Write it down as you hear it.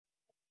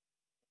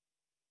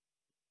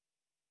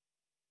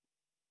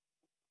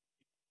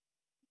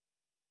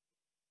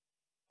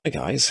Hey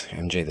guys,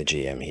 MJ the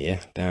GM here.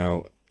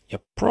 Now,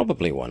 you're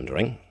probably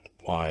wondering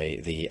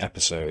why the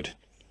episode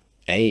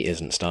A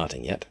isn't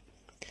starting yet,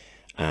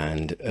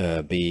 and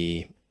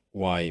B,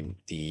 why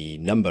the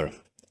number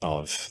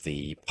of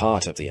the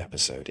part of the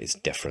episode is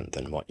different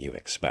than what you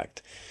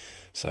expect.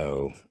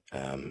 So,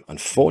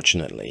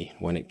 unfortunately,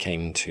 when it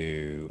came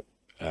to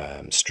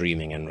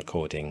streaming and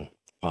recording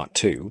part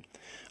 2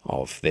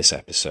 of this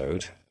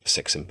episode,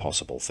 Six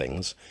Impossible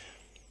Things,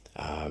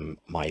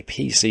 my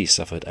PC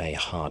suffered a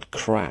hard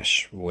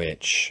crash,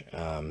 which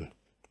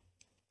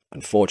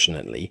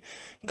unfortunately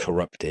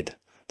corrupted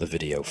the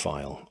video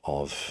file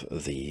of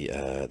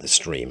the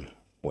stream,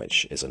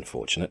 which is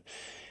unfortunate.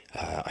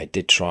 I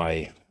did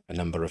try a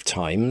number of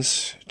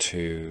times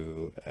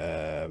to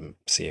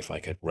see if I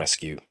could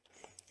rescue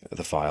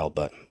the file,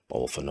 but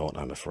all for naught,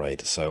 I'm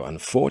afraid. So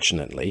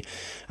unfortunately,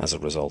 as a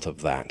result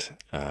of that,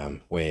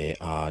 we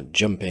are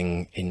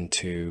jumping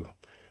into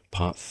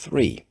part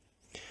 3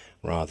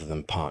 rather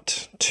than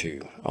part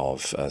 2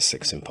 of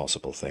Six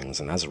Impossible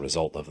Things. And as a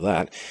result of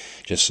that,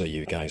 just so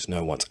you guys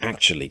know what's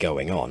actually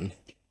going on,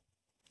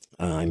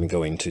 I'm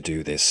going to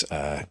do this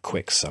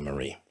quick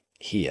summary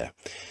here.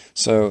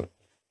 So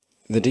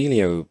the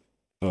dealio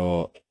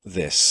for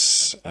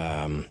this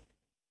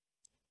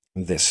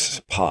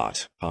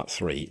part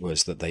 3,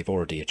 was that they've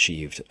already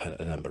achieved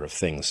a number of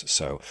things.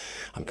 So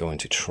I'm going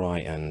to try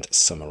and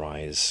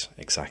summarize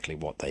exactly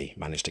what they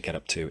managed to get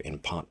up to in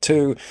part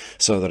 2,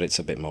 so that it's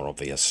a bit more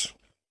obvious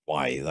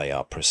why they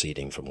are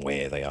proceeding from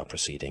where they are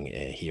proceeding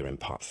here in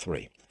part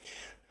 3.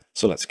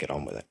 So let's get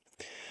on with it.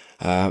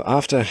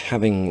 After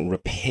having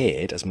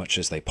repaired as much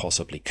as they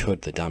possibly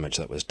could the damage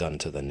that was done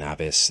to the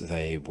Navis,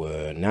 they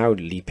were now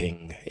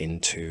leaping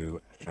into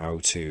how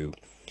to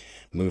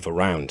move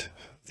around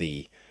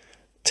the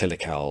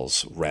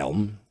Tilikaal's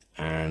realm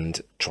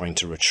and trying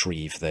to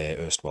retrieve their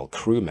erstwhile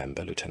crew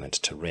member, Lieutenant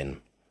Turin.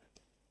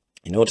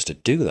 In order to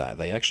do that,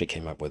 they actually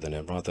came up with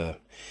a rather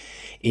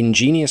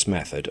ingenious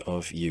method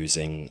of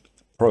using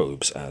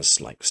probes as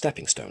like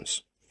stepping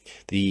stones.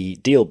 The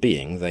deal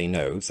being, they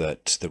know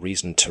that the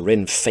reason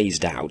Turin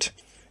phased out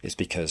is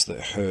because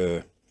that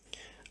her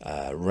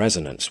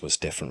resonance was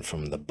different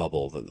from the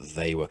bubble that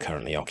they were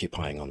currently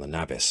occupying on the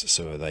Navis.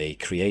 So they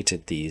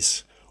created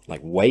these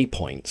like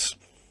waypoints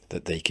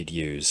that they could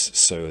use,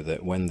 so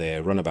that when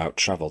their runabout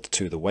traveled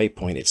to the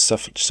waypoint, it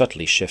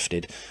subtly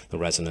shifted the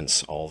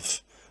resonance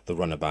of the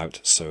runabout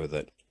so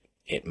that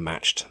it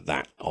matched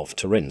that of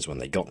Turin's when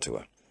they got to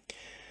her.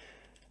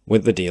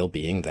 With the deal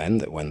being then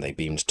that when they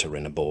beamed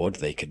Turin aboard,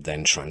 they could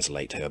then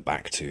translate her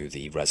back to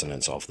the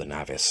resonance of the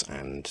Navis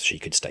and she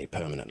could stay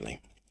permanently,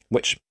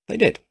 which they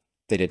did.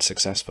 They did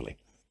successfully.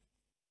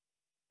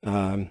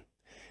 As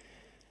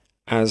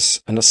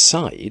an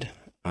aside,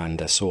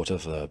 and a sort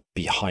of a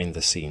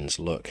behind-the-scenes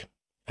look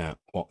at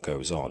what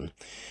goes on,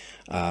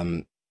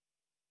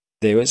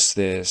 there was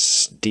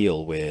this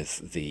deal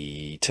with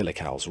the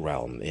Tilikaal's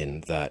realm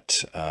in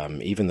that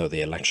even though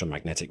the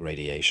electromagnetic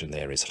radiation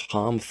there is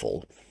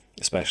harmful,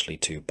 especially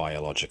to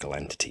biological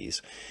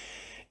entities,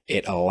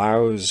 it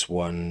allows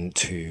one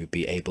to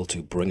be able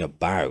to bring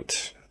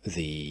about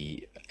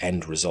the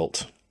end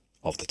result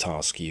of the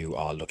task you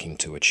are looking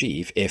to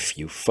achieve if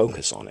you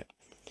focus on it.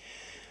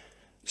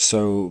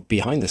 So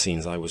behind the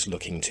scenes, I was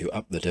looking to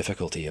up the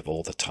difficulty of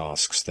all the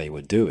tasks they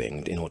were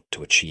doing in order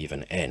to achieve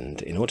an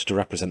end, in order to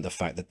represent the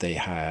fact that they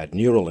had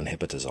neural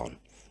inhibitors on.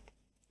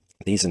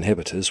 These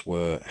inhibitors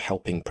were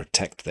helping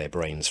protect their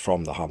brains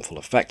from the harmful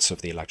effects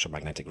of the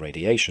electromagnetic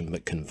radiation,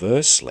 but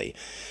conversely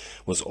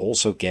was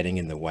also getting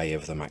in the way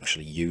of them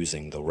actually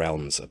using the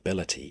realm's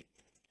ability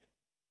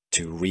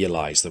to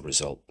realize the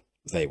result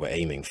they were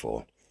aiming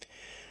for.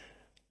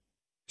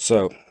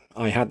 So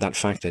I had that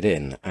factored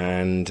in,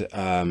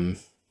 and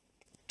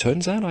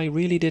turns out I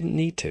really didn't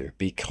need to,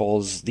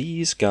 because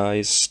these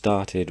guys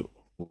started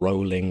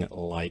rolling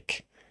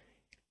like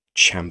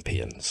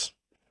champions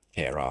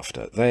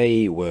hereafter.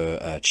 They were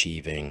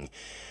achieving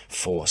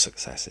 4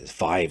 successes,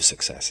 5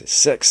 successes,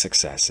 6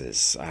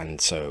 successes,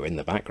 and so in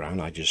the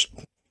background I just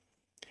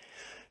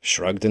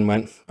shrugged and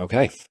went,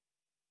 okay.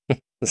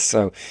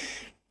 So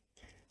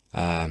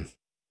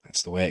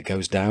that's the way it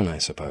goes down, I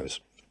suppose.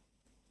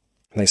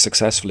 They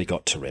successfully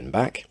got Turin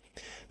back.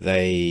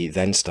 They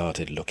then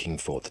started looking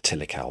for the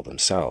Tilikaal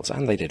themselves,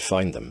 and they did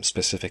find them,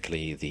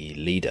 specifically the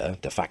leader,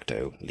 de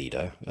facto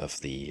leader of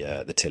the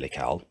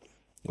Tilikaal,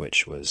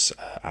 which was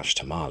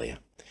Ashtamalia.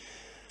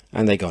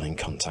 And they got in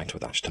contact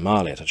with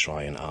Ashtamalia to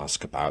try and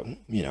ask about,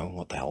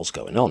 what the hell's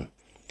going on.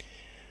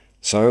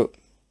 So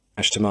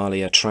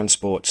Ashtamalia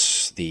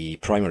transports the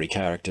primary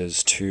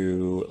characters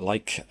to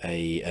like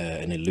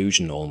an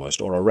illusion almost,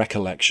 or a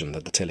recollection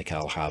that the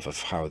Tilikaal have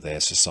of how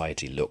their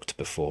society looked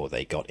before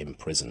they got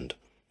imprisoned.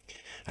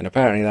 And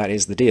apparently that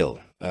is the deal.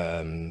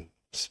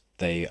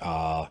 They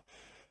are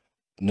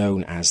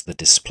known as the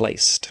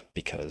Displaced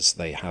because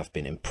they have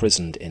been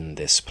imprisoned in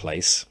this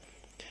place.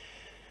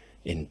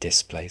 In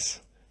displace?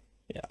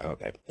 Yeah,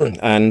 okay.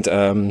 And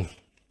the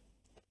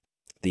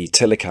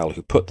Tilikaal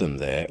who put them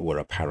there were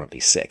apparently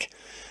sick.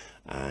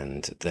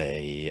 and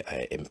they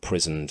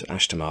imprisoned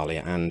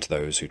Ashtamalia and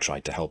those who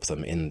tried to help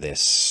them in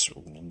this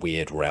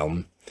weird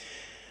realm,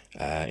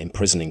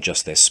 imprisoning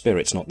just their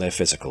spirits, not their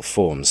physical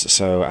forms.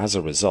 So as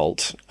a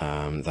result,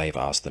 they've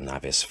asked the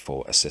Navis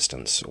for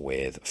assistance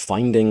with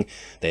finding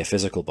their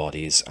physical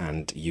bodies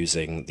and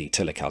using the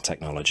Tilikaal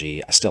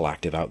technology still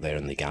active out there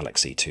in the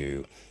galaxy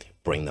to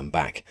bring them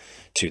back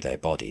to their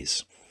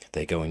bodies.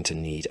 They're going to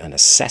need an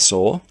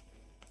assessor,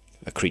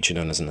 a creature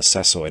known as an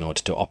assessor, in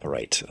order to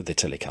operate the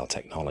Tilikaal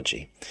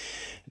technology.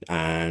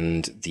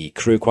 And the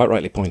crew quite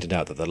rightly pointed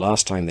out that the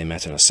last time they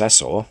met an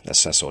assessor,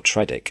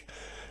 Tredic,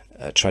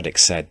 Tredic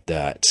said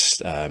that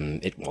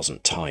it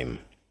wasn't time.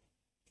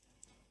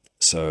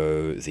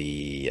 So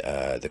the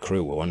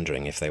crew were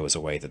wondering if there was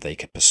a way that they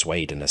could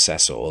persuade an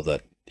assessor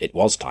that it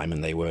was time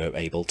and they were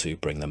able to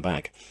bring them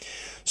back.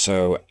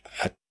 So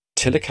a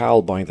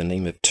Tilikaal by the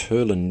name of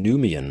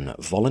Turlanumian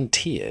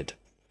volunteered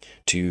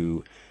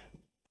to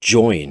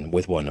join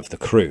with one of the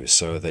crew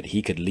so that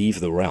he could leave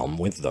the realm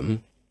with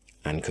them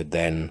and could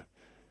then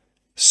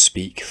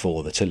speak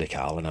for the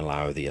Tilikaal and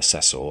allow the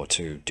assessor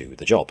to do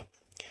the job.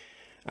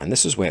 And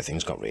this is where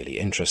things got really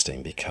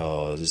interesting,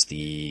 because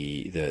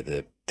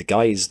the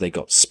guys, they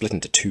got split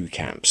into two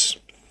camps.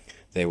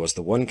 There was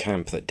the one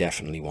camp that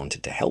definitely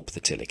wanted to help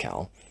the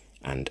Tilikaal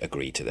and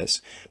agreed to this,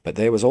 but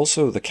there was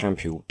also the camp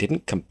who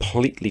didn't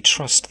completely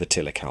trust the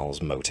Tilikaal's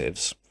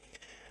motives,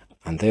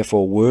 and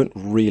therefore weren't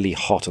really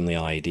hot on the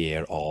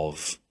idea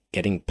of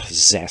getting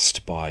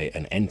possessed by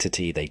an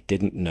entity they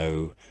didn't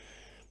know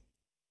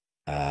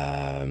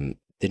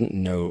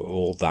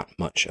all that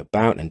much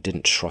about, and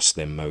didn't trust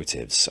their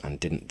motives,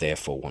 and didn't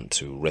therefore want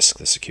to risk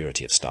the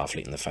security of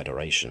Starfleet and the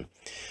Federation.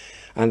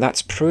 And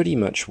that's pretty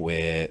much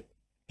where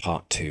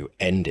Part 2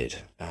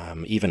 ended.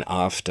 Even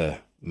after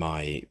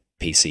my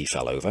PC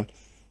fell over,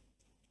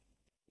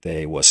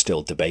 they were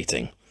still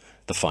debating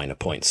the finer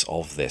points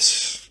of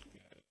this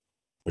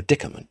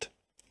predicament,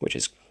 which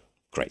is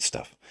great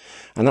stuff.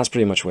 And that's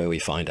pretty much where we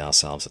find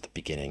ourselves at the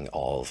beginning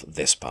of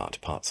this part,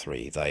 Part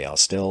 3. They are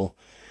still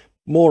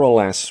more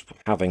or less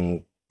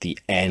having the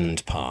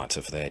end part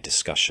of their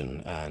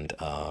discussion and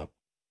are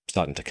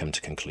starting to come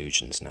to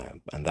conclusions now,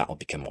 and that will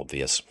become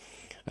obvious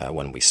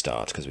when we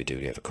start, because we do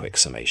give a quick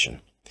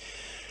summation.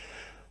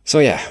 So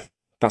yeah,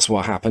 that's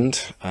what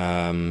happened.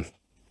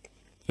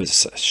 It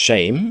was a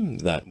shame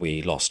that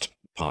we lost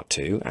Part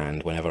 2,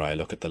 and whenever I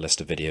look at the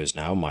list of videos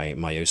now, my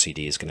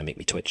OCD is going to make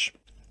me twitch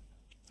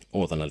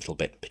more than a little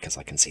bit, because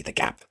I can see the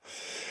gap.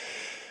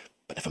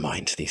 But never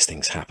mind, these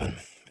things happen.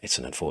 It's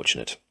an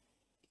unfortunate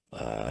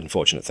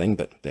thing,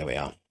 but there we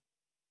are.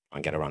 I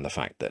can get around the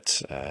fact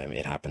that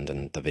it happened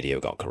and the video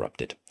got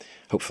corrupted.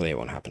 Hopefully it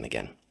won't happen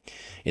again.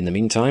 In the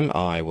meantime,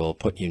 I will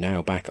put you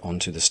now back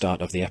onto the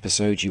start of the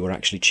episode you were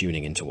actually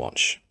tuning in to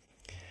watch.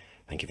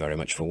 Thank you very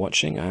much for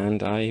watching,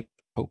 and I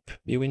hope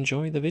you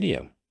enjoy the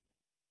video.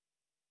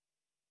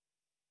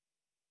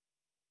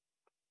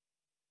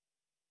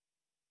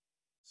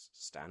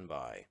 Stand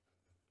by.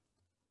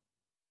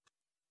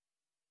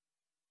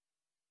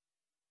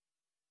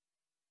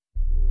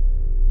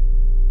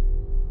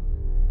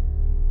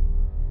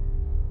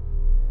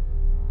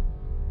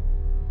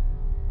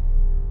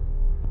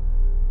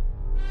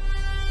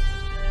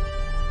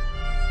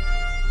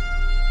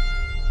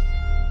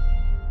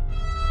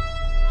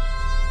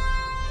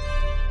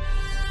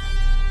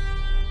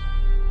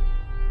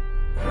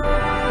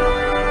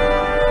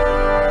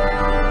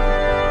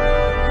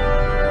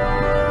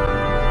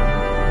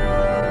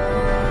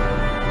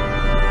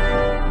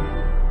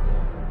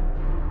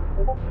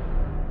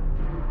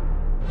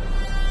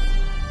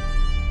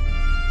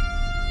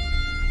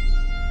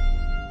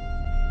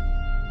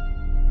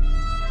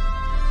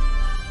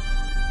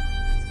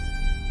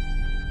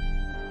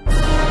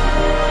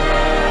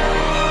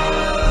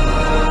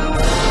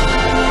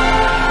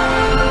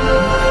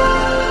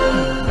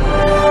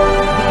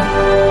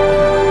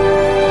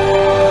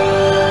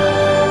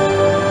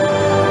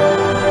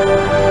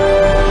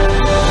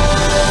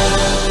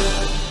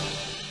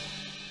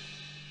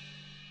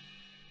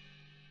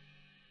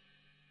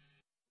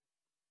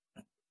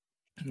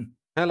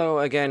 Hello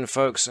again,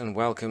 folks, and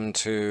welcome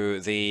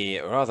to the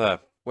rather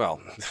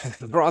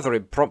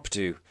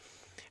impromptu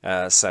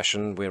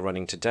session we're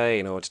running today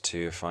in order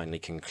to finally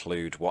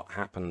conclude what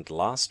happened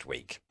last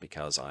week,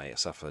 because I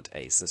suffered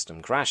a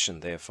system crash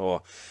and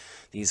therefore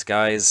these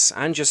guys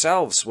and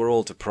yourselves were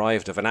all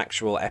deprived of an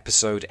actual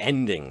episode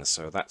ending.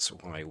 So that's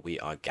why we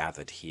are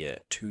gathered here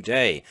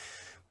today.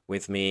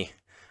 With me,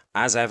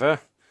 as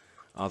ever,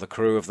 are the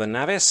crew of the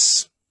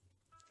Navis.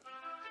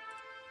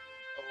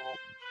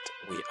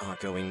 We are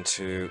going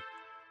to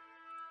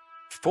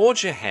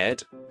forge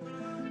ahead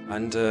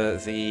under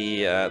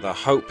the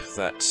hope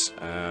that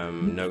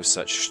no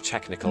such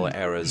technical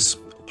errors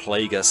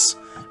plague us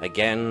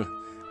again,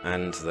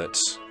 and that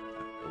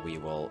we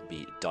will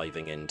be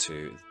diving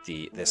into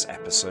this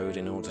episode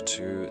in order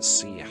to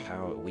see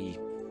how we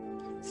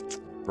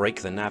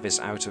break the Navis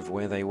out of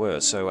where they were.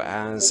 So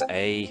as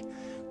a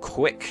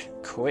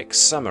quick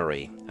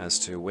summary as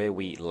to where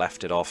we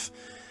left it off,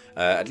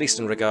 At least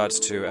in regards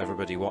to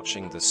everybody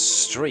watching the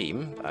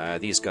stream,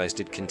 these guys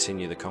did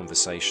continue the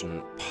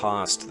conversation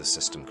past the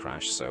system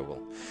crash, so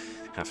we'll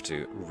have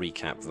to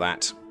recap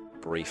that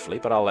briefly,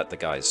 but I'll let the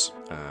guys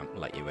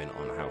let you in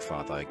on how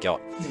far they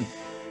got.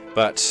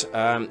 But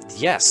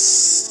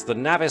yes, the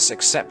Navis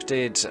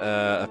accepted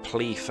a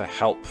plea for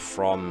help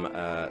from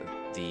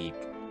the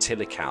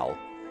Tilikaal,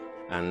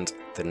 and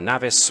the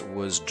Navis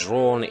was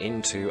drawn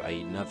into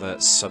another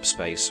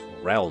subspace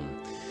realm,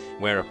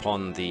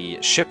 whereupon the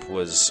ship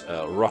was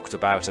rocked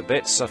about a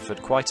bit,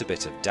 suffered quite a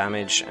bit of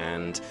damage,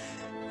 and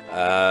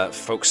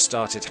folks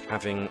started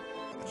having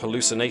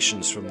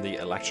hallucinations from the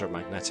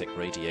electromagnetic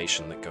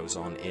radiation that goes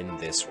on in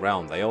this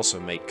realm. They also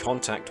made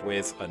contact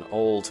with an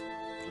old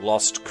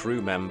lost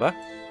crew member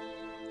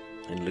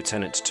in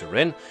Lieutenant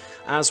Turin,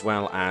 as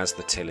well as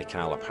the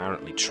Tilikaal,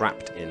 apparently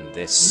trapped in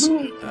this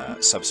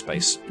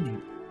subspace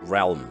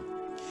realm.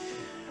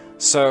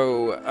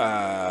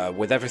 So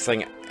with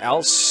everything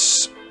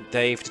else,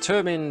 they've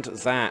determined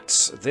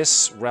that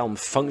this realm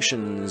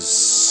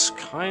functions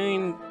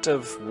kind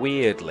of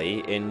weirdly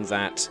in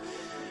that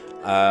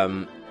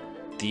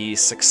the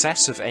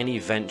success of any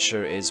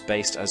venture is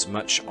based as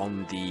much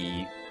on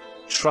the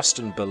trust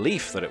and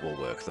belief that it will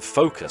work, the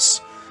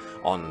focus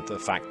on the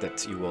fact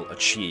that you will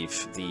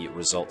achieve the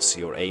results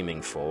you're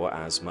aiming for,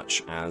 as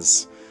much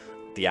as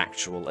the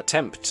actual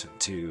attempt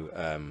to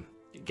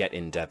get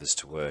endeavors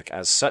to work.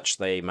 As such,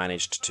 they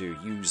managed to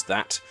use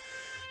that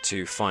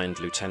to find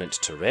Lieutenant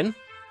Turin,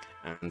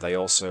 and they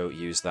also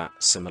used that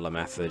similar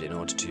method in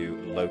order to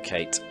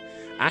locate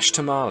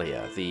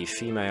Ashtamalia, the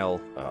female,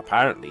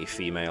 apparently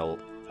female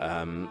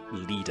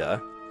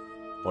leader,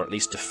 or at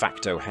least de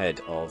facto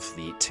head of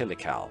the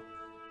Tilikaal.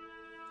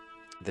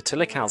 The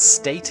Tilikaal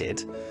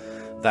stated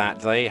that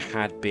they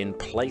had been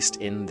placed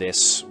in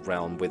this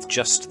realm with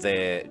just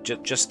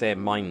their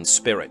mind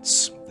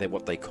spirits,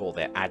 what they call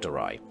their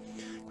Adari,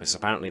 because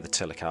apparently the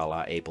Tilikaal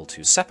are able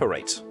to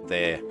separate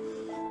their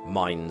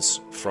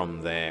minds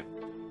from their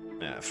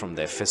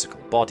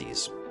physical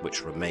bodies,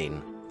 which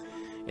remain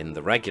in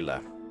the regular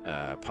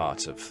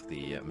part of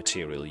the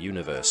material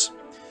universe.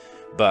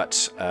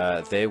 But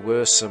there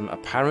were some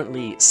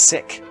apparently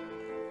sick,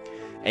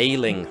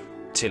 ailing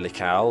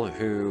Tilikaal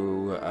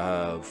who,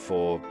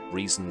 for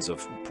reasons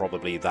of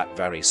probably that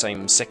very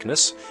same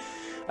sickness,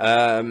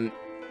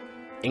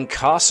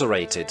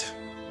 incarcerated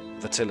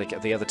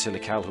the other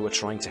Tilikaal who were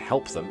trying to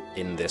help them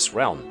in this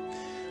realm.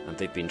 And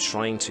they've been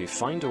trying to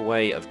find a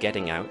way of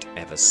getting out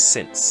ever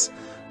since.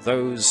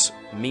 Those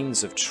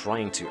means of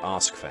trying to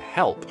ask for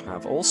help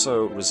have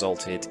also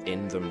resulted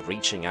in them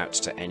reaching out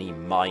to any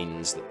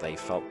minds that they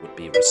felt would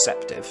be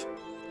receptive.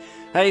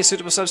 Hey,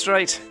 Suitable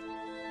Substrate!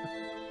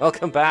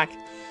 Welcome back!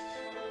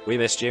 We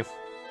missed you.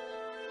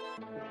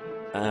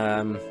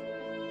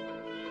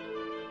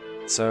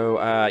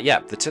 Yeah,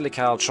 the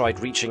Tilikaal tried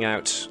reaching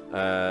out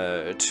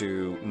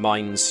to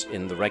minds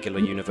in the regular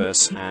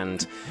universe,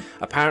 and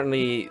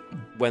apparently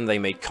when they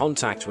made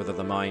contact with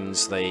other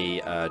minds,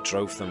 they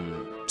drove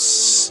them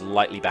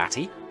slightly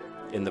batty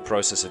in the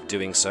process of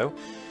doing so,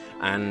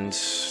 and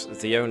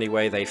the only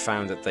way they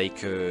found that they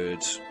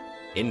could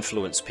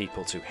influence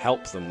people to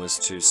help them was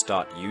to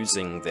start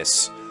using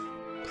this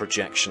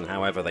projection,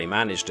 however they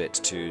managed it,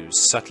 to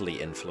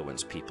subtly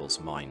influence people's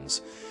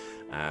minds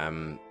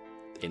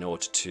in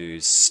order to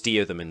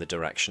steer them in the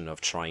direction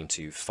of trying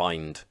to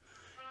find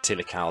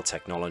Tilikaal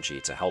technology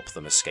to help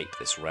them escape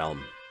this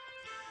realm.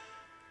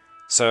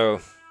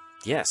 So,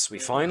 yes, we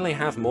finally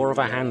have more of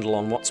a handle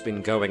on what's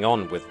been going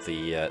on with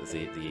the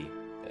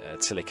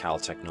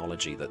Tilikaal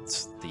technology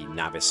that the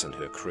Navis and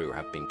her crew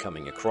have been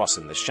coming across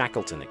in the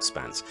Shackleton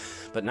Expanse.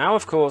 But now,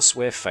 of course,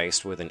 we're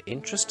faced with an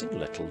interesting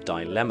little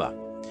dilemma.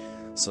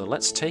 So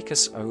let's take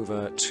us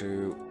over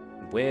to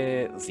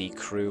where the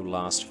crew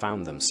last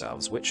found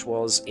themselves, which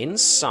was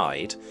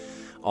inside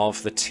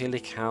of the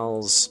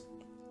Tilikaal's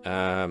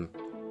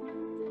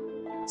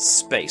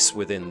space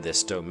within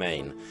this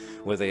domain,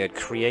 where they had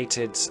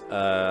created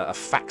a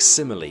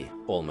facsimile,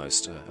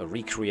 almost, a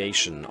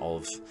recreation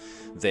of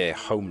their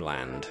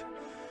homeland.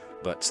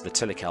 But the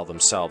Tilikaal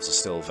themselves are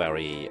still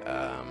very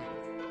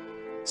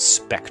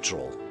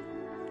spectral,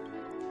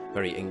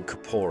 very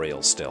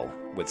incorporeal still,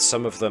 with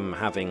some of them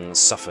having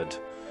suffered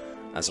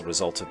as a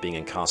result of being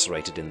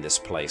incarcerated in this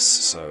place.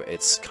 So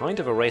it's kind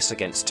of a race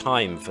against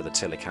time for the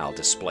Tilikaal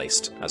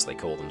displaced, as they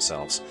call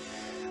themselves.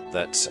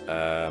 That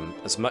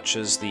as much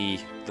as the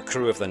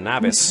crew of the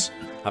Navis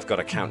have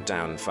got a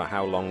countdown for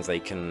how long they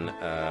can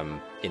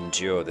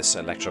endure this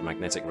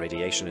electromagnetic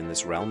radiation in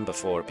this realm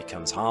before it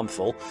becomes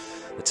harmful,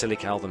 the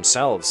Tilikaal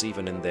themselves,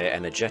 even in their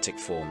energetic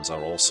forms,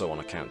 are also on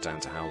a countdown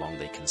to how long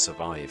they can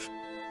survive.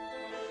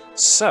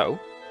 So,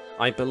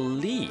 I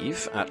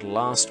believe at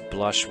last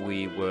blush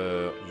we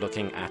were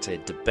looking at a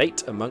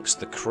debate amongst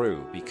the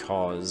crew,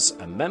 because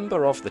a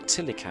member of the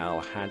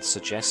Tilikaal had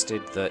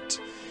suggested that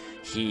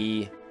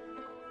he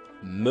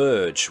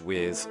merge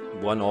with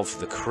one of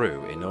the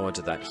crew in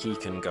order that he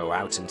can go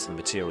out into the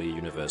material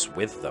universe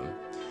with them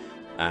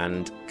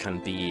and can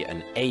be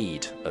an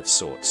aid of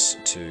sorts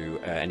to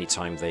any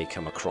time they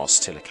come across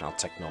Tilikaal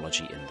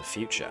technology in the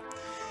future.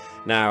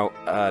 Now,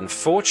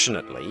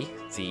 unfortunately,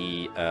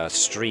 the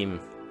stream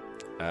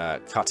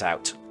cut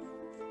out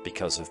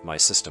because of my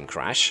system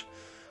crash.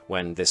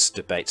 When this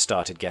debate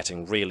started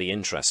getting really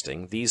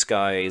interesting, these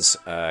guys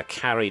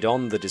carried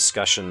on the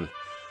discussion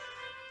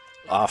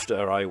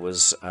after I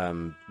was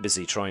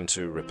busy trying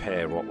to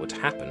repair what would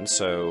happen.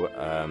 So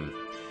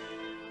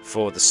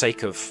for the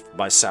sake of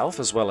myself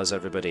as well as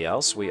everybody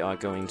else, we are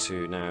going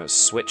to now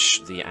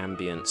switch the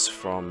ambience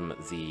from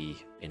the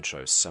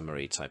intro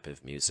summary type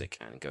of music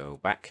and go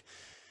back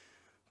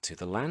to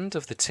the land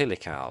of the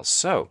Tilikaal.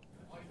 So,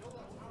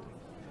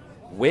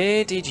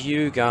 where did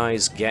you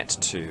guys get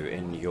to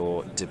in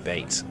your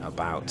debate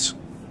about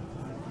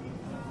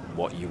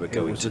what you were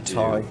going to do?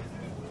 Tie.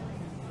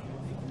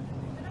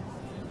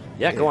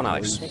 Yeah, go on,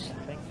 Alex.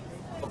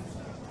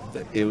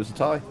 It was a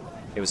tie.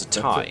 It was a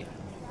tie.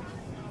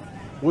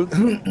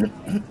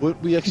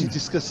 Weren't we actually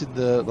discussing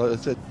like I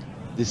said,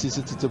 this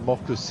isn't a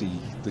democracy.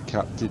 The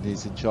captain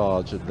is in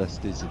charge unless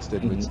there's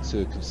extenuating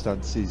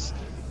circumstances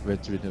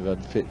rendering her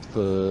unfit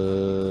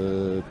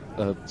for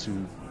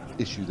to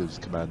issue those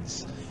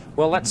commands.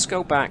 Well, let's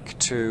go back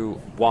to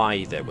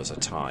why there was a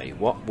tie.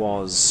 What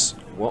was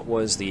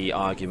the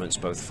arguments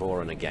both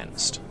for and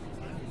against?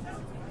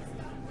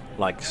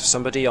 Like,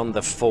 somebody on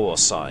the for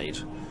side,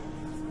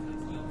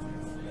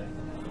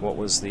 what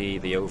was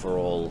the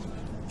overall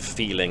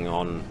feeling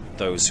on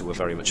those who were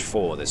very much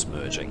for this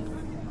merging?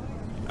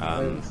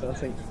 I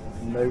think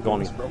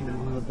Nova's probably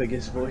one of the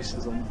biggest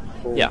voices on the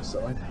for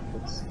side.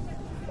 It's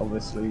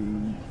obviously,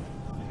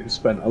 we've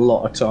spent a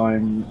lot of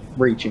time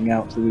reaching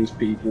out to these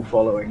people,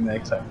 following their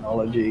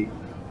technology.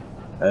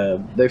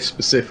 They've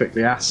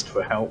specifically asked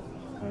for help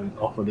and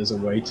offered us a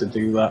way to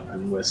do that,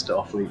 and we're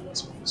Starfleet,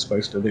 that's what we're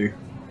supposed to do.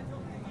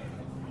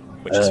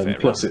 Which is fair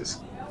plus enough. It's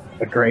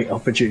a great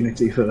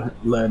opportunity for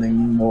learning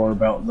more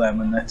about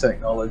them and their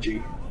technology,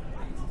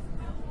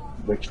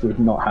 which we've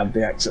not had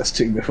the access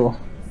to before.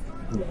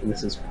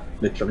 This is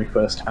literally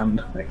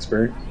first-hand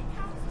experience.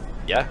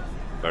 Yeah,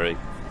 very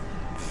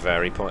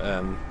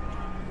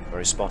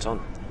spot on.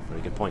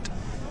 Very good point.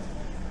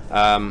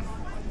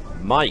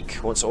 Mike,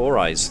 what's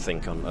Ori's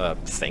think on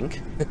think?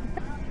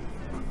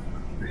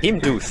 Him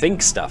do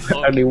think stuff.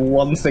 Only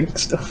one think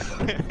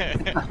stuff.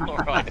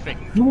 Alright, think.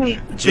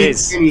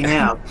 Jeez.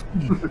 Anyhow.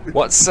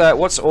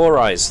 What's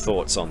Ori's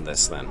thoughts on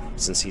this then?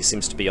 Since he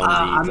seems to be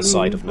on the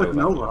side of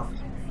Nova.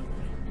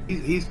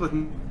 He's with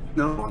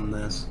Nova on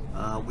this.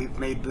 We've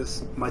made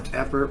this much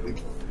effort.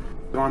 We've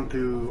gone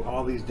through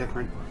all these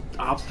different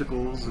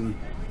obstacles and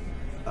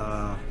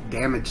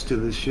damage to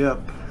the ship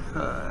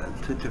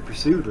to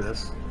pursue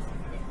this,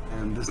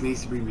 and this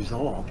needs to be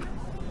resolved.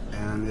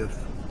 And if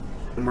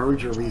the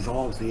merger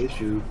resolves the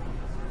issue,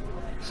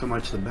 so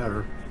much the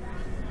better.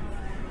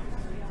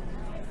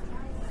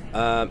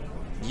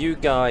 You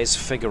guys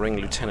figuring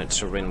Lieutenant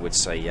Turin would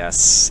say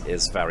yes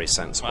is very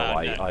sensible. No.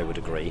 I would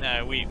agree.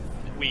 No,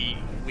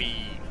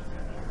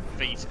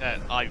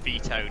 I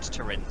vetoed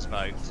Turin's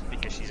vote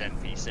because she's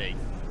NPC.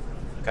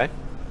 Okay.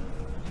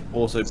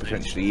 Also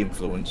potentially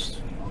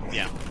influenced.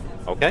 Yeah.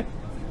 Okay.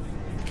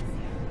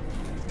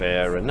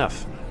 Fair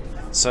enough.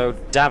 So,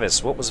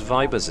 Davis, what was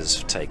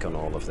Vibers' take on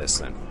all of this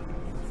then?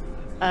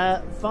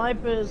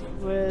 Vibers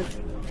was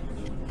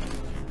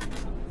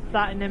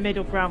sat in the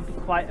middle ground for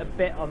quite a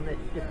bit on this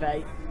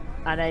debate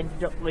and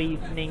ended up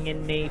leaning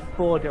in the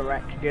for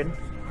direction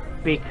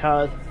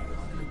because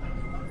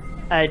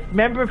a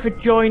member of a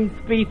joined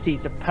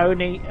species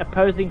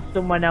opposing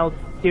someone else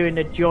doing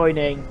a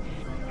joining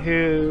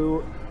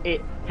who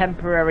it's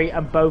temporary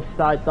and both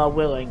sides are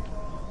willing.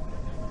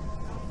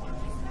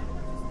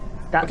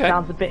 That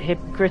sounds a bit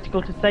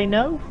hypocritical to say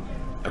no.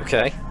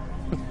 Okay.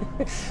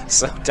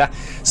 So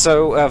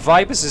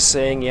Vibers is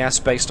saying yes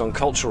based on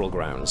cultural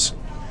grounds.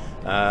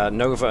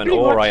 Nova and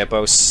Ori are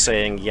both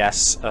saying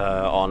yes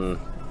on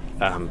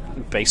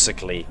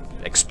basically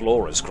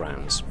explorers'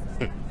 grounds.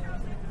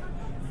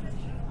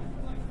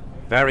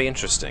 Very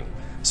interesting.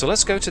 So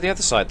let's go to the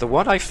other side. The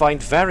one I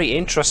find very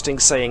interesting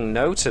saying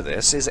no to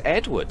this is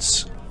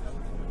Edwards.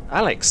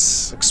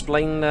 Alex,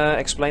 explain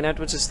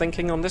Edwards'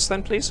 thinking on this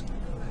then, please.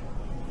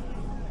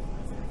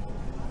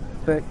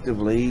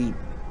 Effectively,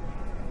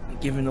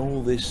 given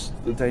all the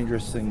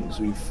dangerous things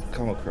we've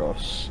come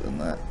across,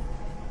 and that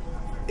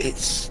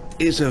it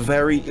was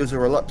a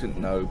reluctant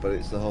no, but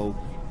it's the whole,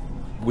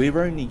 we're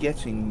only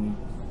getting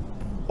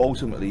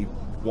ultimately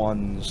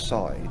one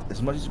side.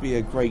 As much as it'd be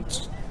a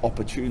great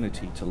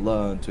opportunity to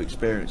learn, to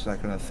experience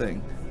that kind of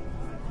thing,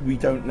 we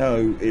don't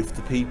know if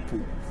the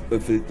people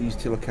of these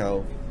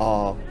Tilikaal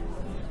are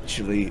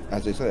actually,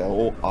 as they say,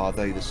 or are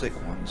they the sick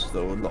ones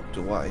that were locked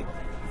away.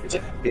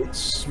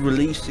 It's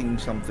releasing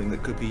something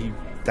that could be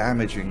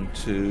damaging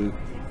to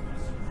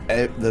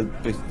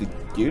the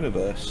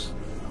universe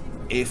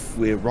if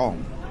we're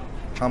wrong.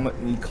 How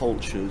many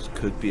cultures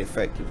could be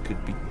affected,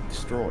 could be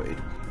destroyed?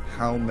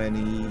 How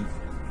many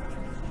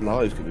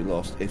lives could be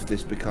lost if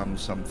this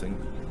becomes something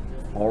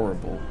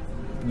horrible?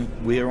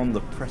 we're on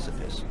the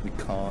precipice. We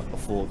can't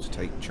afford to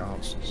take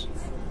chances.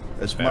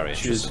 As Very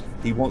much as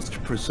interesting. he wants to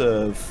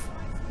preserve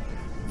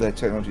their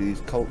technology,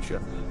 his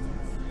culture,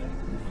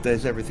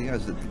 there's everything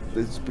else.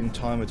 There's been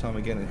time and time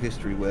again in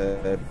history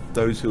where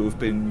those who have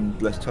been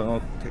less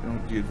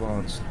technology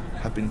advanced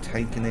have been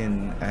taken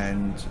in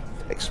and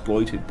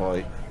exploited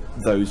by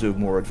those who are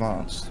more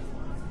advanced.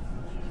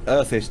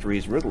 Earth history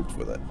is riddled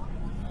with it.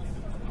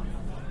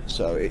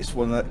 So it's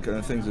one of that kind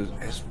of things.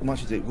 As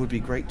much as it would be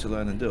great to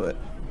learn and do it,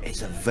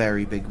 it's a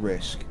very big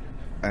risk,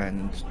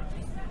 and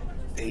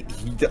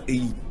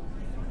he's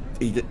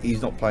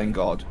not playing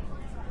God.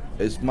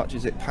 As much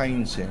as it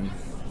pains him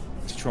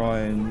to try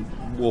and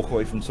walk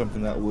away from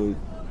something that would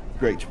be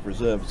great to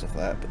preserve stuff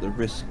like that, but the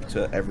risk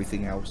to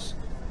everything else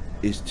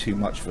is too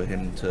much for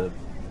him to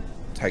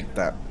take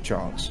that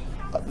chance.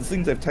 The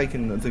things they've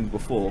taken and things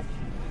before,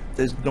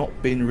 there's not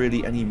been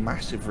really any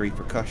massive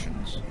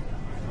repercussions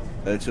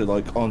to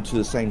like onto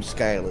the same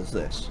scale as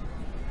this.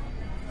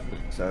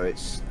 So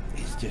it's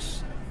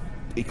just,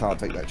 he can't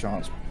take that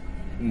chance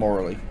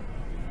morally.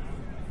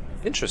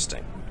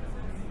 Interesting.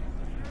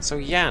 So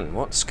Jan,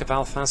 what's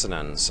Caval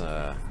Fazanan's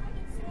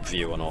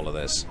view on all of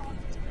this?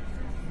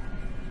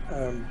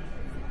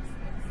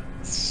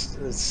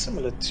 It's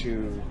similar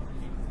to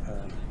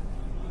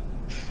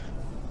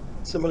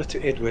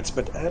Edward's,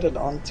 but added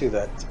on to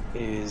that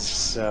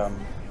is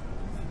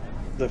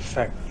the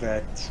fact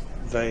that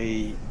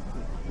the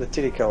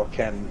Tilikaal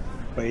can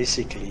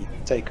basically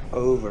take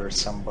over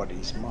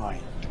somebody's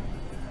mind.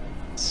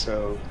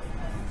 So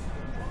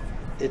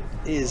it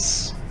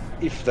is,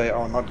 if they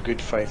are not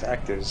good faith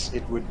actors,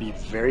 it would be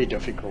very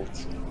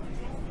difficult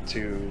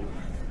to...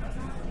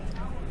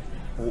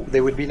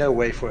 There would be no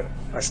way for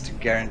us to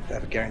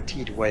have a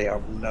guaranteed way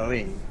of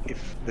knowing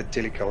if the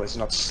Tilikaal is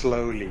not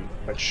slowly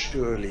but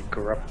surely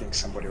corrupting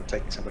somebody or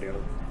taking somebody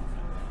over.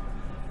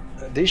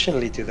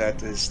 Additionally to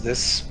that is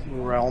this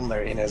realm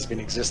they're in has been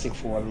existing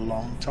for a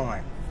long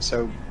time.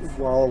 So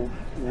while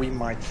we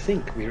might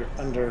think we're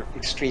under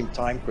extreme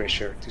time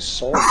pressure to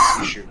solve this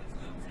issue,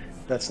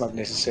 that's not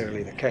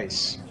necessarily the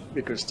case,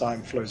 because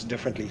time flows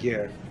differently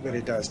here than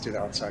it does to the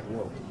outside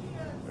world.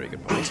 Very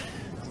good point.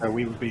 So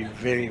we would be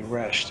very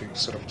rash to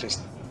sort of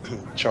just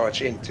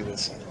charge into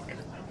this, I think.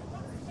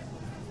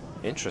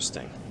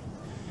 Interesting.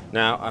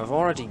 Now, I've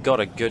already got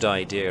a good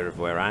idea of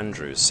where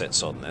Andrew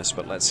sits on this,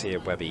 but let's hear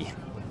Webby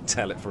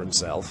tell it for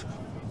himself.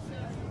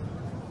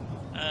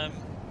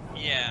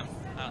 Yeah,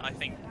 I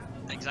think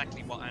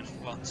exactly what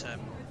Edwards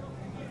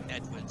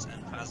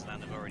and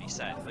Fazanan have already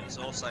said, but it's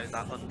also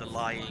that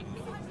underlying,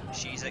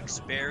 she's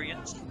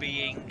experienced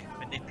being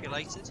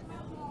manipulated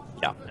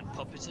and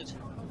puppeted.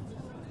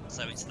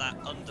 So it's that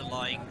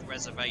underlying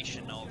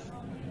reservation of,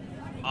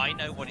 I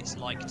know what it's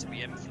like to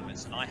be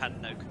influenced and I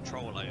had no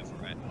control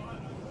over it.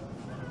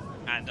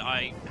 And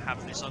I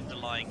have this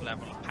underlying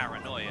level of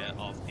paranoia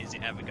of, is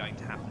it ever going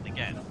to happen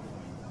again?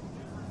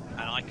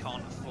 And I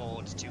can't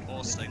afford to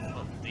also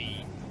put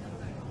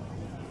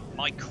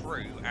my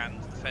crew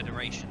and the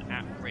Federation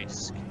at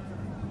risk,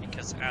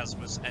 because as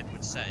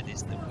Edward said,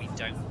 is that we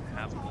don't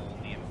have all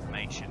the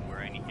information,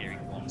 we're only hearing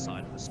one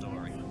side of the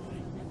story.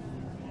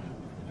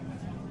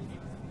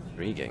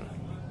 Intriguing.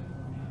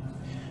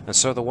 And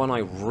so the one I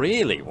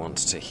really want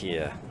to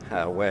hear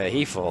where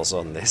he falls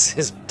on this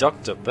is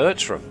Dr.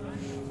 Bertram.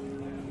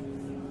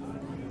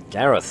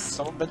 Gareth.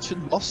 Someone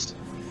mentioned Lost?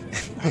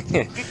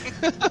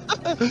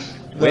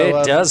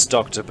 Where does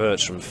Dr.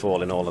 Bertram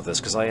fall in all of this?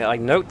 Because I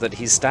note that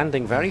he's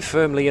standing very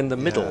firmly in the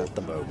middle at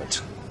the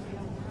moment.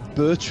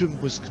 Bertram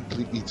was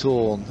completely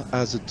torn.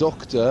 As a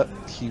doctor,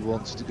 he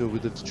wanted to go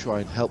with them to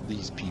try and help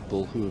these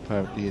people who are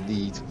apparently in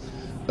need.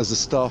 As a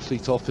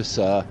Starfleet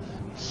officer,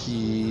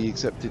 he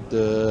accepted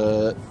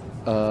that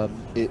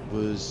it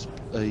was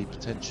a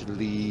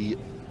potentially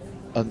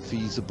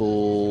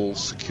unfeasible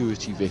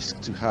security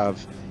risk to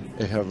have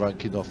a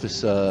high-ranking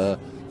officer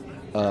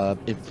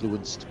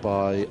influenced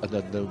by an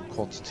unknown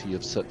quantity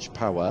of such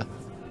power.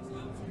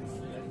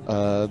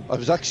 I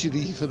was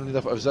actually, funnily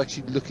enough,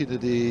 looking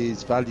at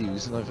his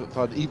values, and I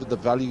found even the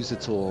values are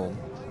torn.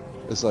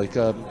 It's like,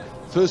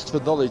 thirst for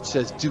knowledge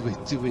says do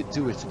it, do it,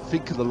 do it, and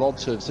think of the long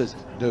term says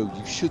no,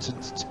 you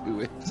shouldn't do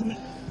it.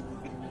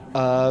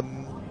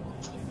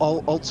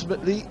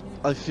 Ultimately,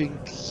 I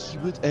think he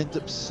would end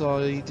up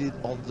siding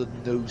on the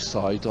no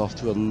side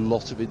after a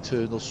lot of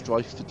internal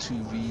strife for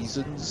two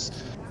reasons.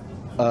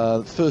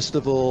 First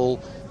of all,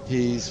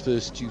 his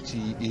first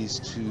duty is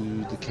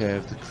to the care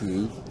of the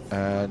crew,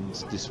 and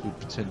this would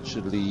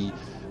potentially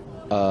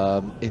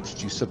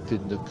introduce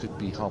something that could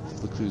be harmful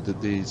to the crew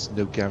that there's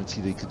no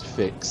guarantee they could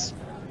fix.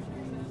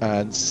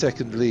 And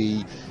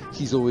secondly,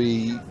 he's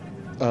already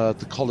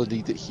the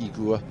colony that he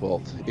grew up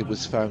on. It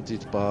was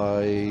founded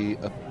by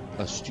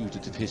a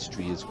student of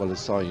history as well as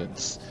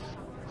science,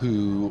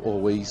 who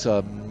always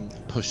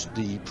pushed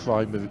the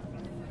primary,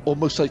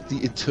 almost like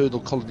the internal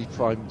colony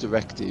prime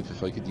directive,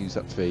 if I could use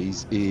that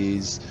phrase,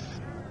 is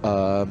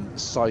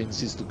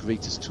science is the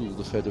greatest tool of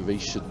the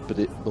Federation, but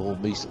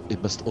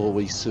it must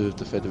always serve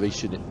the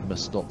Federation. It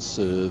must not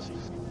serve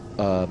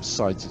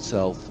science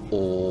itself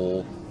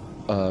or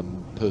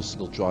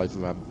personal drive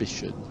or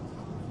ambition,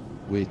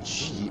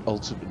 which he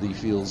ultimately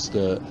feels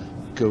that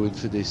going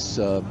for this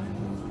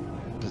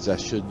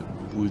possession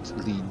would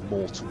lean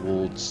more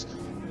towards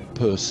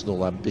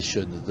personal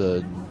ambition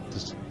than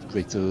the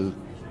greater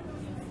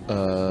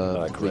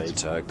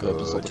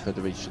purpose of the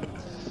Federation.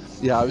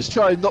 Yeah, I was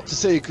trying not to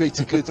say a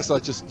greater good because I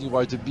just knew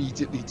I'd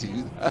immediately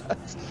do that.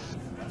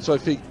 So I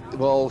think,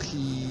 well,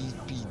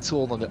 he'd be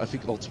torn on it. I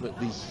think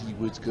ultimately he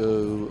would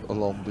go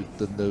along with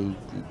the no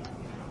group.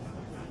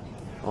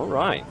 All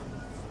right.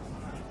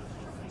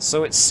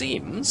 So it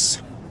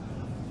seems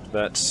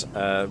that,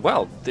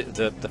 well,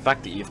 the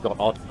fact that you've got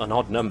an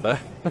odd number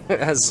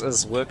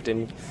has worked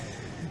in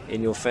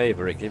your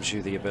favour. It gives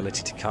you the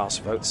ability to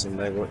cast votes, and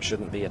there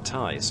shouldn't be a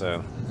tie.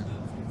 So,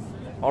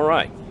 all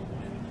right.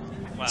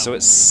 Well, so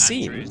it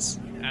seems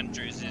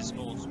Andrews is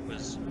also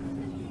was.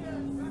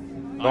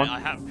 I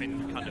have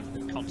been kind of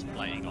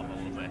contemplating on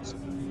all of this,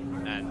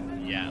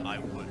 and yeah, I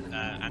would.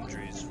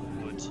 Andrews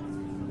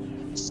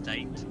would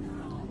state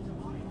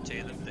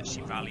to them that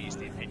she values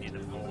the opinion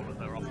of all of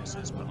her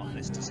officers, but on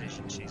this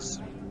decision, she's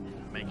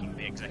making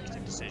the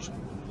executive decision,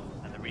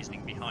 and the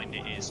reasoning behind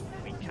it is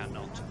we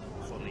cannot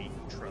fully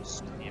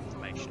trust the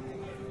information.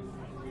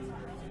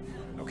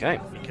 okay.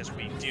 Because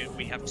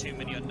we have too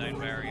many unknown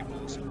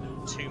variables,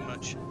 too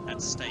much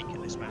at stake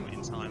at this moment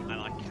in time, and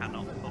I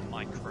cannot put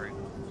my crew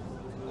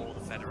or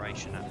the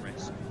Federation at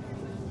risk.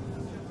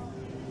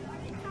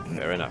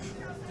 Fair enough.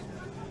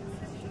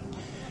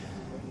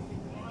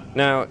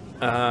 Now,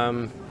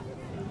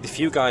 if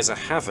you guys are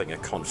having a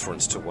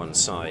conference to one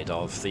side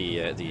of the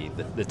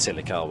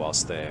Tilikaal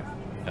whilst they're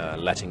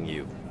letting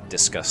you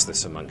discuss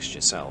this amongst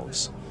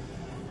yourselves,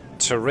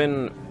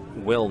 Turin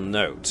will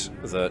note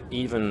that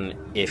even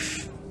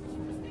if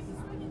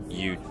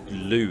you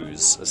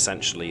lose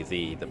essentially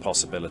the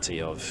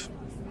possibility of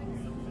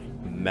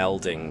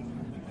melding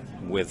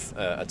with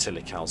a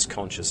Tilikaal's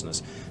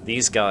consciousness,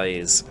 these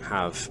guys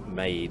have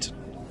made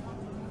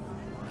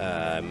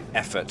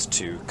effort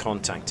to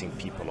contacting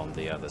people on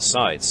the other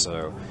side.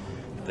 So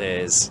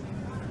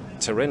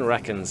Turin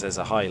reckons there's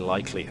a high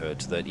likelihood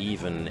that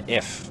even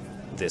if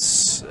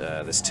this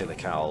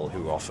Tilikaal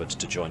who offered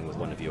to join with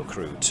one of your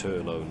crew,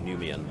 Turlo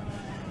Numian,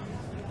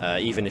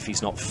 even if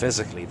he's not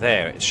physically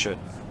there,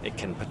 it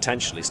can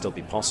potentially still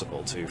be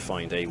possible to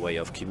find a way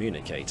of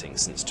communicating,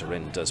 since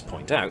Turin does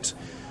point out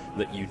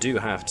that you do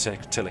have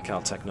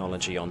Tilikaal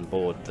technology on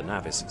board the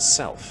Navis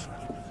itself.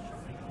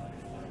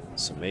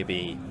 So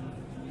maybe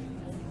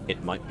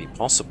it might be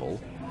possible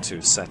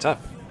to set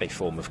up a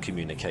form of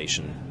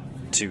communication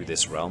to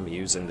this realm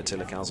using the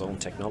Tilikaal's own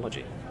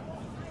technology.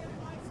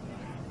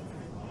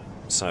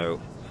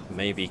 So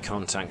maybe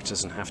contact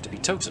doesn't have to be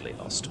totally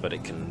lost, but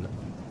it can,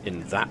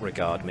 in that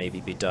regard, maybe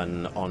be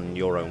done on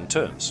your own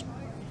terms.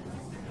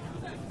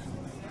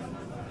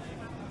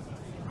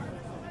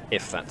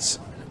 If that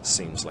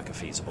seems like a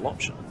feasible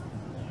option.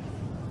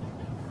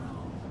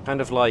 Kind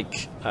of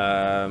like,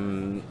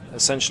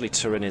 essentially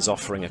Turin is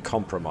offering a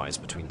compromise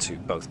between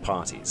both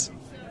parties.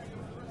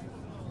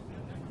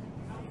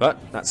 But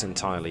that's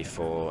entirely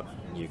for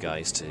you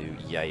guys to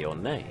yay or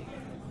nay.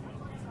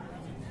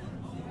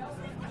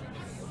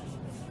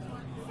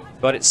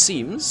 But it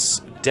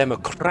seems,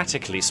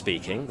 democratically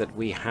speaking, that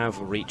we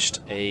have reached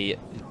a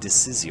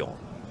decision.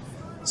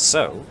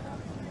 So,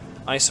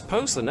 I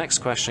suppose the next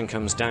question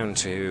comes down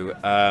to,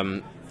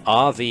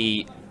 are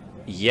the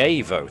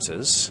yay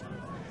voters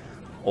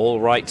all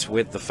right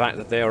with the fact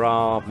that there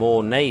are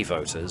more nay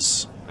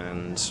voters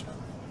and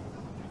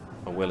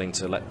are willing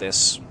to let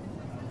this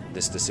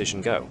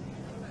decision go?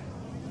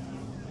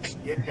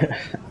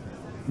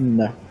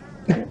 No.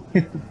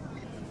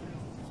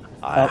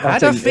 I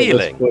had a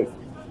feeling.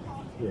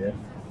 Yeah.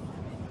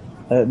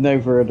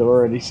 Nova had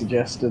already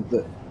suggested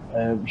that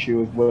she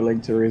was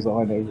willing to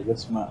resign over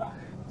this matter,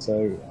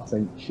 so I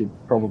think she'd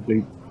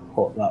probably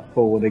put that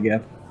forward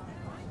again.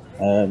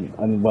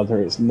 And whether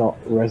it's not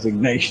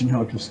resignation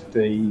or just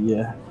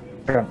the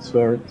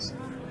transference.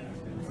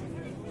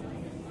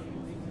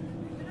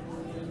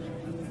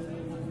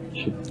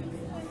 Should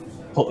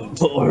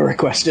put a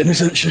request in,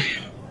 essentially.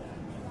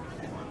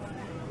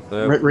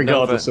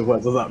 Regardless of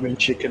whether that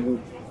means she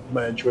can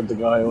merge with the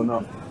guy or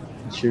not.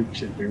 She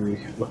should be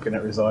looking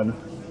at resigning.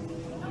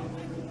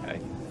 Okay.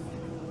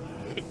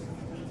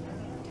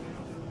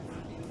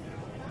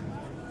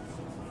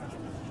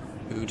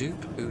 Oodoop,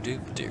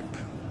 oodoop, doop.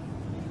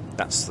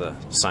 That's the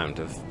sound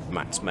of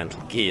Matt's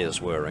mental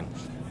gears whirring.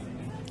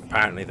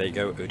 Apparently they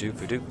go oodoop,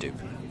 oodoop, doop.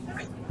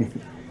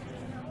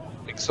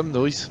 Make some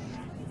noise.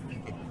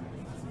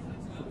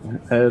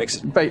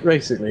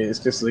 Basically, it's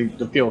just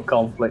the pure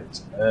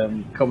conflict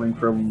coming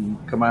from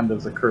command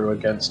of the crew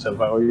against her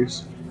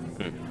values.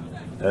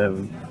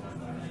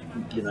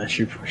 You know,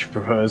 she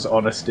prefers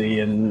honesty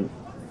and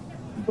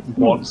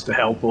wants to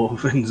help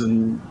orphans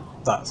and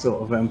that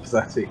sort of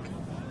empathetic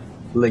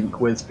link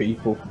with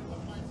people.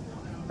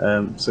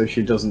 So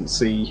she doesn't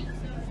see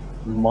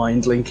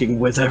mind linking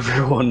with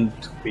everyone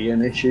to be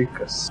an issue,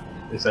 because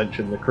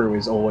essentially the crew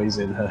is always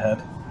in her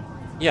head.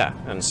 Yeah,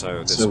 and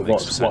so this so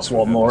makes sense what's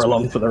one more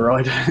along for the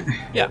ride?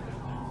 Yeah,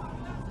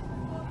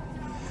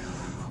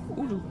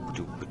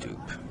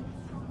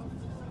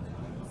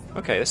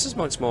 Okay, this is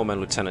once more when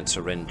Lieutenant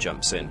Turin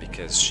jumps in,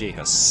 because she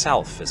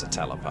herself is a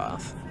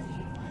telepath.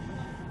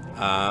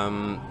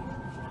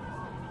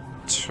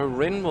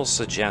 Turin will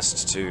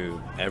suggest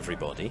to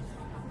everybody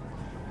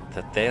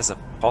that there's a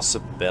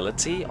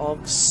possibility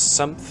of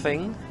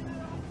something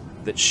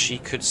that she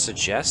could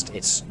suggest.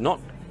 It's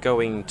not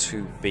going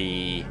to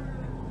be...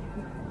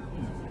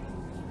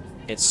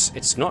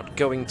 It's not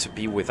going to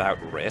be without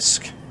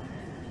risk,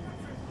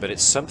 but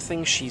it's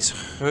something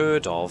she's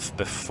heard of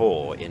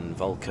before in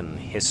Vulcan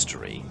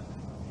history.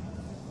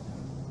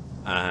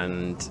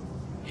 And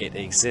it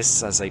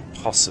exists as a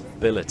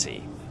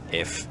possibility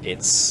if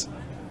it's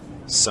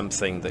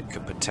something that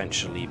could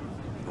potentially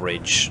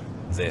bridge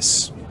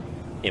this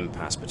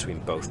impasse between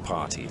both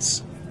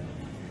parties.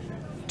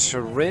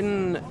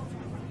 Turin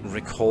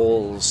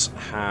recalls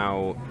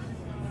how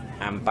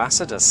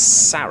Ambassador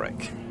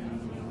Sarek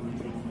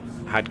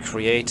had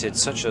created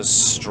such a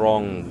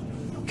strong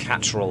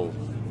catral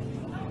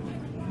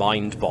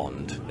mind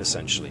bond,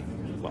 essentially.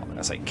 Well,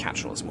 I say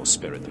catral, it's more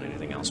spirit than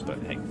anything else, but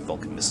hey,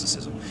 Vulcan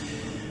mysticism.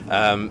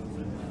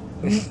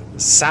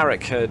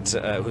 Sarek had,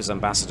 who's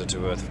ambassador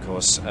to Earth, of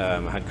course,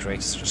 had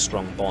created such a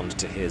strong bond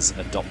to his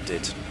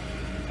adopted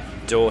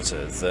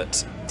daughter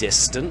that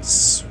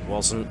distance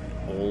wasn't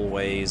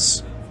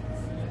always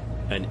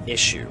an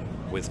issue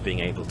with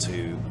being able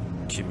to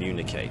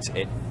communicate.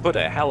 It put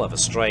a hell of a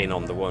strain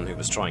on the one who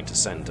was trying to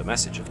send a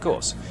message, of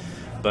course,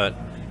 but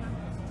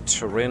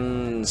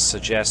Turin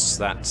suggests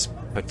that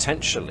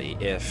potentially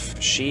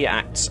if she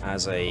acts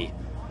as a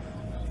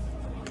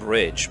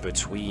bridge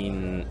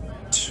between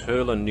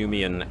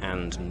Turlanumian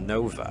and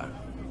Nova,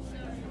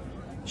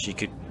 she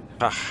could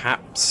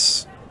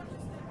perhaps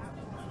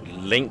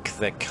link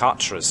their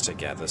Katras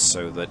together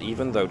so that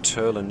even though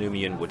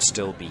Turlanumian would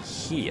still be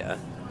here,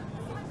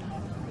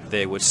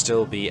 there would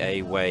still be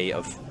a way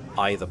of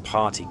either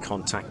party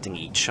contacting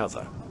each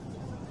other.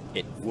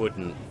 It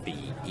wouldn't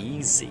be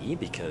easy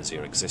because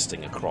you're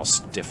existing across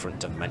different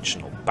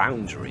dimensional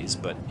boundaries,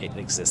 but it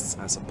exists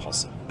as a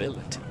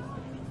possibility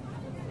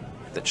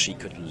that she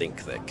could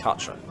link their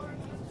Katra.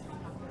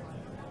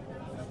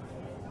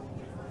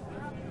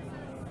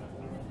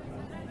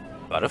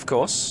 But of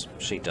course,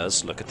 she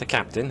does look at the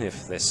captain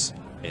if this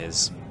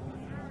is...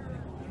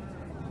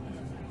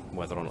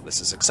 whether or not this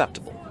is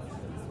acceptable.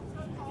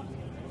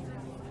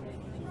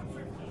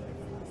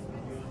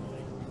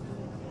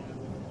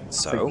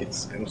 So, I think it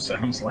still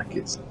sounds like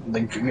it's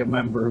linking a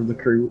member of the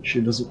crew, which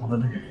she doesn't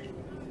want to do.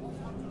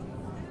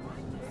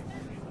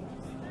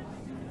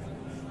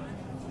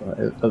 But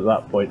at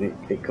that point,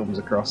 it comes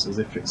across as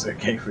if it's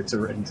okay for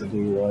Turin to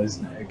do, why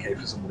isn't it okay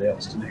for somebody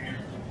else to do?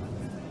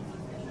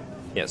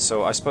 yeah,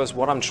 so I suppose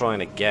what I'm trying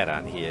to get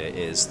at here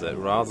is that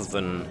rather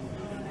than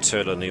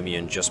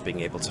Turlanumian just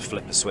being able to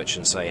flip a switch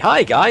and say,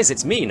 "Hi guys,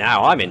 it's me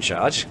now, I'm in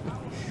charge.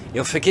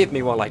 You'll forgive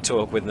me while I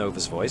talk with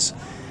Nova's voice."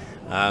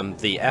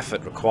 The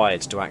effort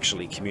required to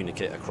actually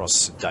communicate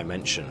across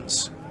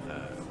dimensions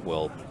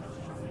will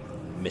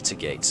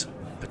mitigate,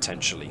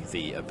 potentially,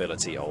 the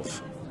ability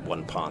of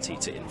one party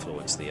to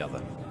influence the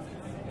other.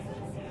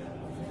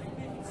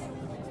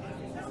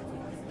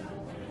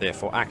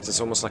 Therefore, act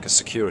as almost like a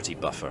security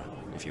buffer,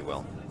 if you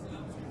will.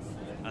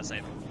 As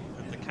in,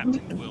 the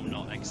captain will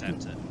not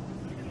accept it.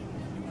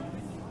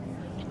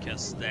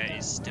 Because there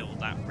is still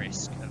that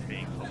risk of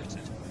being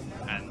puppeted,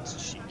 and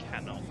she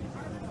cannot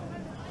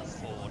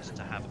afford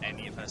to have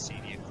any of her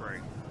senior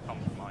crew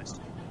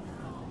compromised.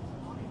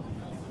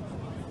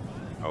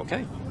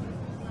 Okay.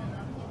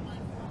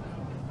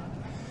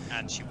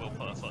 And she will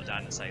put her foot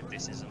down and say,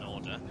 "This is an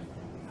order.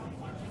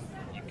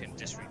 You can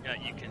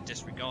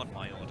disregard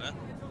my order,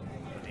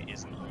 but it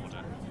is an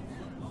order."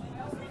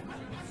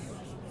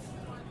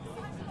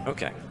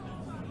 Okay.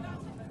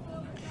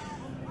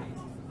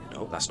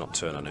 No, that's not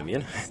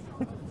Turlanumian.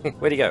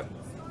 Where'd he go?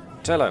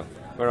 Turlo,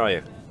 where are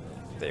you?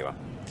 There you are.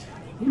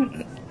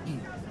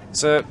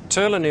 So,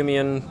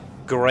 Turlanumian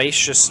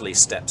graciously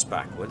steps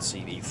backwards.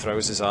 He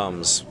throws his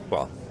arms,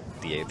 well,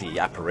 the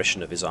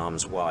apparition of his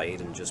arms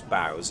wide, and just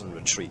bows and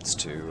retreats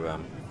to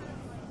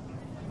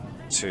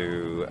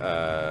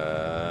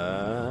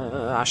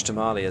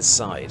Ashtamalia's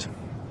side.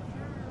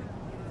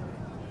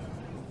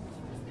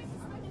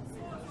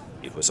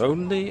 It was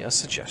only a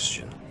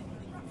suggestion.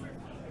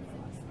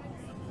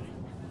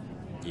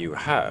 You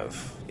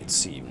have, it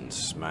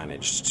seems,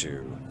 managed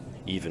to,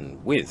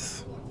 even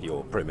with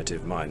your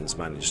primitive minds,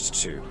 managed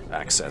to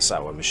access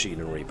our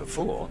machinery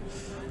before.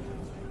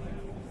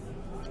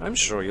 I'm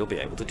sure you'll be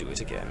able to do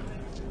it again.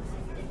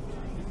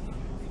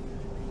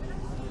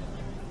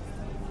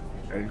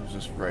 He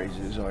just raises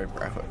his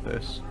eyebrow at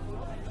this.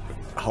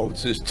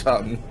 Holds his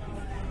tongue.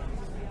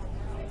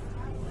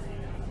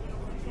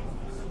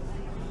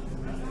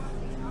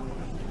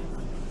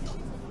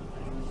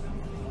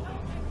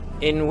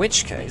 In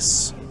which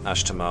case,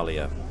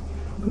 Ashtamalia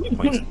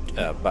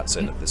butts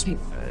in at this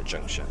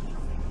juncture.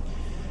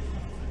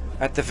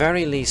 At the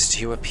very least,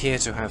 you appear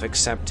to have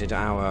accepted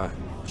our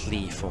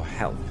plea for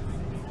help,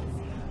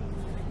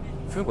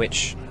 for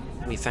which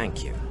we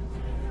thank you.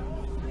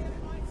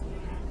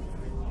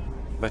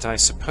 But I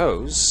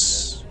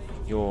suppose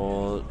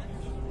your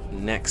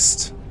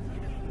next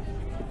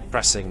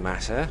pressing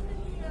matter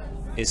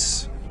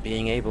is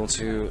being able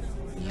to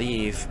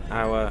leave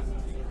our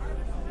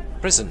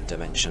prison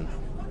dimension.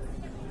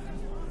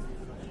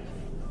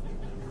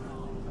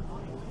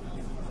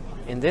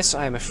 In this,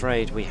 I am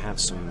afraid we have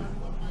some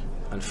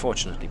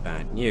unfortunately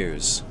bad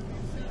news.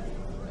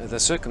 The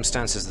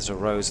circumstances that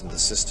arose in the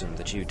system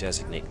that you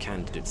designate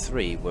Candidate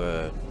 3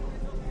 were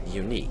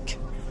unique.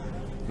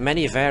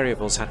 Many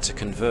variables had to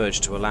converge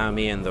to allow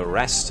me and the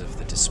rest of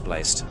the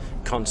displaced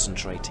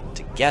concentrating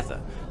together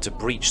to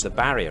breach the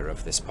barrier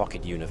of this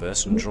pocket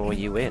universe and draw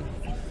you in.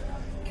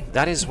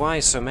 That is why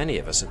so many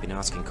of us have been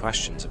asking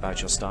questions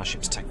about your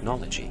starship's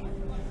technology.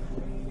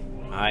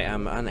 I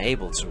am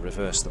unable to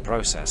reverse the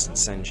process and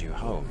send you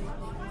home.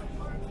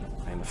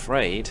 I am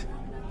afraid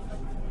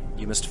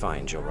you must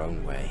find your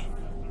own way.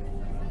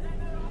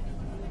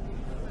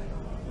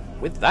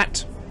 With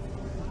that,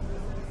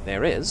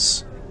 there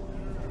is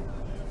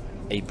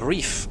a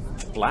brief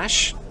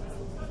flash,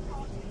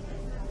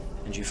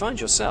 and you find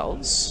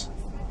yourselves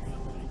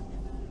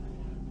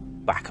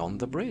back on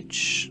the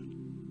bridge.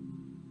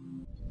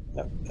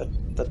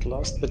 That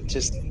last bit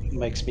just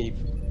makes me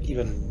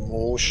even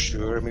more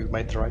sure we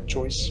made the right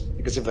choice.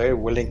 Because if they're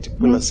willing to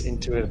pull us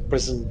into a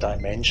prison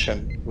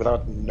dimension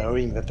without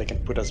knowing that they can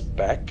put us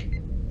back,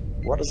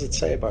 what does it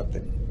say about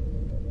them?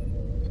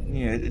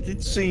 Yeah, it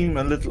did seem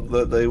a little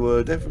that they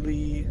were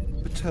definitely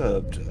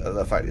perturbed at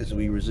the fact that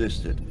we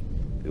resisted.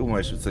 You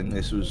almost would think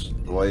this was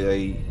the way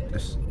they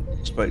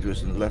spoke to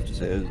us and left us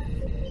here,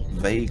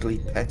 vaguely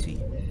petty.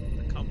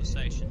 The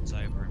conversation's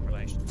over in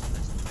relation to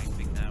this. The main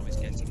thing now is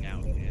getting out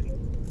of here.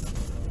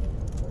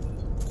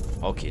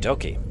 Okie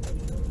dokie.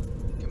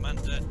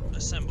 Commander,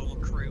 assemble a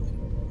crew.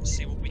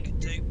 See what we can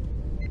do.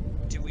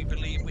 Do we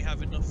believe we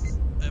have enough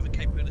of a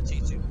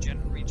capability to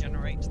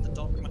regenerate the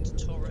dark matter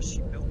Taurus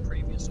you built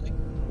previously?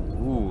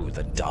 Ooh,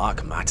 the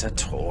dark matter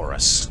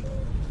Taurus.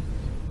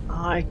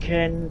 I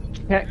can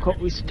check what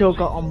we still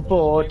got on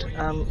board.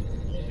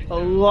 A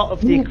lot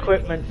of the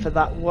equipment for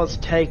that was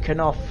taken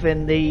off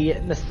in the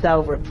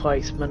nacelle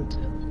replacement.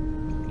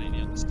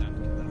 Completely understand.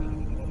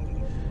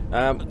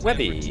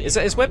 Webby,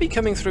 is Webby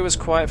coming through as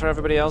quiet for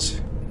everybody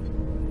else?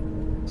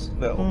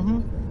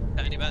 Little.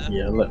 Any better?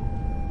 Yeah,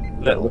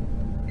 Little.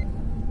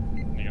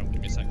 Hang on,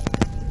 give me a sec.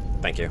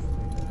 Thank you.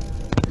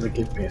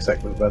 give me a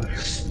sec with better.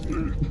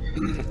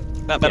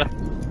 That better?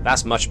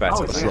 That's much better.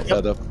 Oh, it's a lot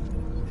better.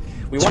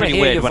 We want to really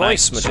hear weird your when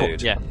voice, my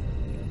dude. Yeah,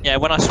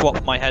 when I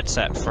swap my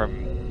headset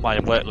from my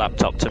work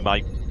laptop to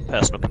my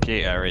personal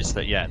computer, is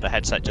that the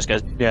headset just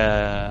goes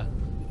yeah.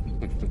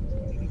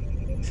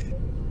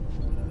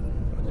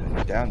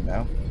 Down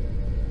now.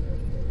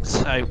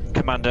 So,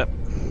 Commander,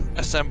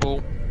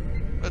 assemble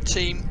a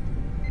team,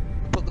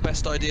 put the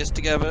best ideas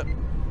together,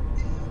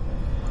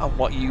 and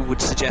what you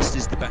would suggest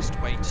is the best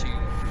way to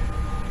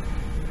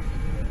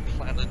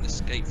plan an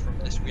escape from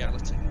this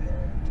reality.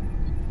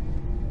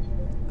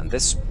 And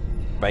this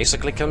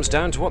basically comes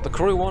down to what the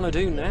crew want to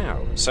do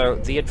now. So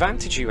the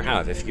advantage you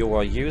have if you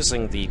are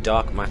using the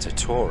dark matter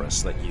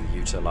Taurus that you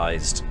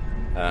utilized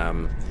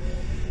in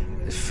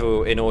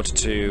order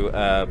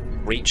to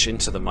reach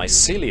into the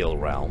mycelial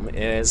realm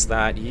is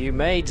that you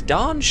made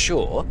darn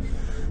sure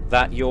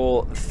that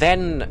your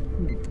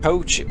then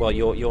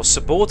your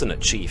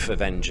subordinate chief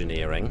of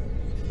engineering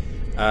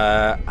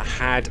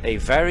had a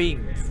very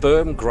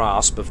firm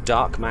grasp of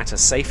dark matter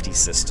safety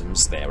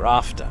systems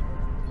thereafter.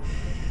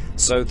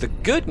 So the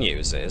good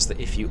news is that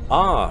if you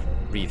are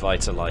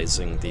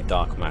revitalizing the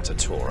dark matter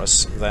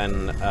Taurus,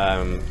 then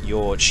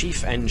your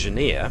chief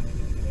engineer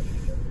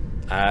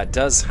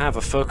does have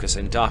a focus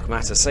in dark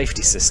matter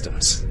safety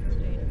systems.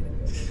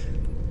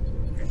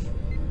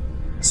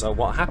 So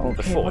what happened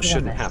before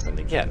shouldn't happen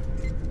again.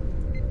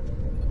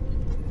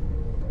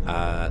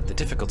 The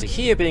difficulty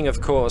here being,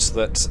 of course,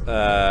 that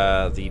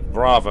the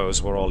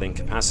Bravos were all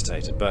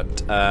incapacitated,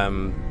 but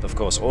of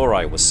course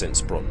Ori was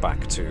since brought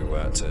back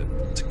to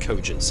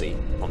cogency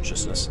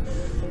consciousness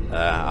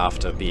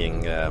after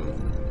being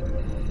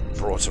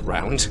brought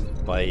around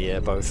by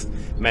both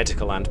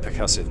medical and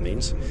percussive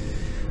means.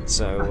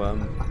 So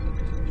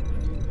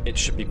it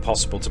should be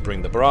possible to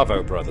bring the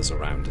Bravo brothers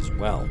around as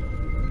well.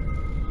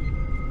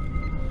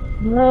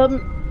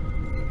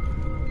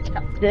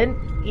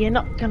 Captain, you're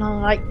not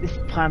gonna like this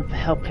plan for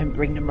helping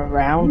bring them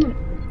around.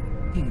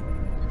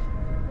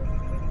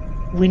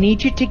 We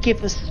need you to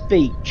give a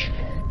speech.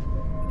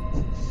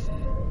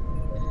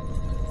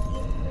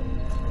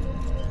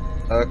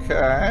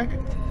 Okay.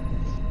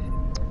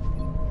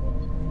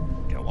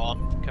 Go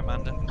on,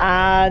 Commander.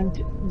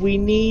 And we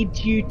need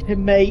you to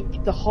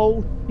make the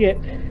whole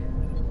ship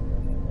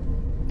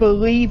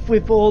believe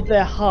with all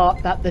their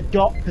heart that the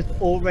dock has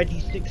already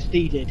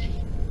succeeded.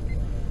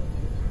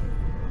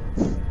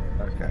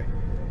 Okay.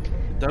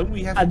 Don't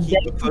we have to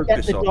keep a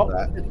focus on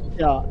that?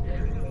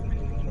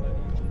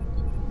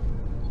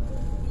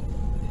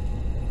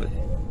 But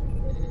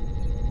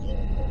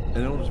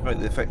in order to make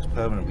the effects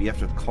permanent, we have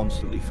to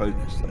constantly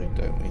focus, though,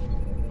 don't we?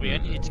 We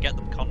only need to get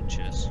them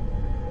conscious.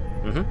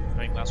 Mm-hmm. I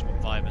think that's what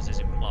Vibers is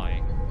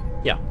implying.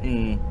 Yeah.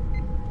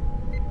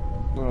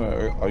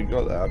 No, I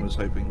got that. I'm just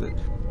hoping that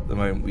the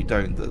moment we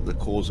don't, the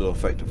causal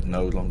effect of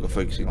no longer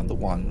focusing on the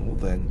one will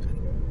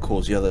then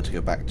cause the other to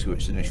go back to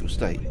its initial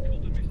state.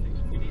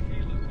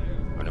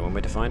 Only one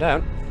way to find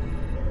out.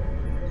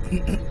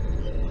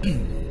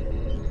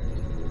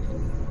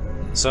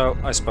 So,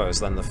 I suppose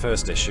then the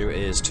first issue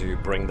is to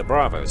bring the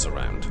Bravos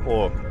around,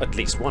 or at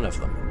least one of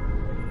them.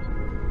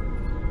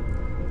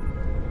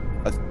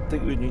 I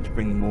think we need to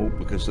bring them all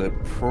because they'll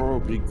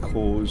probably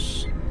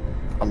cause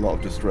a lot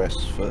of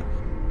distress for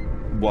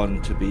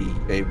one to be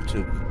able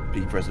to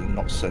be present and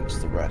not sense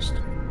the rest.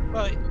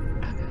 Well,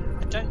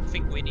 I don't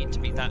think we need to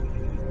be that.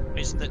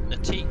 Is that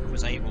Natik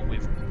was able,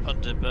 with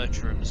under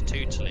Bertram's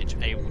tutelage,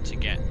 able to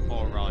get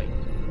Ori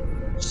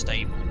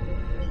stable.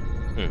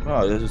 Oh,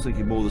 I was just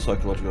thinking more the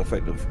psychological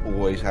effect of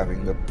always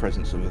having the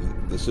presence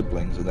of the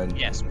siblings, and then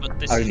yes, but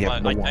this is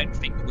why I don't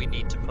think we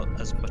need to put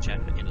as much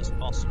effort in as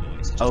possible.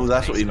 It's just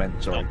that's what you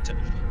meant. Sorry.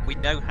 We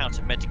know how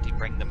to medically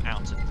bring them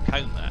out of the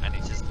coma, and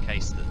it is the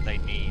case that they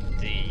need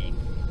the.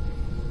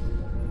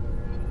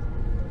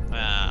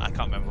 I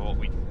can't remember what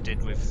we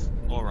did with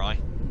Ori.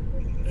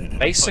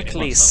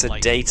 Basically,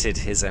 sedated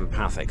his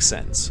empathic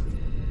sense.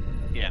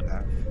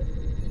 Yeah.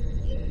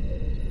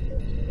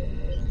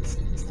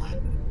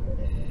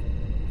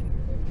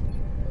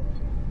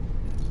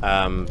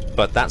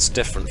 But that's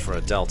different for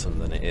a Deltan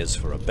than it is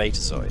for a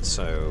Betazoid.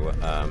 So,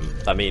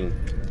 I mean,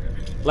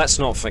 let's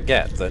not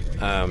forget that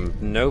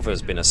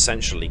Nova's been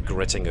essentially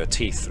gritting her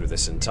teeth through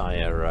this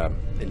entire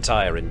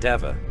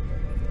endeavor,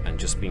 and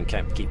just been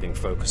keeping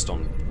focused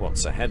on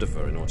what's ahead of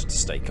her in order to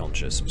stay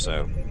conscious.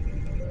 So,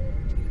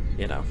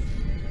 you know,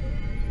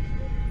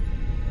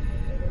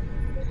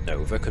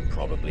 Nova could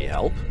probably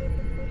help.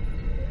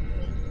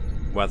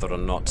 Whether or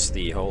not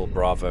the whole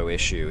Bravo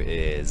issue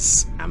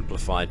is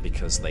amplified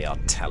because they are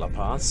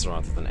telepaths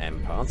rather than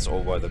empaths,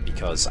 or whether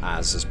because,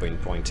 as has been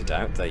pointed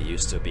out, they're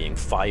used to being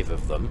 5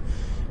 of them,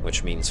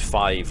 which means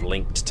 5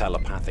 linked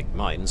telepathic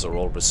minds are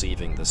all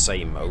receiving the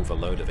same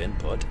overload of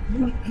input,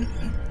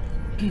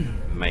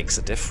 makes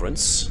a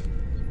difference.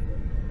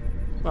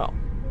 Well,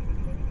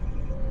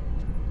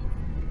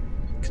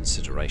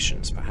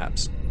 considerations,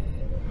 perhaps.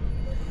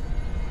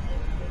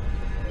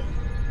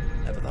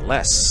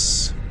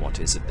 Nevertheless, what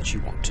is it that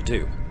you want to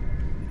do?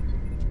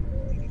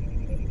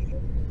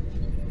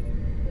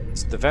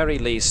 At the very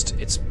least,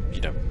 it's,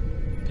 you know,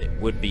 it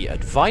would be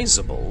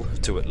advisable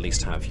to at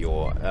least have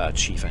your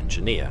chief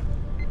engineer,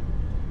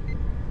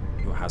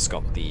 who has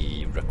got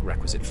the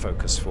requisite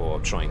focus for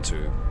trying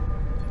to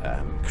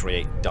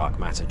create dark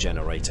matter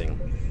generating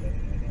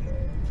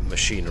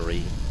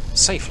machinery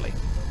safely.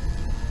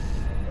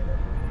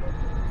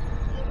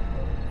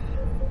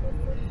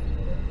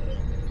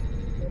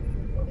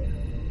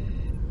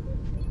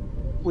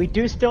 We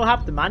do still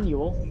have the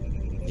manual.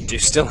 You do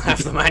still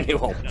have the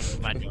manual.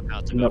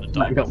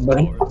 That got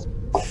burnt.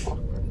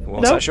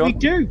 What's that, Sean? We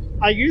do.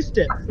 I used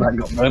it. That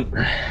got burnt.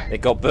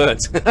 It got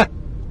burnt.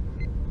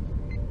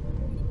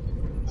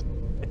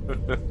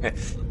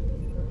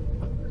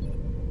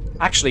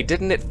 Actually,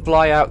 didn't it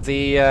fly out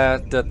the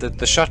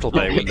shuttle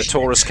bay when the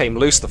Taurus came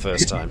loose the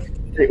first time?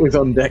 It was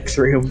on deck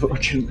 3,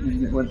 unfortunately,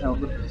 and it went out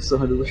the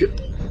side of the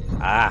ship.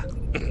 Ah.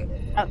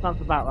 That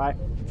sounds about right.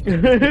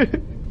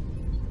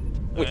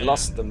 We've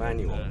lost the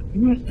manual.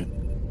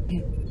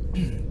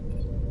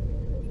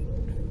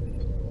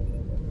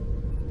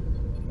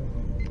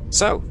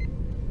 So,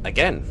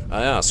 again,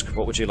 I ask,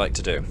 what would you like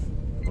to do?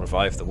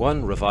 Revive the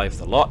one, revive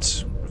the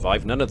lot,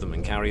 revive none of them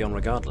and carry on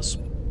regardless?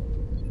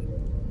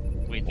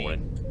 We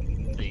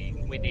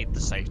need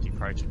the safety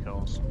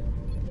protocols.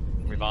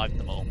 Revive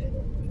them all.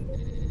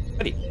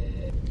 Ready.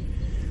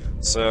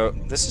 So,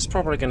 this is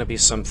probably going to be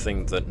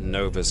something that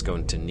Nova's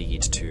going to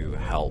need to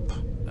help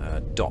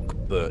Doc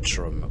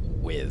Bertram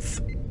with,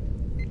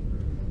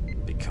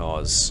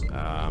 because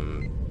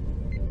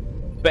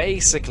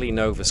basically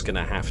Nova's going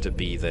to have to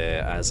be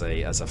there as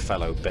a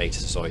fellow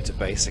Betazoid to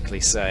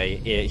basically say,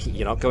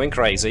 you're not going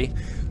crazy,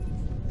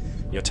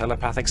 your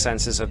telepathic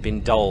senses have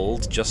been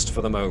dulled just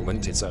for the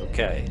moment, it's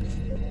okay.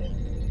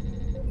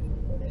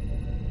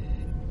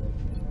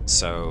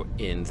 So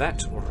in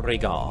that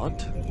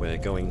regard, we're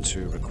going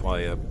to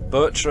require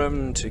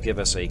Bertram to give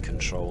us a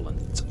control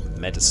and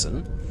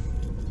medicine.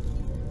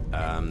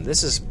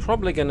 This is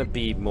probably going to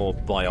be more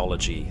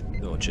biology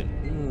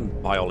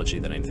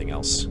than anything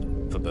else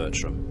for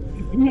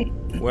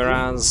Bertram.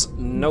 Whereas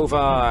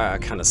Nova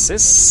can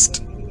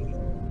assist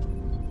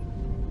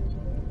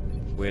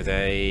with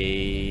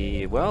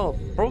a, well,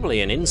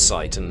 probably an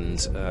insight and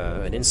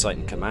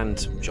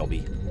command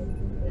jobby,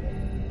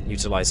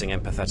 utilizing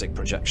empathetic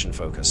projection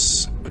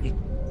focus.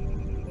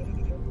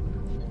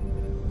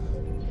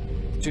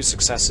 2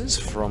 successes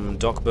from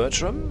Doc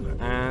Bertram,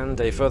 and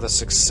a further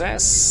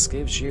success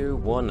gives you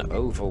 1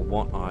 over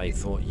what I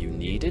thought you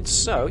needed,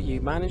 so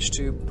you managed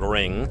to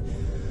bring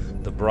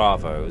the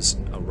Bravos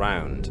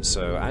around.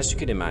 So as you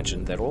can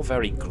imagine, they're all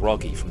very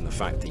groggy from the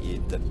fact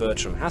that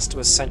Bertram has to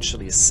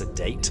essentially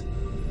sedate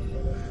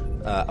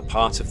a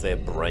part of their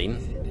brain.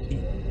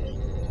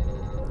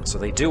 So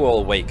they do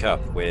all wake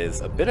up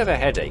with a bit of a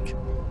headache,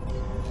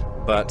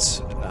 but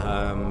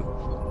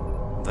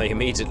they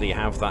immediately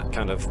have that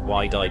kind of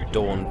wide-eyed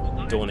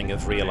dawning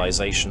of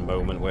realization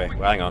moment where,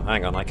 well,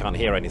 hang on, I can't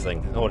hear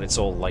anything. Oh, and it's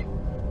all like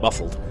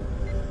muffled.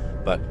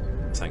 But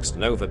thanks to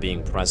Nova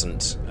being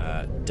present,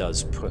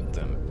 does put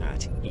them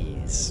at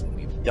ease.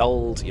 We've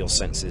dulled your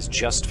senses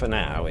just for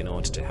now in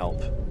order to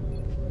help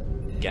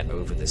get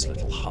over this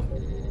little hump.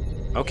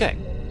 Okay.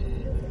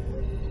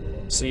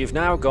 So you've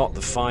now got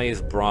the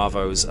 5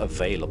 Bravos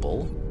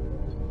available,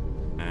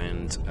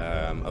 and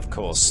of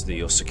course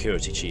your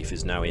security chief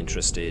is now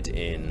interested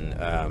in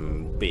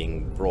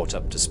being brought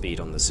up to speed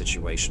on the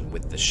situation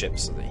with the ship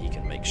so that he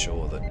can make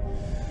sure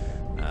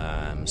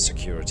that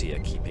security are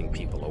keeping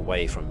people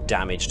away from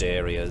damaged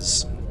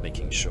areas,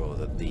 making sure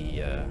that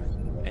the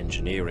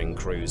engineering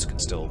crews can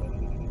still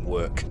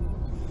work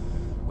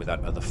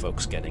without other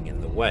folks getting in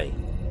the way.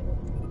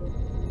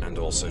 And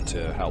also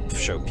to help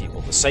show people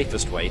the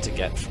safest way to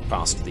get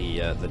past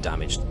the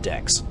damaged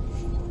decks.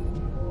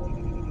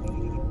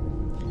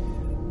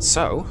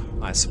 So,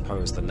 I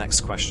suppose the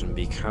next question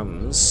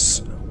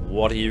becomes,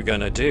 what are you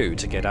going to do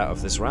to get out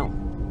of this realm?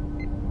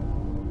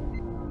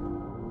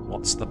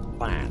 What's the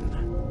plan?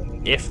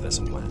 If there's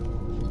a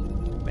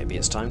plan. Maybe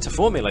it's time to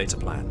formulate a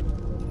plan.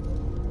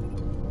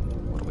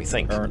 What do we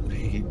think?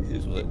 Currently,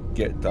 is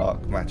get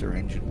dark matter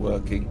engine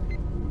working,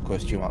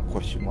 question mark,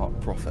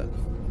 profit.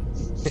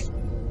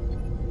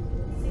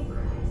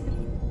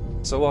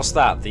 So what's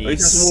that? The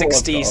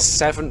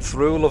 67th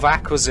rule of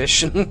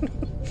acquisition?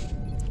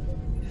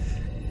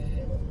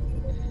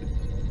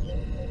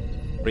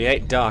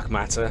 Create dark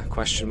matter,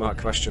 question mark,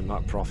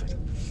 profit.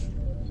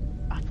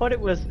 I thought it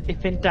was,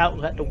 if in doubt,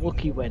 let the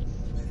Wookiee win.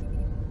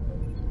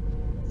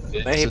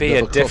 Maybe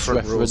a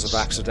different rules of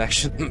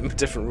acquisition,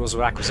 different rules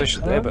of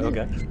acquisition there, but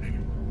okay.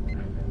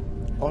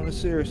 On a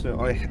serious note,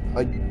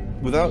 I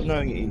without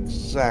knowing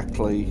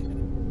exactly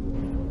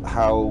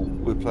how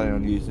we're planning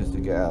on using this to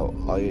get out,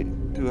 I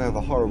do have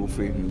a horrible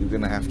feeling we're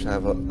going to have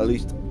at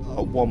least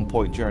at one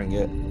point during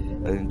it,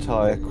 an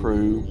entire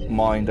crew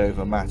mind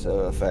over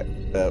matter effect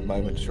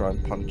moment to try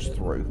and punch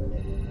through.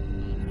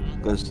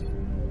 Because,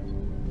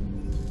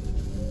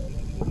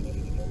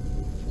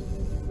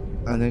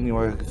 and the only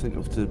way I could think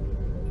of to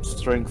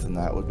strengthen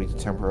that would be to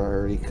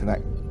temporarily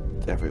connect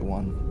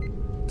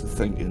everyone to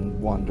think in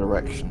one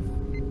direction.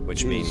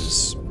 Which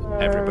means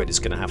everybody's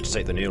going to have to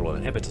take the neural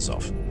inhibitors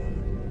off.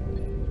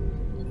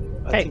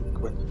 I think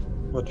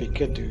what we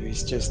could do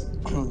is just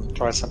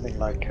try something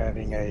like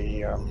having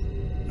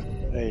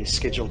a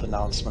scheduled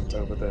announcement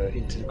over the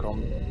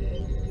intercom,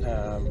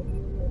 I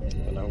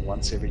don't know,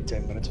 once every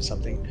 10 minutes or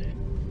something,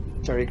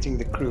 directing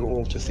the crew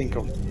all to think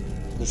of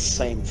the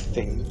same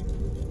thing,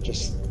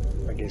 just,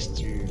 I guess,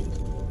 to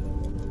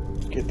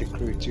get the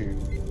crew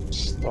to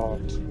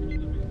start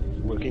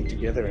working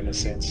together in a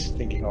sense,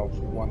 thinking of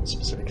one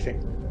specific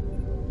thing.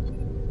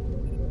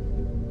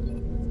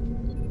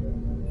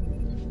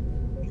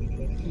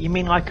 You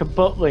mean like a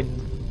Butlin,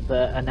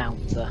 the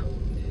announcer?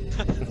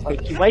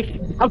 Wakey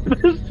wakey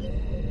numbers?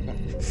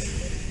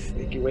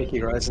 Wakey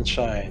wakey, rise and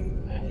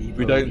shine.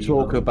 We don't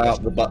talk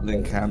about the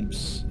Butlin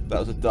camps. That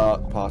was a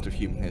dark part of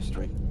human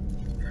history.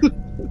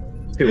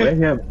 2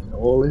 a.m.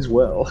 All is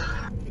well.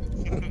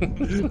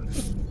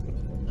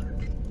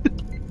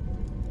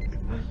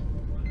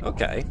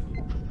 Okay.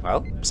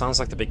 Well, sounds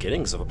like the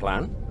beginnings of a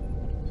plan.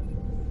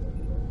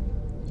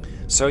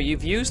 So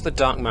you've used the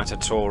dark matter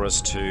Taurus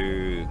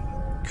to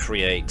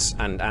create,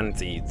 and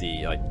the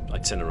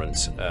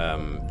itinerant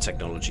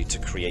technology to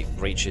create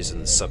breaches in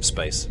the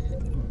subspace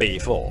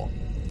before.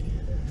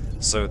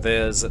 So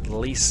there's at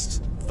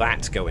least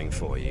that going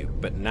for you,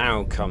 but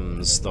now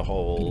comes the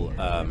whole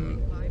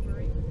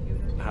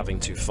having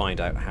to find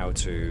out how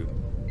to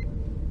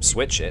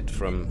switch it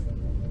from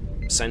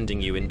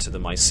sending you into the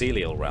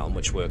mycelial realm,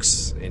 which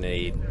works in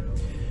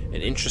an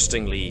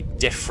interestingly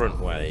different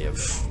way of,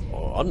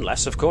 or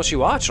unless of course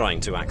you are trying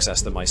to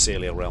access the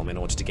mycelial realm in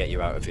order to get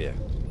you out of here.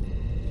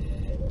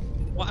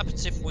 What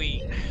happens if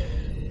we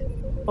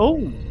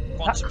Oh,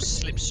 quantum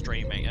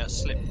slipstreaming?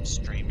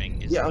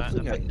 Slipstreaming, is that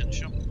a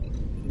potential?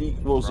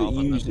 Was it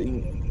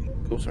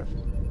using? Oh, sorry.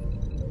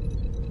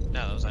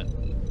 No, that was it.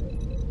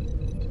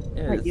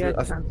 Yeah,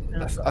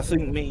 I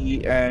think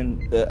me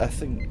and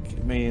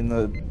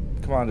the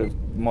commander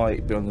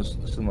might be on the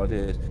similar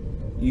ideas.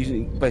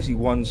 Using basically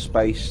one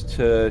space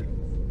to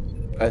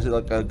as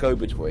like a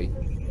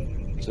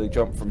go-between. So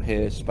jump from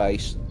here,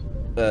 space,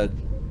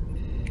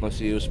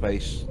 mycelial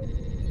space,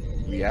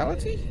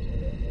 reality,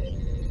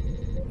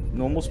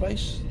 normal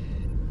space,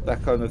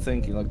 that kind of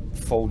thinking, like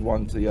fold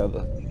one to the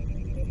other.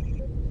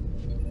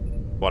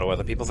 What do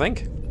other people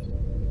think?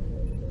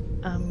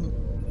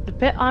 The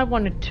bit I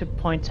wanted to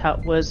point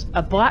out was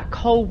a black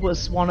hole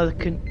was one of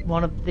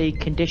the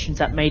conditions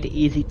that made it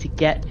easy to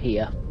get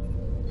here.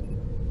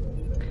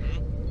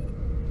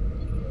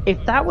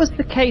 If that was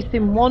the case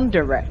in one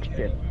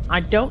direction,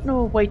 I don't know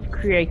a way to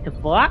create a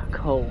black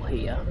hole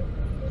here.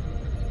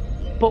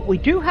 But we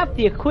do have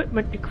the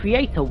equipment to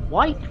create a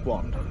white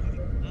one.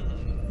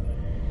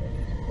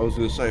 I was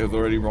going to say, are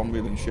there any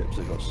Romulan ships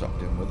that got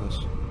sucked in with us?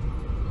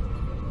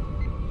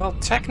 Well,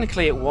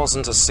 technically it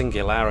wasn't a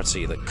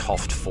singularity that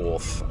coughed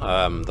forth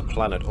the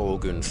planet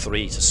Orgun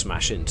 3 to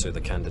smash into the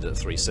Candidate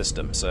 3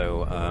 system,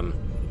 so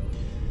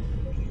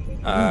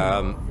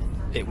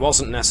it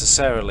wasn't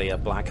necessarily a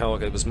black hole.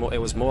 It was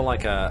more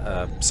like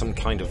some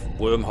kind of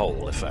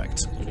wormhole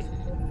effect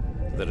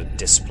that had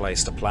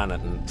displaced a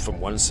planet and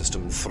from one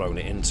system and thrown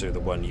it into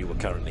the one you were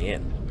currently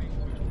in.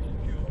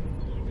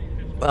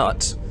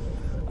 But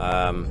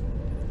a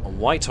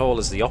white hole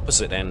is the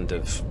opposite end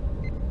of,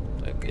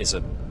 is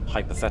a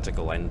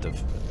hypothetical end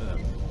of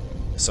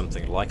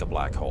something like a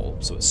black hole,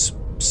 so it's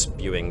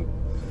spewing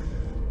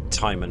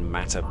time and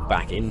matter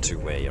back into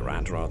where you're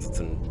at rather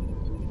than...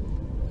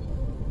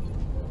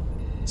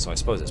 So I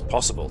suppose it's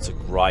possible to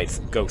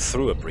go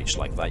through a breach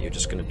like that. You're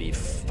just going to be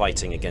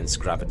fighting against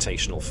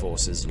gravitational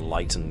forces and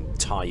light and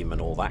time and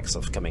all that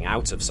stuff coming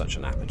out of such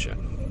an aperture.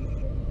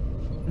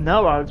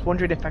 No, I was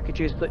wondering if I could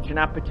use such an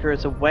aperture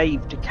as a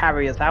wave to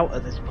carry us out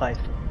of this place.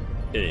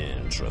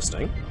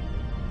 Interesting.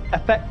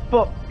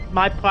 But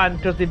my plan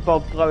does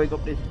involve blowing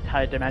up this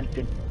entire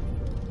dimension.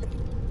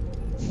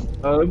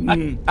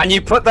 And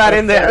you put that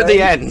in there at the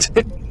end.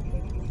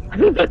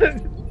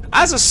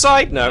 As a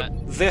side note,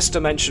 this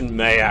dimension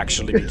may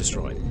actually be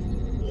destroyed.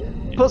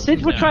 But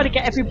since we're trying to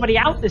get everybody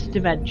out this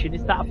dimension,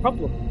 is that a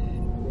problem?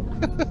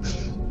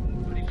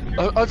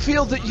 I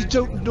feel that you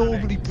don't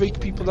normally break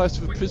people out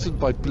of a prison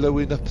by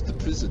blowing up the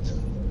prison.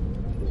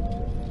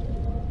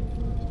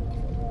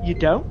 You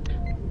don't?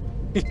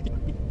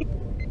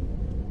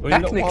 Well,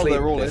 technically,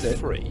 they're all they're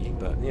free,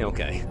 but yeah,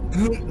 okay.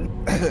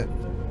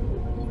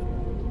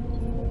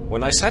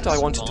 When I said I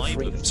wanted to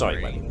free...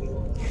 Sorry, Lenny.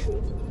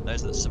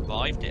 Those that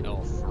survived it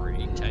are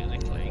free,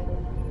 technically.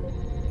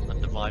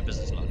 Under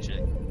Viper's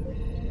logic.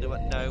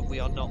 No,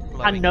 we are not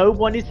blowing... And no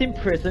one is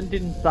imprisoned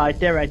inside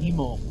there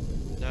anymore.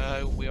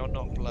 No, we are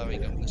not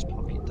blowing up this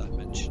pocket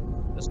dimension.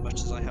 As much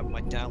as I have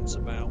my doubts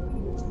about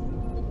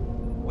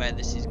where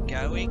this is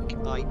going,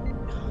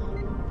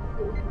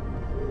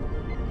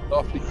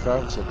 Awfully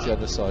frowns on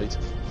genocide.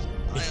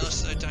 I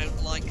also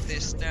don't like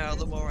this now,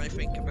 the more I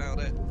think about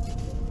it.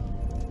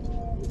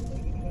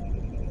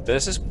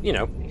 This is, you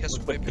know, Because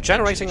we're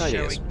generating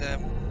ideas.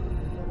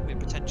 We're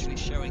potentially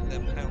showing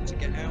them how to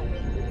get out.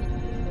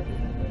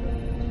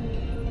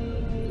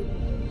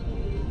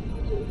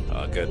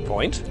 Good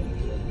point.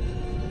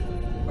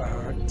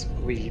 But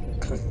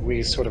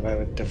we sort of have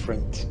a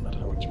different, I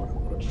don't know what you want to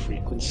call it,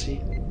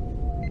 frequency,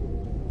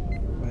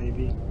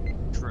 maybe.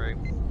 True.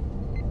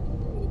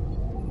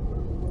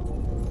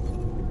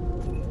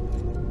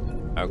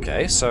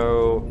 Okay,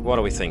 so what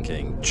are we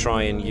thinking?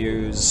 Try and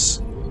use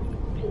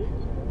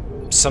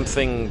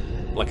something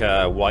like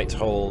a white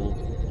hole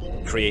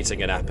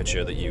creating an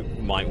aperture that you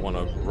might want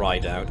to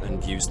ride out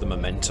and use the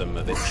momentum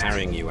of it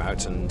carrying you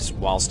out, and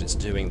whilst it's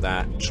doing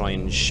that, try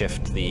and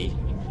shift the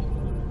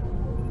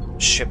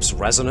ship's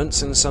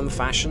resonance in some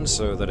fashion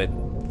so that it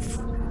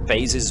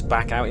phases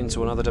back out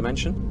into another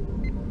dimension?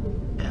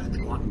 Yeah, the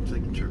quantum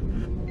signature.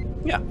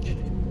 Yeah.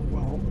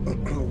 Well,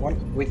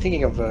 we're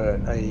thinking of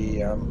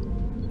a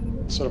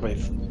sort of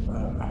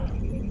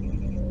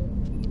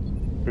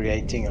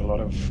creating a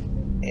lot of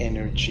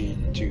energy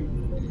to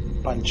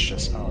punch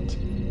us out.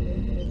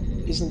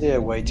 Isn't there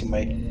a way to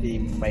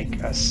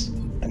make us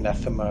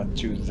anathema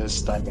to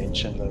this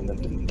dimension, and the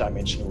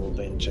dimension will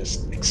then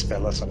just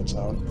expel us on its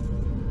own?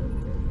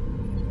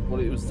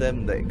 Well, it was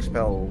them that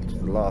expelled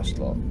the last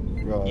lot.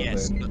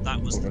 Yes, but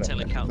that was the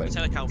Tilikaal. The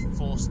Tilikaal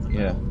forced them.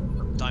 Yeah.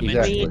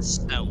 Dimension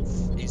itself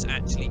is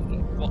actually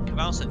what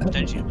Kaval said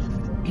potentially.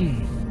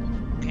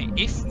 Okay,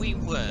 if we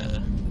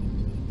were,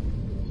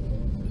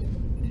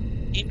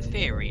 in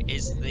theory,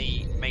 is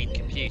the main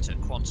computer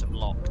quantum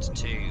locked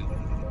to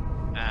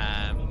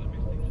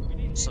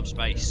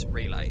subspace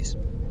relays?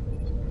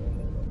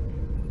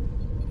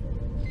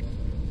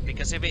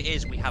 Because if it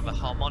is, we have a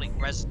harmonic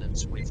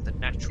resonance with the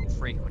natural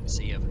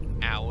frequency of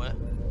our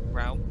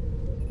realm.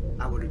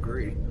 I would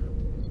agree.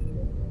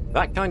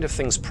 That kind of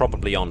thing's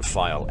probably on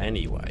file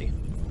anyway.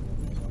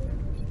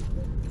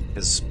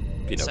 Because,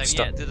 you know,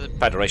 So, yeah, the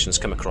Federation's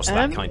come across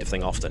that kind of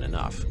thing often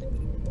enough.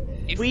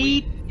 if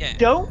We yeah.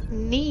 don't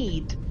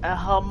need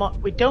a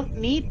we don't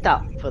need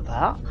that for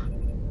that.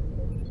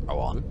 Go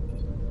on.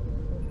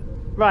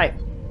 Right.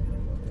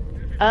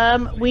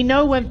 We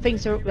know when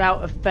things are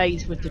out of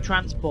phase with the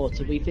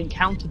transporter. We've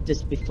encountered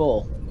this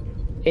before.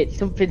 It's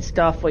something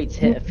Starfleet's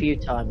hit a few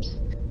times.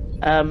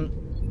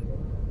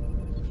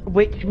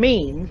 Which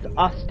means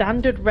our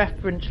standard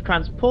reference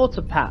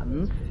transporter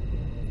patterns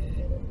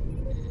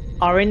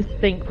are in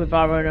sync with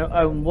our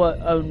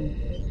own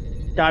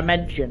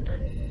dimension.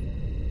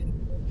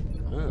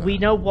 We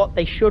know what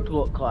they should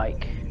look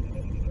like.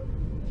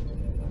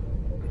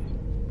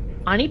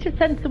 I need to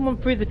send someone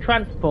through the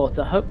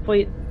transporter,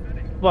 hopefully...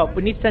 Well,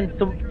 we need to send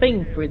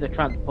something through the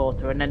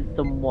transporter and then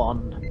someone.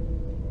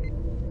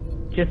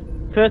 Just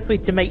firstly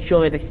to make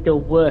sure they still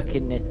work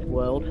in this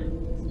world.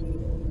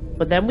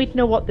 But then we'd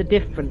know what the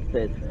difference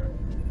is.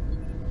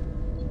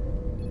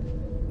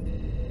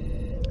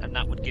 And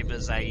that would give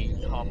us a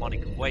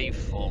harmonic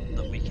waveform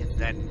that we can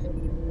then,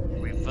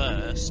 with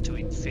reverse to,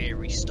 in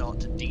theory,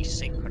 start to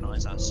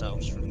desynchronize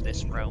ourselves from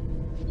this realm.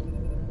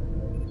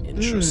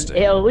 Interesting.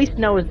 It'll at least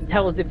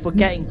tell us if we're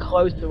getting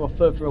closer or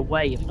further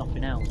away, if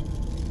nothing else.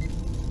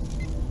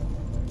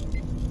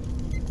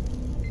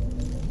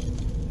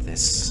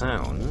 This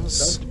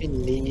sounds...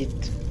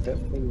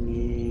 Don't we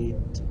need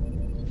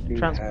to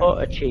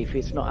Transporter chief,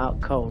 it's not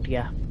out cold,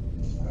 yeah.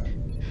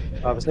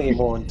 I was thinking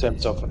more in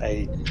terms of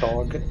a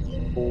target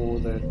for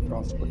the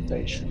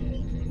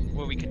transportation.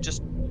 Well, we could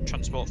just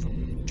transport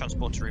from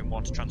transporter room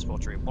 1 to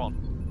transporter room 1.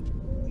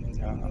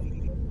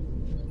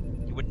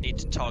 You wouldn't need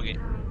to target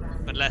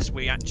unless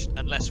we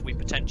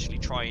potentially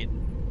try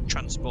and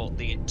transport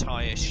the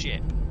entire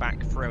ship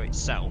back through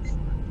itself.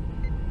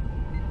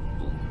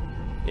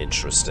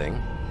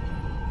 Interesting.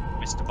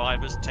 Mr.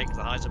 Vibers, take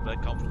the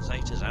Heisenberg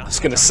compensators out. I was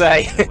going to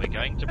say. We're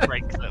going to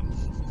break them.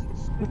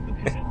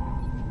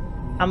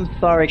 I'm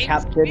sorry, In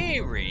Captain.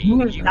 Theory,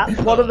 That's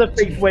one of the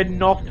things we're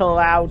not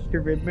allowed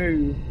to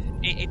remove.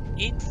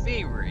 In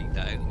theory,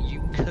 though,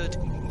 you could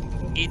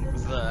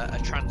invert a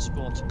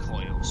transporter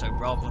coil. So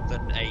rather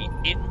than a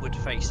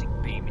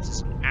inward-facing beam, it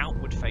is an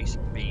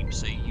outward-facing beam.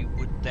 So you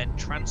would then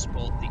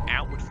transport the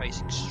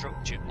outward-facing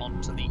structure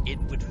onto the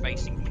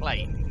inward-facing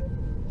plane.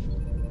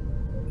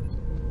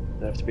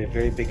 There have to be a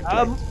very big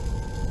plane.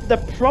 The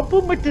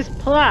problem with this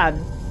plan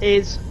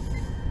is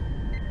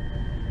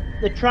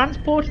the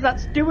transporter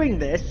that's doing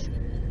this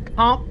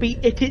can't be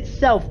it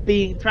itself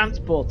being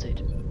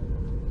transported.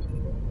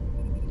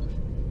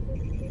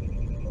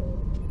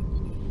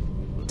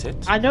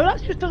 I know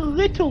that's just a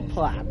little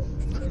plan.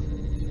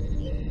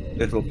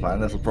 Little plan,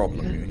 little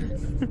problem.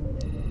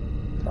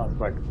 Sounds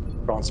like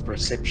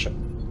transperception.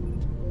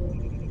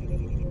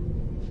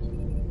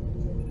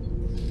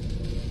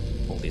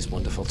 All these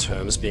wonderful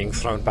terms being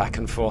thrown back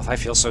and forth. I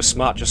feel so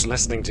smart just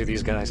listening to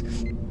these guys.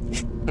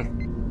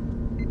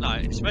 No,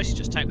 it's mostly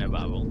just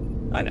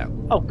technobabble. I know.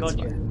 Oh god,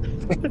 yeah.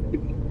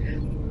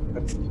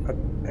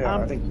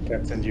 I think,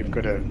 Captain, you've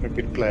got a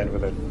good plan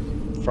with it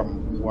from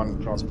one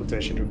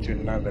transportation route to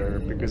another,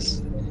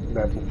 because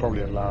that will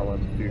probably allow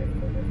us to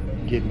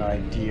get an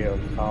idea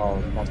of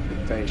how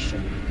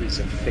transportation is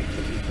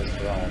affected in this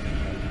realm.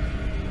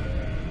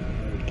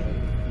 And we can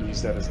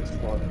use that as a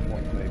starting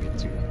point, maybe,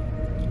 to...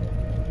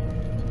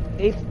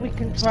 If we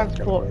can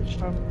transport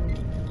from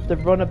the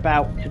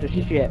runabout to the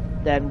ship,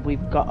 then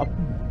we've got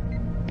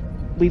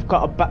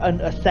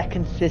a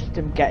second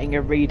system getting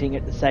a reading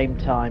at the same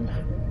time.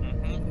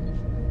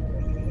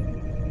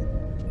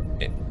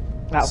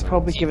 That'll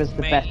probably give us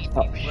the best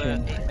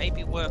option. It may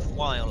be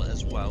worthwhile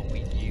as well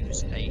we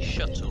use a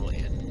shuttle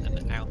in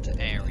an outer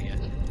area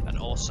and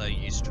also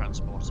use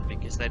transporter,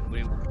 because then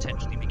we will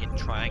potentially begin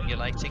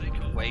triangulating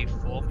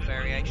waveform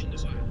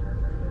variations.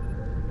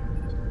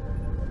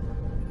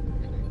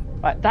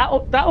 Right,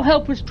 that'll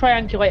help us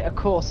triangulate a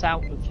course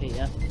out of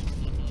here.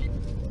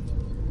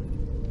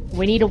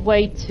 We need a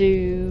way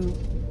to...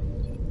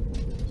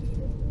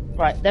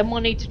 Right, then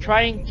we'll need to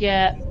try and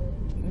get...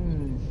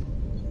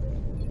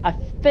 I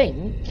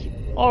think...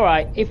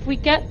 Alright, if we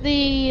get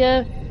the...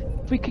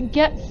 if we can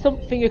get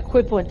something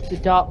equivalent to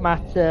dark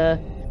matter,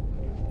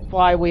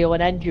 flywheel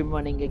and engine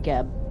running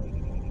again,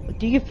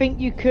 do you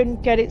think you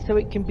can get it so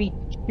it can be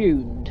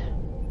tuned?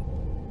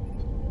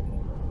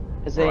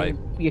 As in,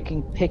 you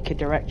can pick a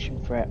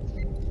direction for it.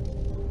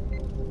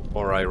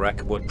 Or I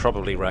would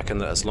probably reckon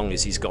that as long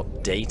as he's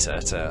got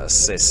data to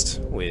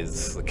assist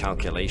with the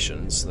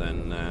calculations,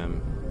 then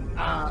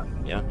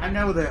yeah. I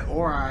know that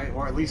Ori,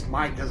 or at least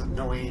Mike, doesn't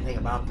know anything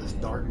about this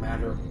dark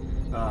matter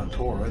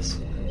Taurus.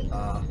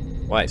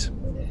 Right.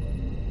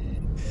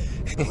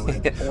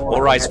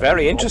 Ori's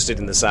very interested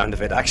in the sound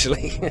of it,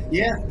 actually.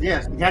 Yes,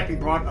 you have to be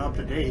brought up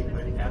to date,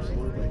 but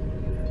absolutely.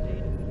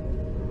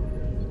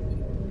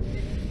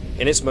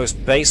 In its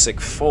most basic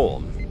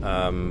form,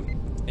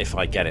 if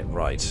I get it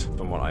right,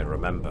 from what I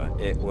remember,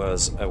 it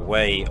was a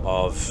way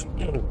of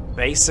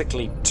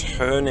basically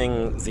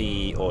tuning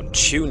the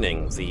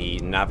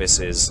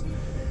Navis's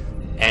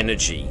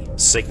energy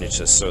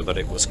signature so that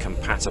it was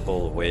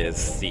compatible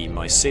with the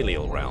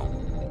mycelial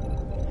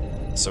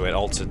realm. So it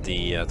altered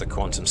the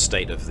quantum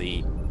state of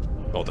the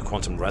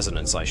quantum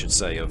resonance, I should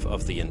say,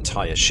 of the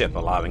entire ship,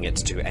 allowing it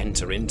to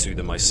enter into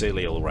the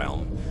mycelial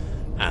realm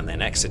and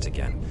then exit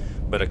again.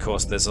 But of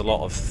course, there's a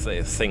lot of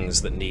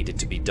things that needed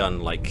to be done,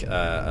 like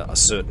a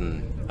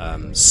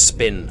certain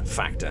spin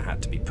factor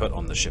had to be put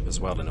on the ship as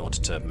well in order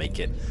to make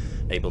it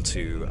able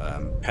to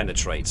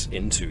penetrate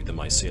into the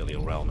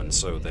mycelial realm. And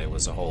so there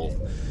was a whole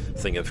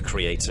thing of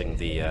creating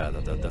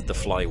the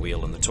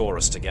flywheel and the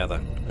Taurus together.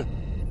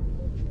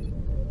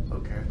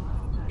 Okay.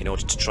 In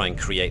order to try and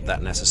create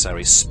that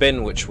necessary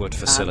spin, which would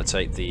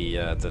facilitate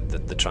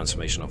the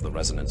transformation of the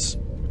resonance.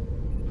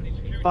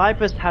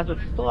 Vibus has a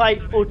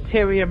slight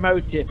ulterior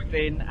motive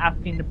in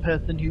asking the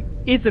person who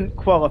isn't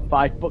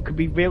qualified but could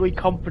be really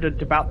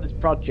confident about this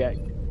project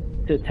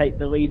to take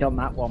the lead on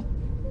that one.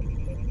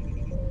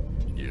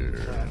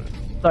 Yeah.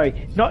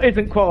 Sorry, not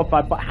isn't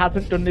qualified but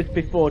hasn't done this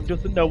before,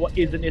 doesn't know what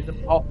is and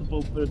isn't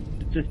possible for the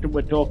system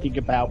we're talking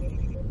about.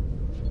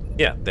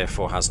 Yeah,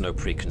 therefore has no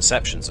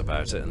preconceptions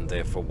about it, and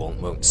therefore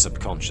won't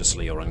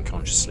subconsciously or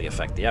unconsciously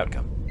affect the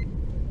outcome.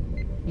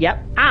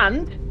 Yep,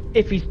 and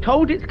if he's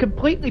told it's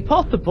completely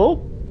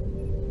possible,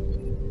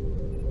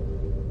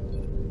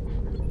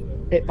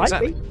 it might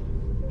be.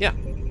 Yeah,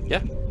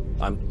 yeah.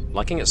 I'm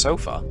liking it so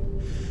far.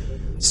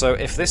 So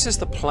if this is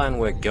the plan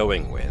we're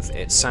going with,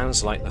 it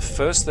sounds like the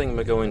first thing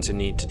we're going to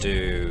need to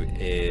do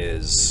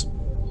is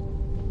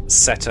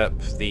set up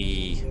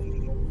the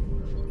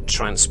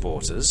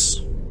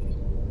transporters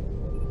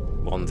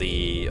on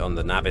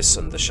the Navis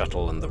and the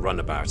shuttle and the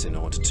runabout in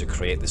order to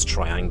create this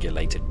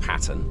triangulated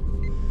pattern.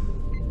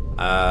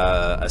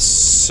 A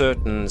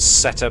certain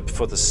setup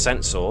for the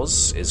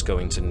sensors is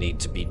going to need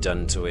to be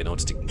done in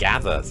order to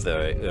gather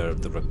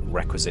the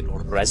requisite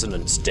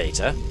resonance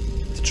data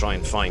to try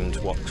and find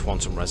what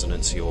quantum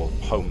resonance your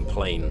home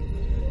plane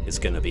is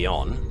going to be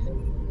on.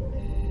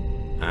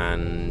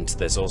 And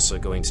there's also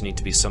going to need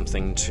to be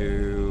something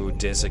to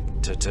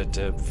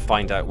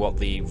find out what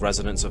the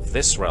resonance of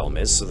this realm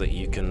is, so that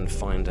you can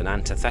find an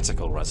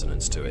antithetical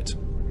resonance to it.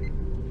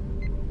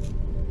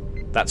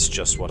 That's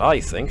just what I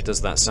think.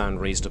 Does that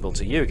sound reasonable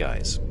to you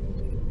guys?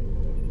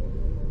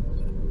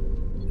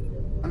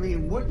 I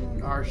mean,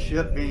 wouldn't our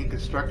ship being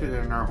constructed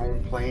in our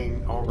home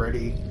plane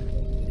already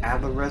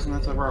have the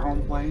resonance of our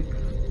home plane?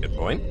 Good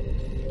point.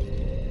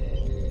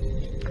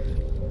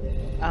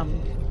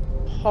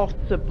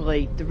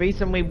 Possibly. The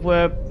reason we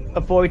were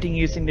avoiding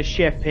using the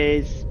ship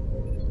is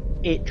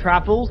it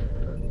travels,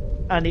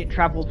 and it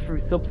travels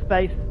through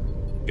subspace.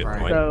 Good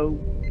point. So,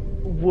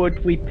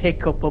 would we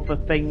pick up other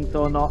things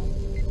or not?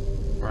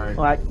 Right.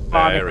 Like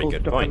barnacles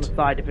good stuck point. on the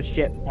side of a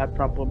ship, no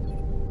problem.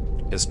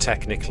 Because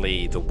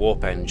technically the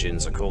warp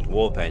engines are called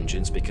warp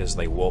engines because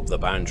they warp the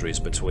boundaries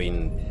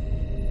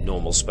between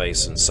normal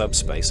space and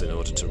subspace in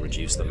order to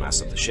reduce the mass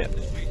of the ship.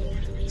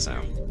 So,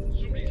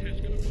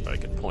 very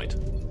good point.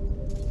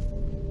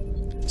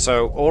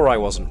 So, Ori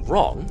wasn't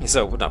wrong.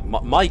 So, no,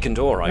 Mike and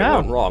Ori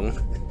weren't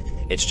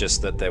wrong. It's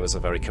just that there was a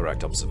very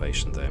correct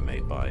observation there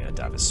made by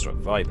Davis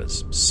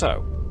Vibers.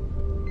 So,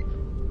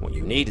 what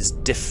you need is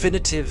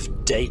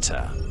definitive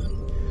data,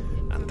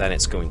 and then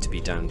it's going to be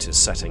down to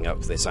setting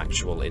up this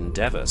actual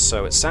endeavor.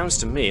 So it sounds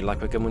to me like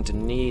we're going to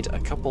need a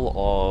couple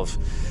of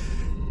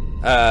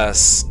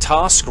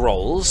task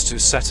roles to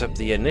set up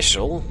the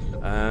initial,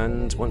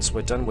 and once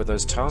we're done with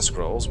those task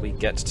roles, we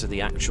get to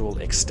the actual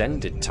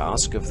extended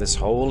task of this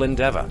whole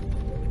endeavor.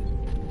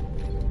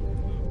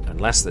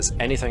 Unless there's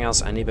anything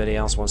else anybody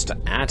else wants to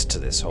add to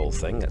this whole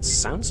thing, it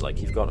sounds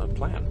like you've got a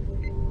plan.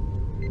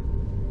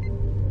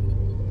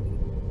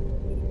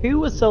 Who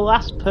was the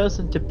last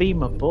person to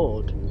beam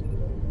aboard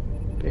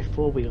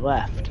before we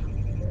left?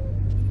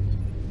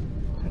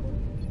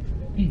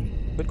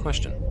 Good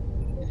question.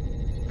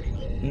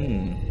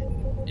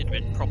 It'd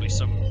been probably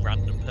some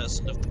random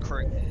person of the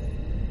crew.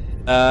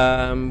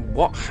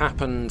 What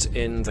happened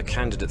in the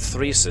Candidate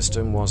 3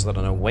 system was that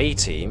an away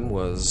team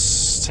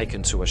was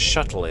taken to a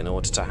shuttle in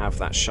order to have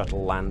that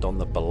shuttle land on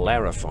the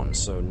Bellerophon,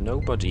 so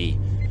nobody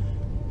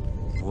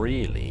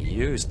really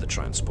used the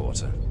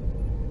transporter.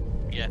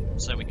 Yeah,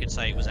 so we could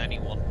say it was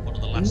anyone, one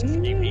of the last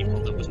few people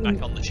that was back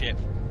on the ship.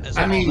 As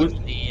I mean,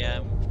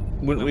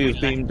 wouldn't we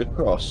have beamed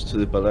across to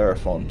the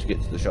Bellerophon to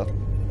get to the shuttle?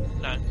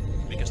 No,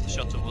 because the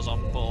shuttle was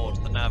on board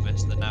the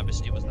Navis.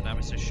 It was the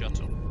Navis's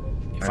shuttle.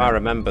 If I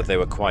remember, there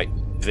were quite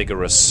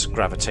vigorous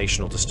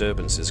gravitational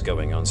disturbances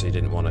going on, so you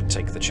didn't want to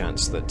take the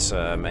chance that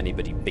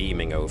anybody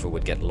beaming over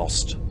would get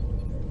lost.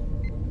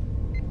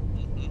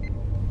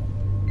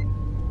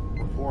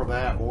 Before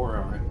that,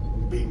 or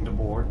beamed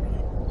aboard.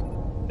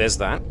 There's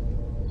that.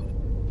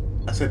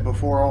 I said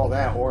before all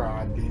that, or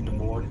I'd beamed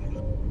aboard.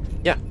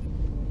 Yeah,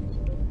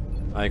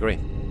 I agree.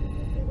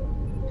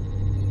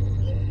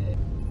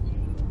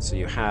 So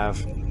you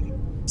have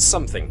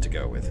something to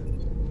go with.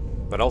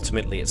 But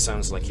ultimately it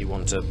sounds like you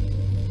want to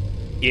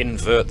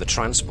invert the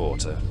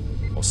transporter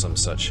or some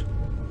such.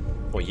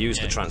 Or use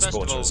the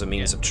transporter as a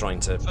means of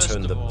trying to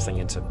turn the thing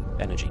into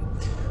energy.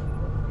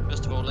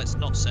 First of all, let's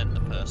not send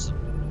the person.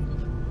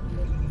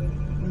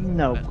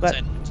 No, Let's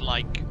send,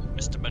 like,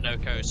 Mr.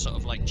 Monoko's sort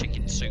of like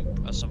chicken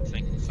soup or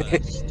something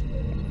first.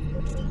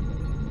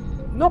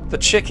 Not the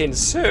chicken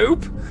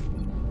soup!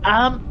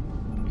 I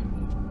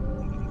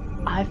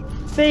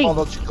think...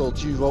 Biological,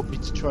 do you want me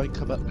to try and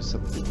come up with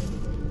something?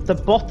 The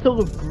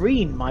bottle of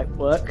green might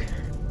work.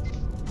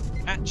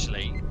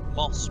 Actually,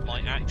 moss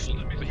might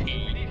actually be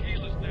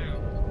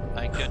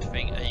a good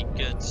thing, a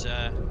good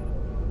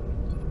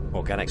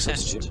organic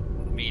substitute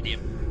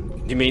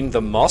medium. You mean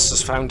the moss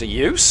has found a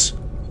use?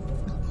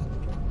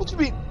 What do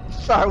you mean,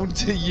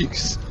 found a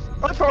use?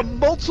 I found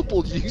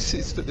multiple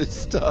uses for this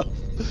stuff.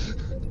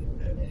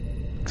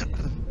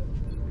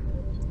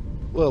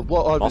 Well,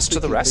 what I was to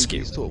the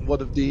rescue.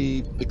 One of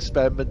the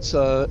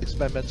experimental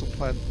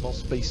plant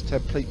moss-based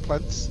template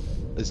plants,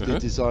 as they're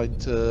designed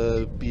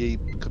to be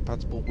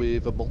compatible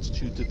with a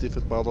multitude of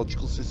different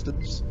biological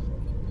systems.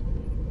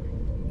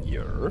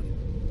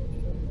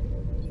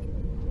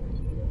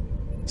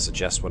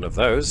 Suggest one of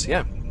those,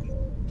 yeah.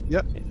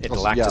 Yep.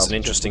 It'll act as an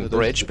interesting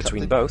bridge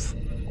between both.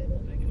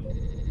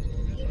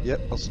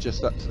 Yep, I'll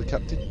suggest that to the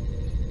captain.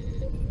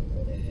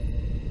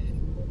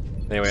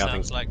 Anyway,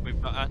 Sounds like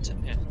we've got our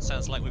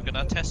sounds like we've got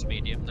our test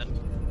medium then.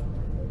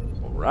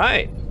 All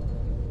right.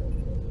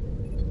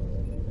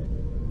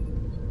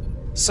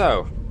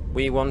 So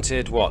we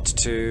wanted what,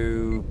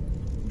 to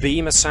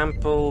beam a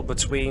sample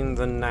between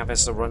the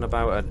Navis, the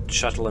runabout, a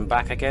shuttle, and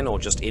back again, or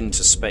just into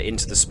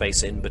the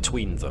space in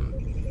between them?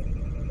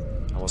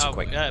 I wasn't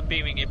quite.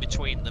 Beaming in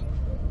between them.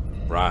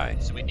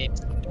 Right. So we need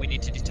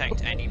to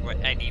detect any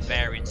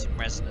variance in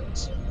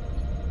resonance.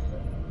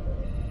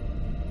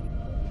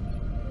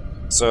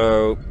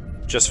 So,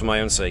 just for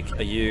my own sake,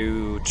 are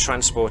you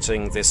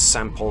transporting this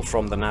sample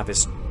from the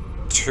Navis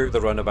to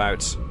the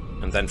runabout,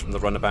 and then from the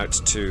runabout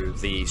to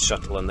the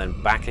shuttle, and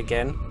then back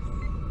again?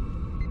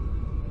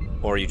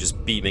 Or are you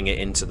just beaming it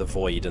into the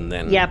void and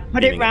then... Yeah,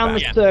 put it round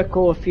the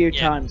circle a few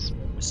times.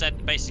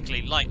 Said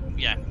basically, like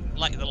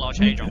the Large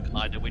Hadron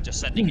Collider, we're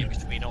just sending it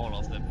between all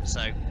of them.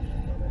 So,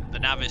 the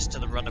Navis to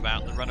the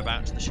runabout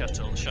to the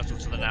shuttle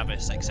to the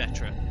Navis,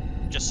 etc.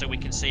 Just so we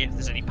can see if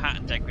there's any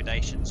pattern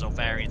degradations or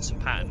variance of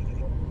pattern.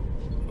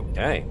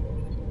 Okay.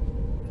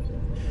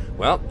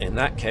 Well, in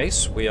that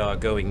case, we are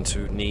going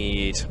to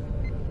need...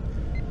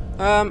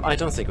 I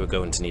don't think we're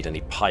going to need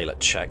any pilot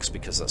checks,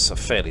 because that's a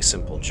fairly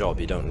simple job.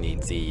 You don't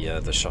need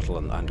the shuttle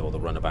and or the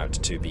runabout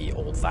to be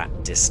all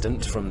that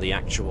distant from the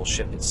actual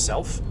ship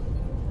itself.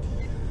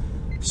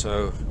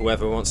 So,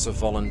 whoever wants to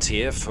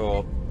volunteer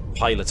for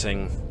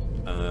piloting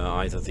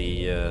either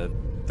the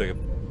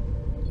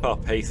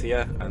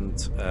Carpathia and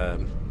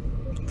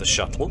the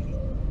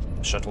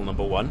shuttle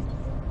number 1,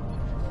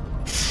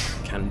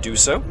 can do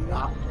so.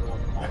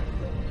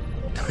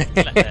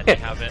 Let Lenny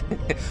have it.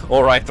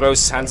 Alright, throws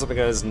his hands up and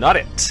goes, not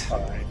it.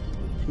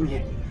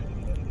 Yeah.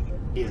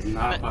 He is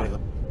not pilot.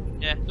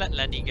 Yeah, let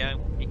Lenny go.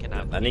 He can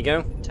have Lenny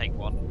go. Take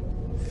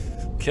one.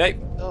 Okay.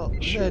 Oh,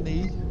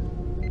 Lenny.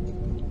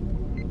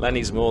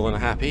 Lenny's more than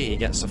happy. He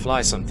gets to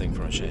fly something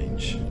for a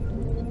change.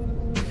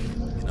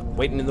 He's not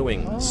waiting in the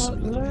wings. Oh,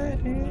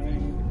 Lenny.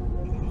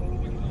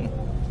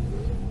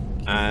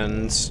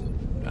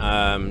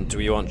 And do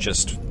we want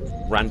just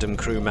random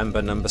crew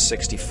member number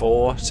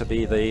 64 to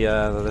be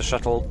the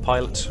shuttle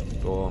pilot,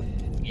 or?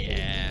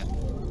 Yeah.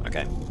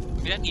 Okay.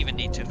 We don't even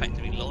need to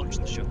effectively launch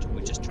the shuttle.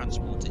 We just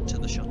transport it to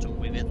the shuttle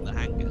within the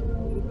hangar.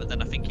 But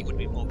then I think it would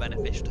be more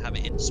beneficial to have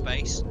it in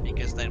space,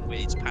 because then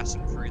it's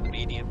passing through the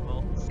medium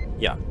more.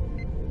 Yeah.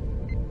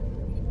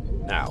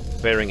 Now,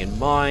 bearing in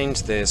mind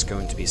there's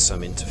going to be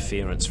some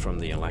interference from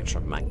the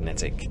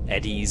electromagnetic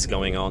eddies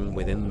going on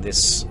within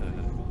this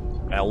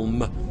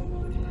realm.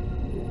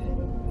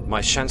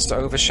 My chance to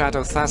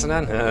overshadow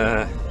Thazanan?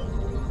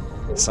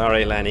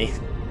 Sorry, Lenny.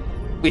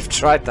 We've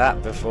tried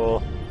that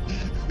before.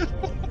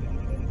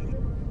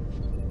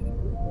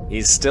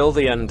 He's still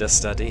the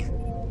understudy.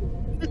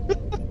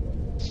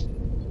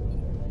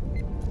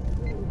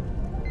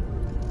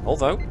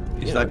 Although...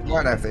 He's like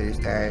one of these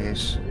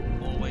days.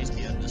 Always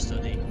the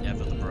understudy,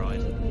 never the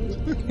bride.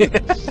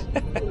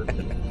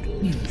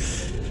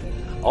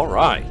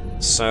 Alright,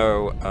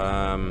 so,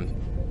 I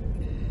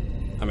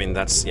mean,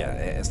 that's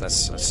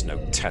no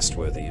test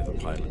worthy of a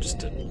pilot, just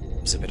to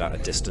zip it out a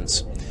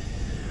distance.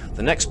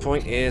 The next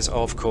point is,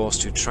 of course,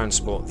 to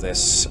transport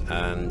this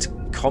and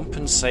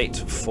compensate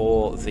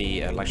for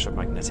the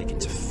electromagnetic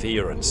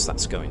interference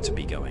that's going to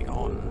be going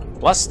on.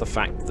 Plus the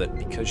fact that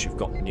because you've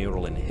got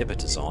neural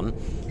inhibitors on,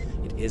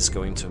 it is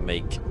going to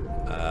make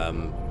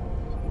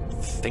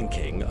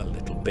thinking a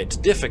little bit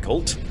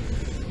difficult.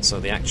 So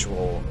the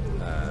actual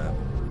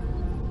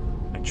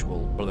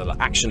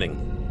actioning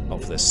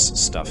of this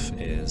stuff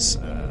is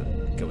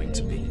going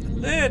to be a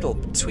little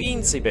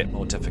teensy bit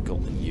more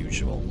difficult than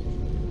usual.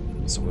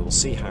 So we will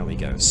see how we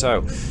go.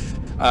 So,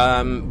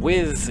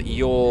 with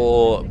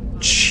your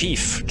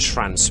chief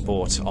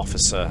transport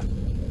officer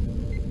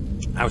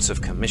out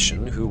of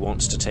commission, who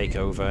wants to take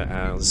over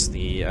as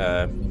the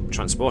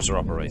transporter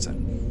operator?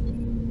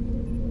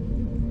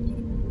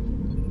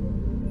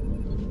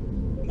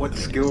 What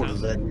skill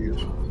does that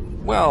use?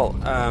 Well,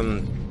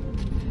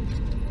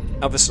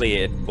 obviously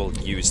it will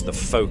use the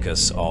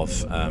focus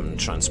of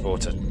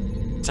transporter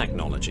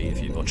technology,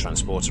 if you've got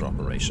transporter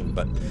operation,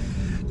 but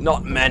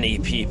not many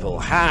people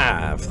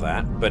have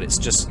that, but it's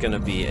just going to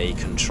be a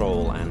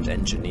control and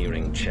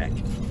engineering check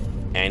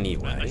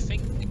anyway. I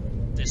think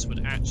this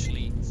would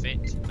actually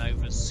fit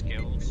Nova's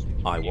skills.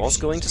 I was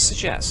going to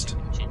suggest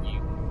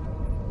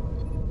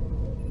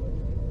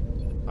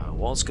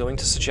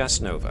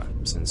Nova,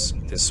 since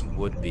this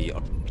would be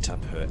right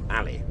up her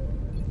alley,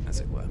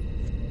 as it were.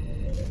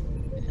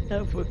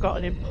 Nova, we've got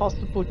an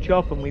impossible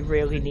job and we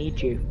really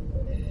need you.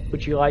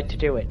 Would you like to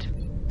do it?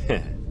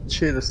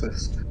 She'll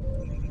assist.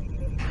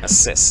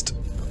 Assist.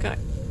 Okay.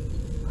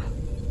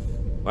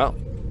 Well,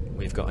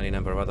 we've got any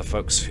number of other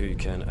folks who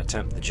can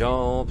attempt the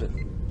job.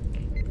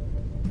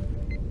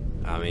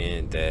 I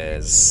mean,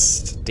 there's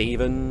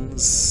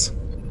Stevens.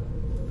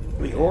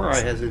 The Ori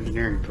has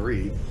engineering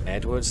 3.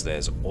 Edwards,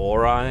 there's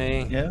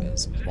Ori. Yeah.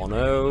 There's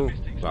Bono.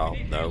 Well,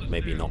 no,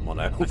 maybe not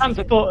mono.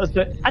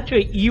 Transporters.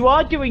 Actually, you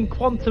are doing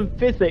quantum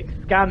physics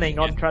scanning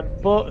on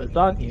transporters,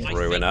 aren't you?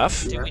 True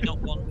enough. Do we not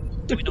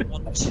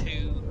want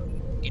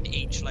 2 in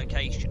each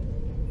location,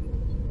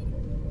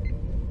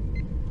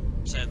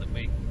 so that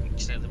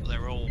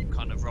they're all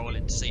kind of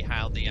rolling to see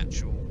how the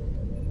actual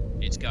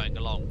it's going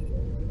along?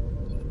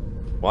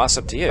 Well, that's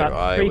up to you.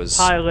 That's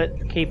 3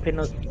 pilots keeping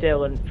us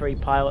still and 3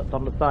 pilots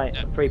on the site.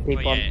 3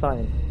 people on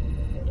site.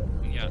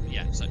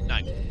 Yeah. So no,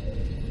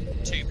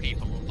 2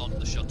 people on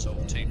the shuttle,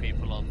 2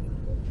 people on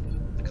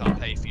the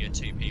Carpathia,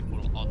 2 people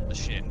on the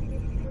ship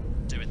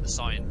doing the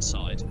science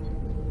side.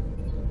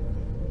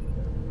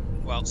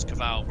 Whilst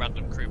Cavall,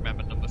 random crew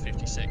member number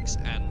 56,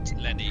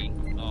 and Lenny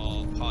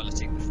are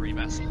piloting the 3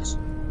 vessels,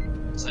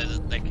 so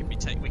that they can be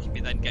we can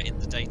be then getting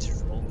the data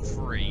from all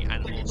 3,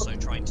 and also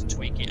trying to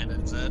tweak it and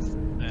observe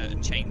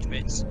and change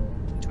bits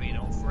between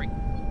all 3.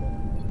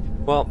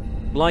 Well,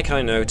 like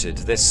I noted,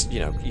 this,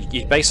 you're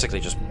basically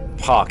just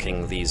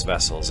parking these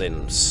vessels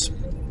in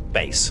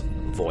space,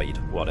 void,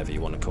 whatever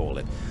you want to call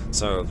it.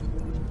 So,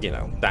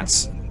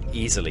 that's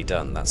easily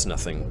done. That's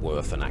nothing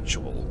worth an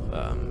actual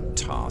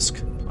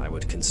task. I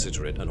would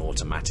consider it an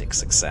automatic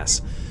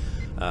success.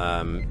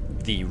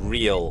 The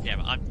real... Yeah,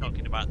 but I'm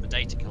talking about the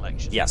data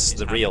collection. Yes,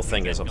 the real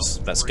thing is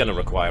that's going to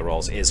require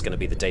rolls is going to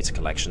be the data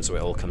collection, so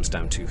it all comes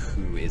down to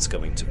who is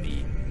going to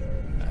be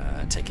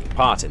taking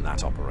part in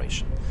that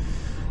operation.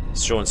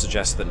 Sean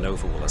suggests that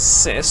Nova will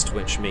assist,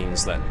 which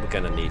means that we're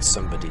going to need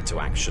somebody to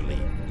actually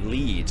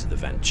lead the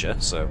venture,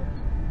 so...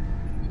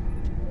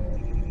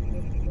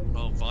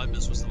 Well,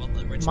 Vibers was the one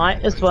that originally...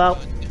 Might as well.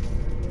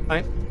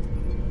 Right.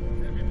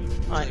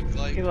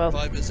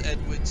 Vibers,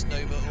 Edwards,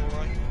 Nova,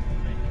 alright?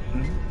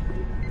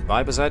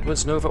 Vibers,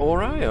 Edwards, Nova,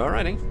 alright?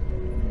 Alrighty.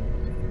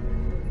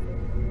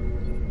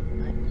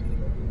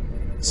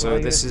 So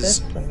this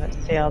is... Let's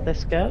see how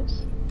this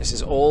goes. This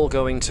is all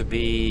going to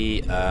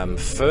be...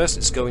 first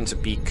it's going to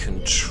be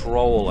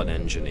control and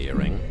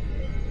engineering.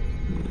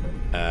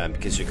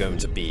 Because you're going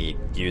to be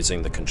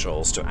using the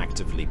controls to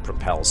actively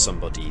propel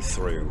somebody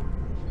through...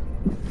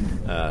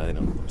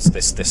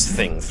 this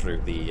thing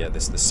through the...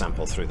 this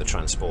sample through the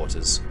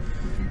transporters.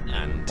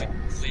 And...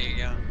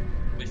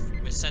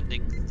 We're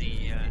sending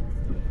the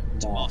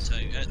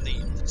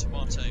the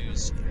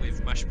tomatoes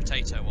with mashed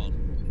potato on.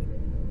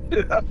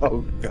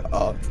 Oh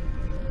god.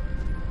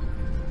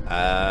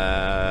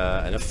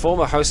 And a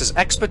former host's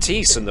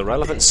expertise in the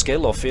relevant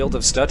skill or field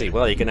of study.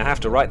 Well, you're going to have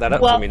to write that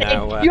up for me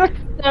now. It just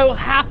so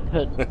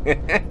happened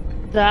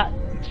that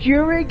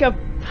during a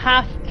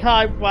past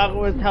time while I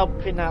was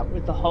helping out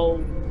with the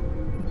whole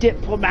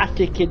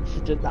diplomatic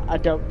incident that I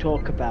don't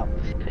talk about,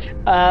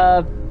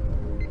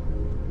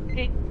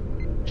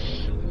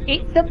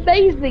 it's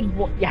amazing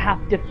what you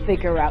have to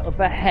figure out of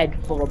a head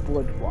full of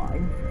blood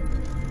wine.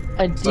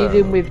 And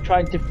dealing with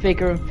trying to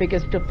figure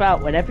stuff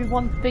out when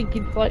everyone's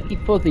thinking slightly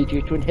fuzzy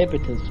due to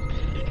inhibitors.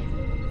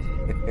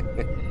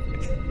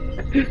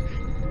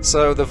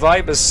 So the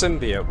Vibers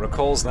symbiote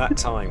recalls that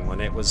time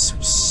when it was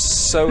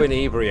so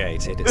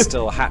inebriated it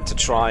still had to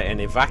try and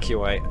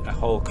evacuate a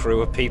whole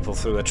crew of people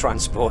through a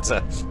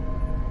transporter.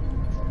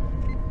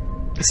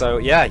 So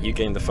yeah, you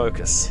gained the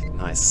focus.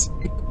 Nice.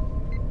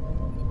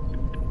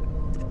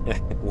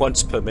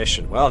 Once per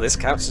mission. Well, this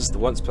counts as the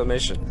once per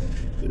mission.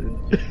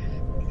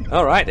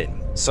 Alright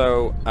then.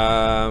 So,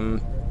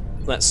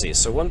 let's see.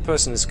 So one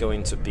person is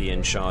going to be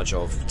in charge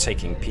of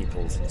taking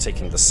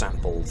the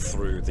sample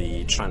through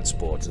the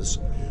transporters.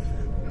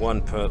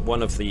 One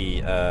of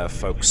the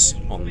folks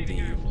on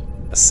the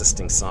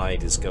assisting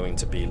side is going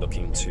to be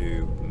looking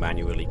to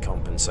manually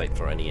compensate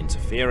for any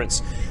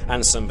interference,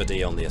 and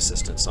somebody on the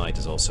assistant side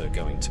is also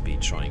going to be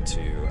trying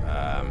to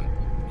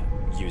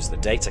use the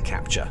data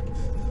capture.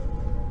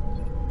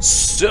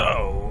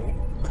 So,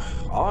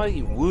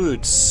 I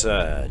would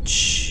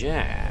suggest...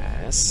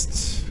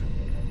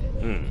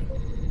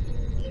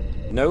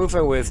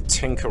 Nova with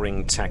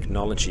tinkering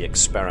technology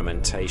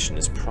experimentation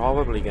is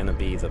probably going to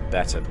be the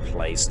better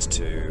placed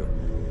to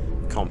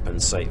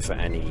compensate for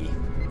any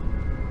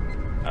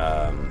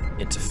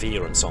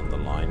interference on the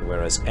line,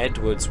 whereas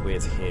Edwards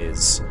with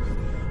his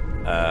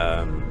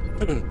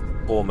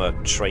former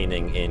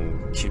training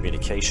in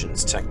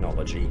communications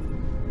technology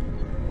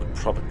would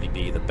probably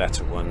be the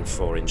better one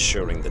for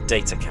ensuring the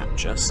data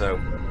capture. So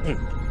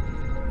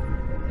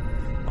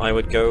I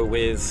would go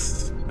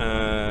with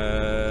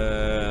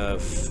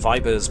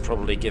Fibers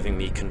probably giving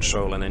me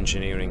control and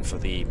engineering for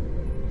the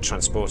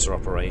transporter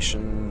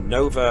operation.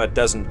 Nova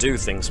doesn't do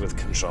things with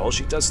control,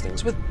 she does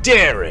things with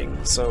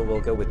daring, so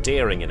we'll go with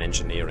daring and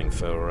engineering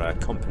for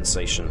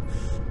compensation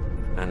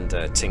and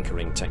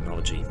tinkering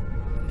technology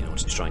in order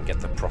to try and get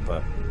the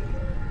proper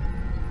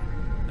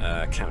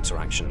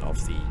counteraction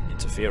of the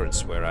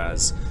interference,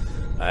 whereas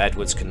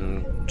Edwards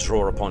can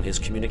draw upon his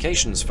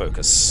communications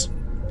focus.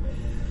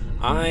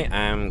 I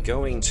am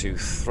going to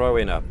throw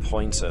in a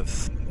point of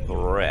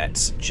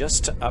threat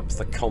just to up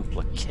the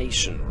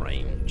complication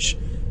range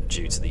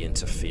due to the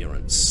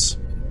interference,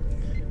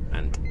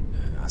 and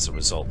as a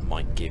result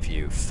might give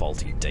you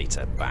faulty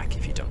data back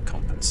if you don't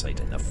compensate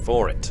enough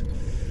for it.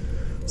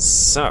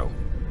 So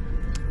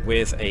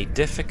with a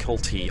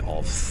difficulty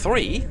of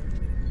 3.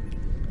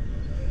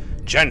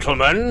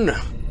 Gentlemen,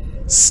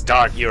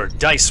 start your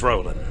dice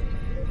rolling.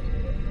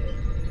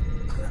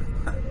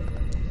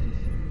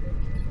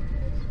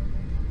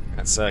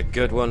 That's a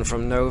good one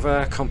from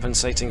Nova,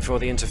 compensating for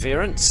the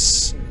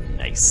interference.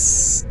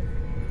 Nice.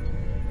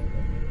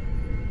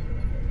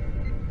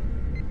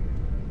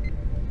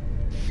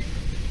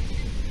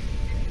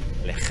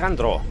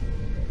 Alejandro.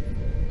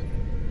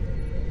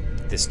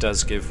 This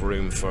does give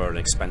room for an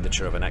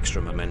expenditure of an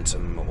extra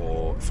momentum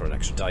or for an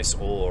extra dice,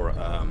 or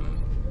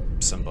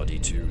somebody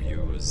to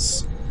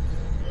use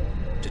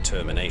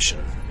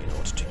determination in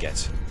order to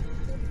get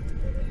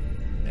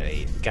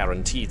a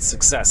guaranteed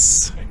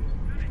success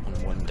on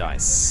 1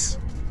 dice.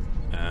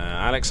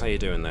 Alex, how you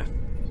doing there?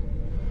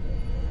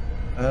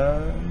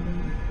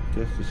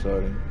 Just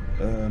deciding.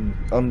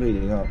 I'm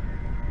leading up.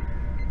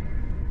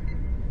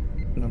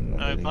 No, I'm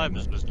not leading.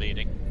 Vibers was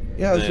leading.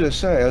 Yeah, I was going to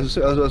say,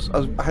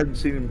 I hadn't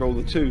seen him roll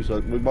the 2,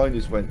 so my mind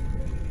just went,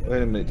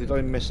 wait a minute, did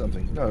I miss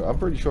something? No, I'm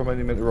pretty sure I'm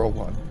only meant to roll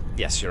 1.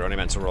 Yes, you're only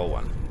meant to roll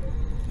 1.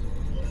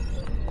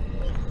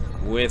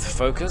 With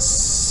focus,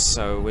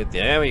 so with...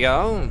 There we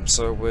go.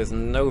 So with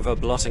Nova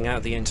blotting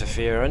out the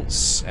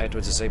interference,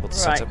 Edwards is able to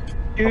set up...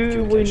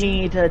 Do we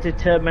need a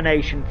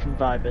determination from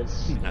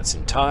Vibers? That's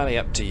entirely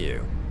up to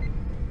you.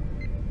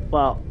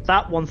 Well,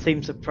 that one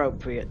seems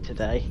appropriate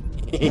today.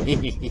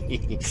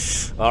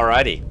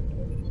 Alrighty.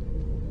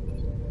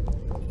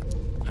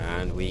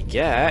 And we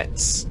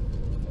get...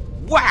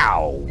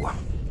 Wow!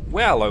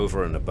 Well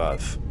over and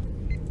above.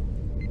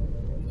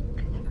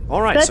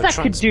 Alright, Bet so I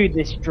could do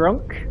this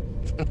drunk.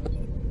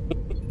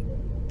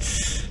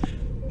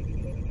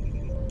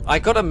 I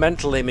got a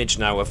mental image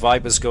now of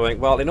Vibers going,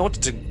 well, in order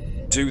to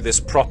do this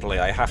properly,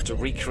 I have to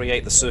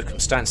recreate the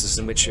circumstances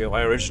in which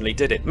I originally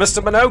did it.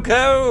 Mr.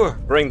 Minoko!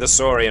 Bring the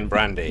Saurian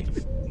brandy.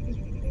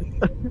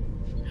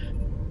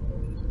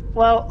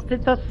 Well,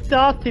 since I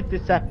started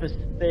this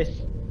episode, this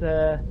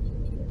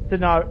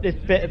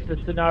bit of the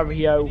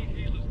scenario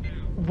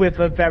with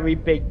a very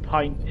big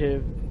pint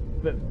of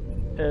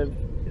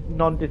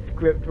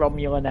nondescript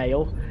Romulan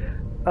ale,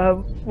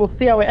 we'll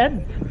see how it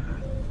ends.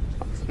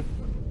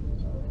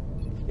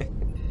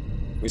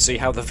 We see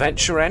how the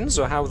venture ends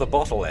or how the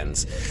bottle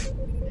ends.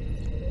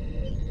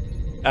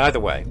 Either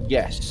way.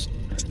 Yes.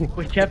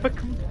 Whichever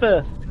comes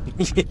first.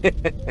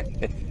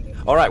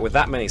 Alright, with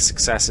that many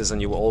successes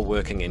and you all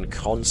working in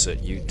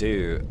concert, you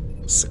do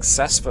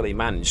successfully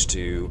manage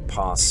to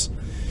pass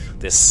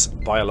this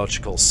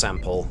biological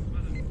sample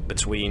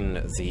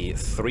between the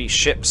 3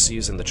 ships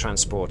using the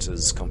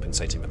transporters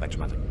compensating with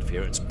electromagnetic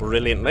interference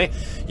brilliantly.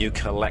 You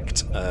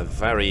collect a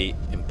very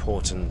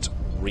important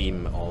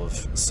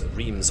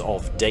reams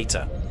of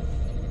data,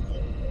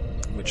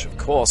 which of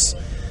course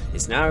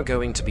is now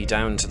going to be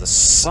down to the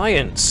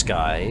science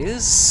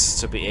guys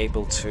to be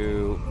able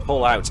to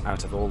pull out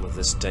of all of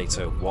this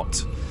data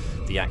what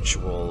the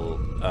actual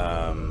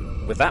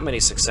with that many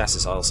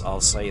successes.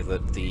 I'll say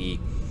that the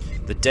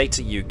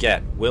data you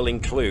get will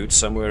include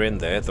somewhere in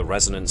there the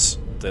resonance,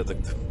 the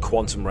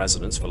quantum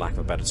resonance, for lack of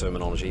a better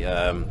terminology,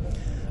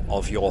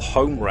 of your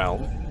home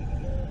realm,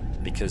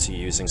 because you're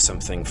using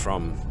something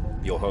from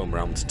your home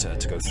realm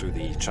to go through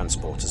the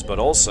transporters, but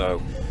also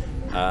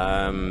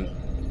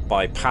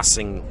by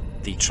passing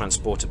the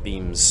transporter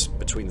beams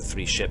between the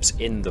 3 ships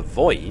in the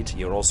void,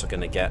 you're also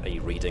going to get a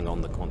reading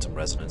on the quantum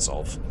resonance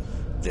of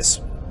this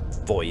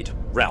void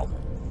realm.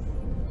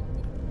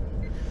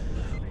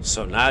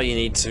 So now you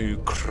need to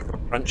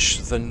crunch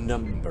the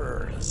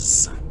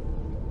numbers.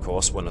 Of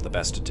course, one of the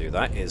best to do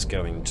that is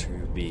going to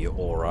be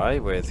Ori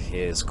with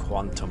his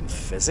quantum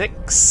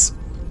physics.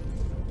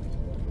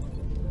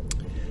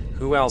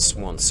 Who else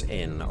wants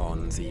in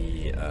on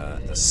the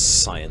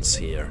science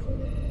here?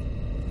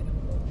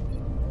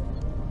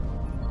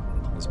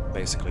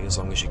 Basically, as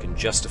long as you can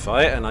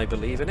justify it and I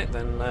believe in it,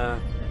 then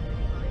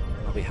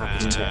I'll be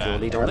happy to take your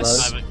lead on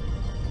this.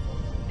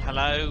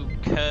 Hello,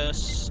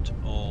 Kirst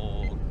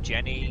or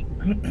Jenny.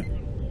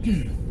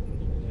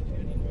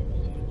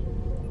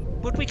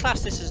 Would we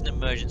class this as an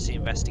emergency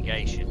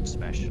investigation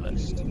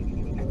specialist?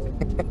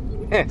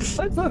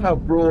 That's not how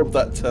broad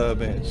that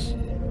term is.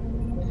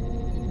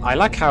 I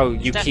like how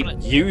you keep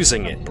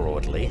using it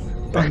broadly,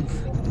 but...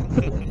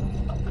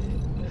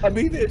 I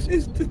mean, it's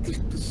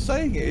just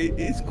saying it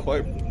is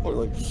quite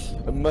like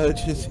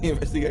emergency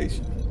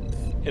investigation.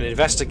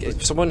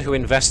 Someone who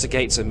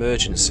investigates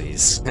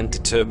emergencies and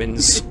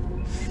determines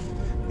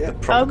the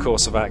proper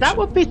course of action. That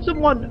would be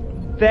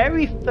someone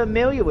very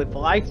familiar with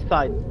life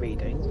science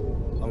readings.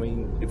 I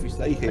mean, if we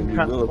stay here, we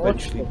will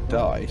eventually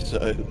die,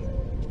 so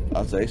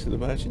I'd say it's an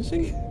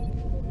emergency.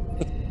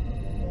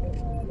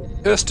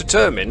 Kirst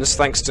determines,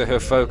 thanks to her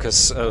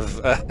focus of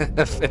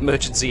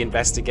emergency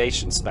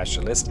investigation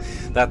specialist,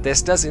 that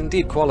this does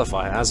indeed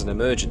qualify as an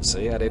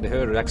emergency, and in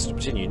her expert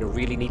opinion, you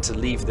really need to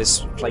leave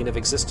this plane of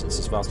existence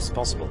as fast as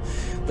possible.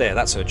 There,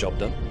 that's her job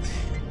done.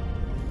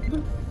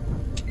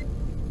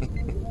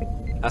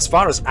 As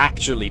far as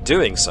actually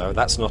doing so,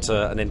 that's not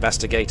an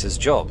investigator's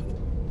job.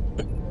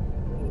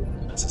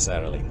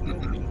 Necessarily.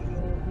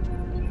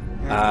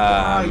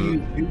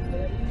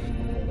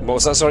 What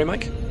was that? Sorry,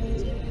 Mike?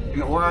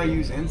 In Aura, I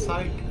use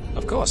Insight?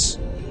 Of course.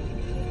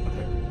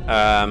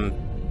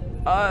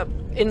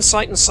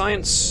 Insight and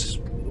science...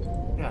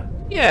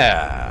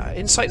 Yeah,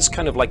 insight's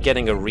kind of like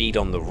getting a read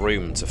on the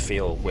room to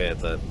feel where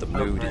the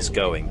mood is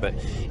going, but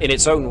in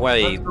its own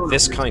way,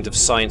 this kind of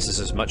science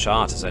is as much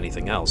art as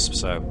anything else,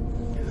 so...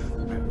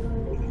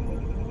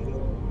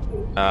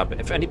 but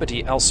if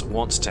anybody else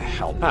wants to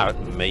help out,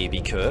 maybe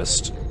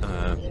Kirst,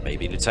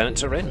 maybe Lieutenant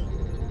Turin.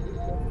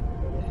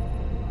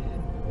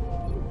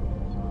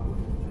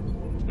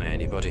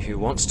 Anybody who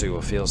wants to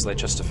or feels they're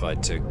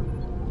justified to.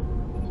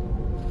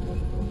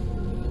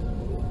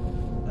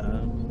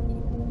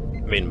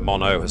 I mean,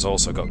 Mono has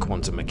also got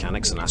quantum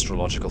mechanics and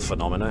astrological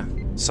phenomena.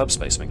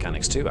 Subspace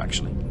mechanics too,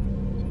 actually.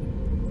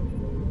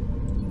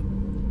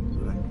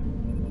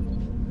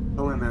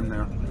 Throw him in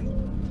there.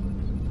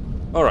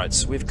 Alright,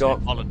 so we've got...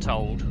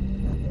 Voluntold.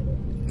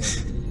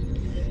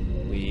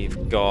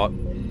 We've got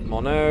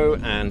Mono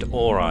and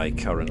Ori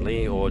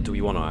currently, or do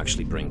we want to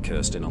actually bring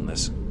Kirst in on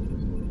this?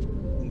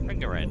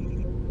 Bring her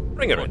in.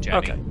 Bring her in, Jenny.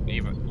 okay.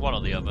 Either one or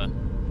the other.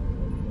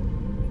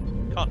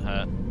 Can't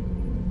hurt.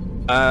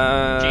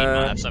 Jean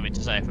might have something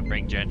to say if we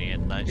bring Jenny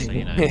in, though, so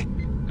you know,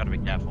 gotta be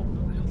careful.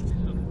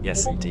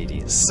 Yes,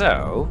 indeedy.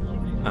 So,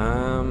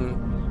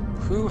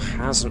 who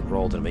hasn't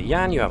rolled in me?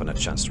 Jan, you haven't had a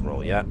chance to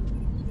roll yet.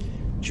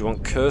 Do you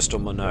want Kirst or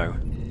Mono?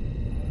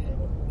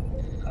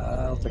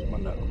 I'll take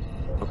Mono.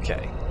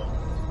 Okay.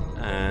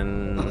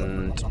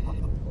 And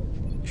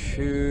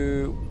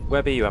who?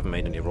 Webby, you haven't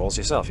made any rolls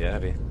yourself yet,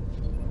 have you?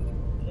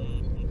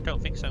 Don't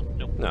think so.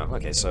 Nope. No.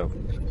 Okay, so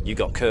you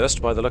got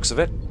Kirst by the looks of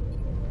it.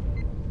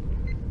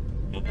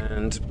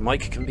 And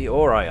Mike can be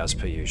Ori as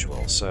per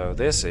usual, so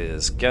this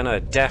is gonna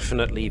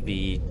definitely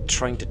be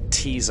trying to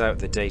tease out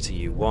the data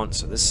you want,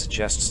 so this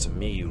suggests to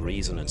me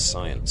reason and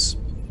science.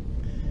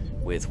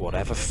 With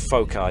whatever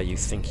foci you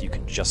think you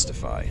can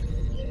justify.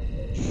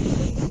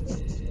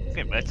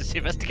 Emergency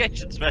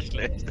investigation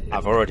specialist.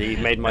 I've already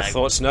made my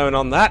thoughts known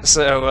on that,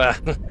 so...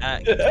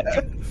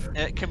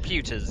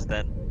 Computers,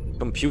 then.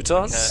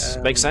 Computers?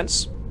 Makes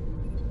sense.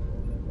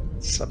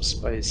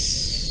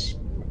 Subspace...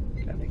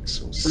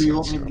 So you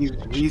want me to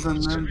use reason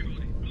then?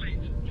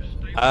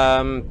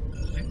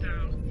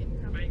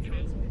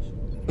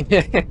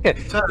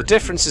 The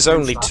difference is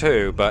only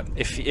 2, but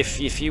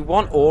if you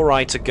want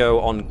Ori to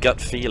go on gut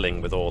feeling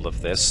with all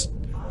of this,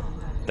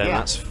 then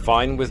that's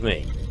fine with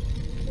me.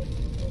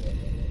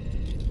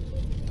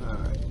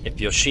 If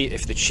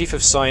the Chief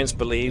of Science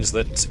believes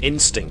that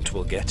instinct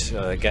will get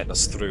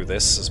us through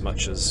this as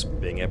much as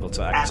being able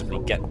to actively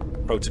get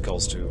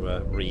protocols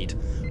to read.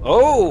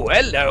 Oh,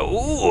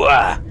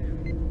 hello!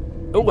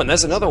 Oh, and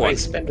there's another one.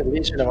 Spend the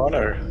Legion of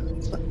Honor.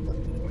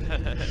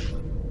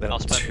 There are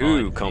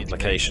 2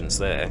 complications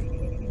there.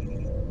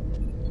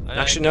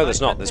 Actually, no,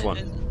 there's not. There's one.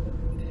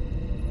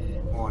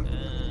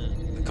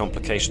 The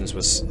complications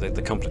was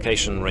the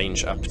complication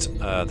range upped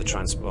the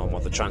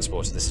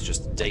transport. This is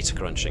just data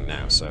crunching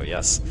now. So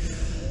yes,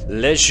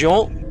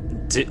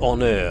 Légion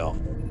d'honneur.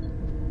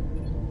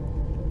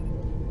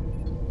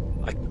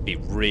 I could be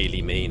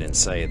really mean and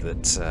say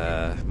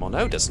that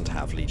Mono doesn't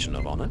have Legion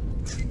of Honor.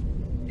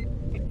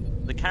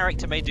 The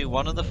character may do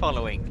one of the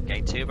following: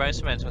 gain 2 bonus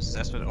from mental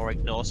assessment or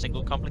ignore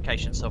single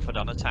complication suffered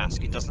on a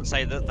task. It doesn't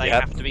say that they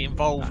have to be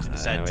involved in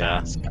said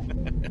task.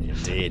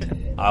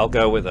 Indeed. I'll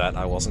go with that.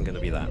 I wasn't going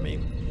to be that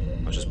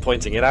mean. I was just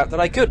pointing it out that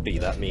I could be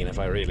that mean if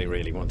I really,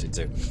 really wanted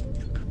to.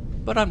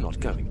 But I'm not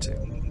going to.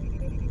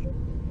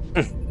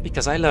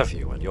 Because I love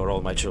you and you're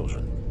all my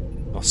children.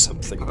 Or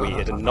something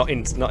weird and not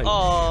in...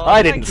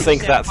 I didn't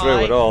think that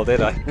through at all, did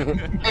I?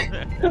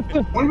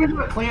 When are we going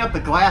to clean up the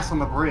glass on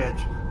the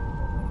bridge?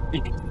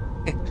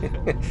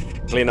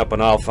 Clean up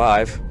on aisle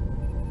 5.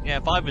 Yeah,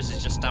 Vibers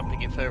is just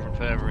stamping it further and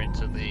further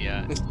into the...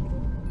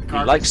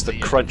 he likes the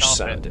crunch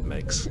sound it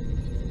makes.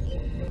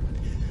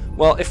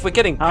 Well, if we're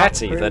getting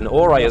petty, then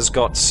Ori has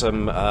got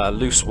some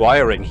loose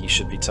wiring he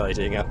should be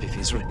tidying up if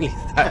he's really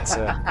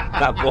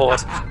that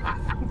bored.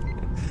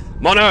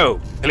 Mono!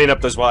 Clean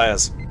up those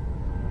wires.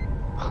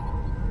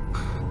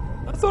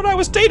 I thought I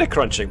was data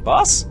crunching,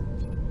 boss.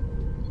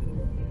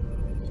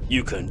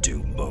 You can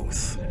do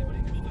both.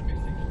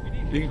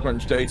 You can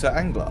crunch data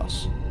and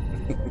glass.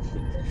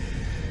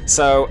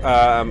 So,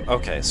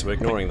 okay, so we're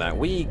ignoring that.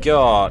 We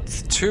got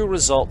 2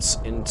 results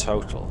in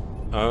total.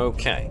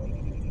 Okay.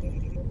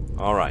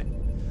 Alright.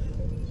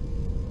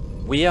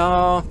 We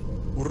are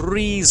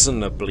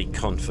reasonably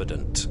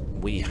confident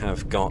we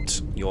have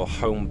got your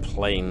home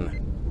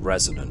plane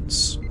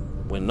resonance.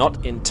 We're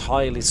not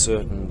entirely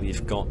certain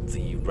we've got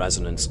the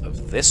resonance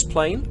of this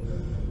plane,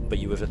 but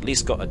you have at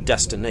least got a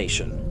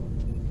destination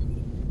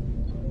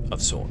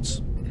of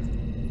sorts.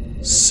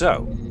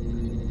 So,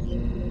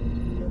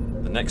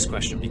 the next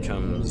question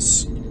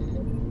becomes,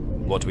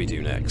 what do we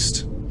do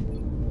next?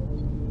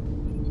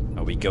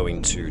 Are we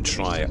going to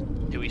try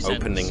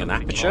opening an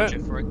aperture?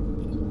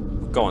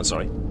 Go on,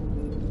 sorry.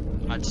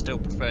 I'd still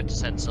prefer to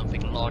send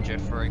something larger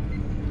through.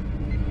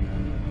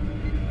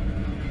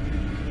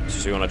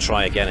 So you want to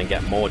try again and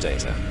get more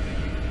data?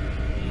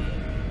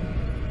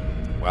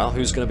 Well,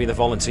 who's going to be the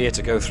volunteer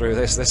to go through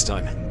this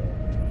time?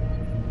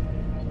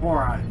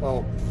 Alright.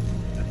 Well,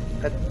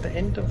 at the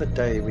end of the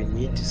day, we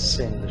need to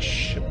send the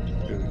ship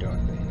through,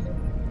 don't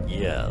we?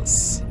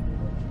 Yes.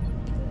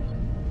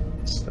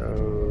 So,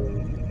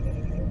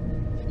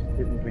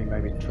 didn't we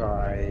maybe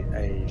try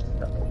a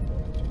shuttle?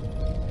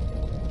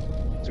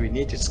 So we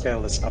need to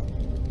scale this up.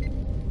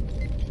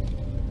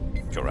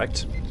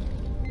 Correct.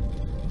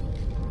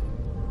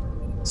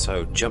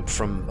 So jump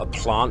from a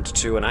plant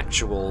to an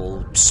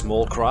actual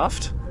small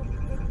craft?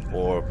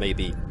 Or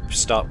maybe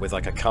start with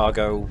like a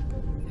cargo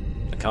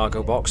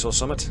box or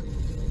something?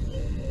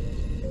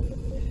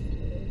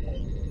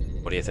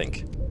 What do you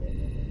think?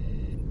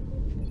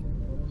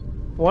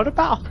 What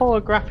about a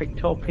holographic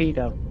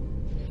torpedo?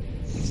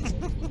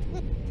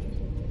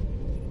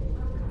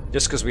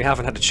 Just because we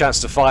haven't had a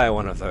chance to fire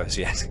one of those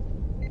yet.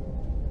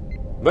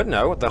 But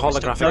no, the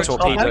holographic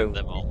torpedo...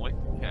 Them, aren't we?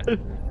 Yeah.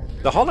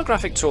 The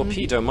holographic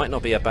torpedo might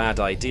not be a bad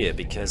idea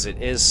because it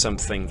is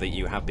something that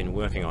you have been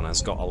working on and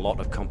has got a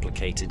lot of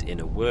complicated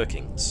inner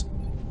workings.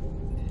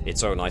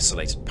 Its own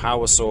isolated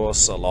power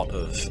source, a lot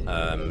of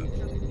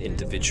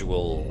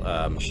individual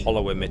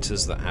hollow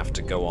emitters that have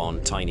to go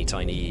on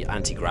tiny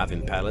anti-grav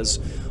impellers,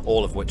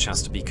 all of which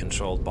has to be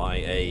controlled by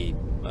a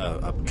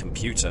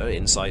computer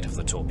inside of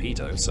the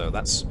torpedo. So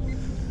that's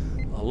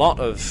a lot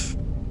of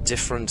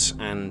different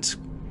and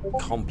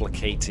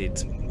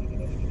complicated,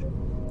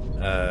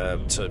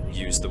 to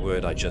use the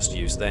word I just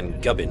used then,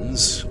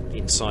 gubbins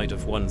inside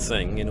of one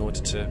thing in order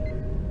to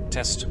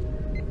test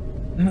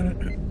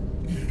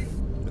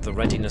with the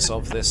readiness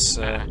of this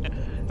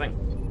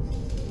thing.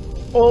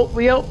 Or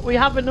we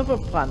have another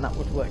plan that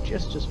would work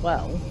just as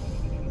well.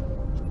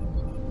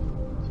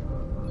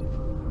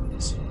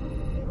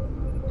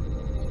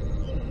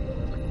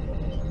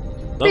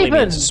 Only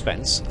in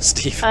suspense,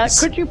 Stevens.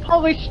 Could you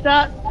polish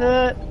that?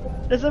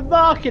 There's a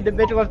mark in the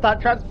middle of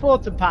that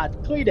transporter pad.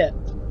 Clean it.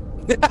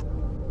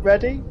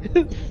 Ready?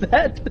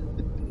 Set.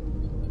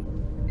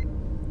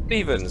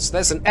 Stevens,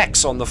 there's an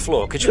X on the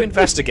floor. Could you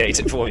investigate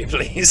it for me,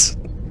 please?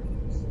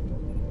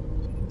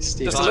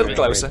 Steve's Just a little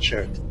closer.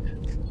 Shirt.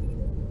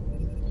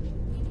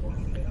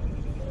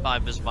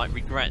 Fibers might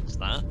regret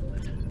that.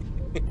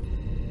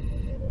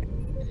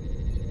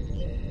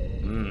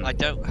 I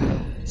don't...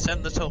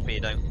 Send the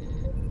torpedo.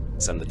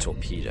 Send the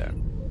torpedo.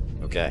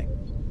 Okay.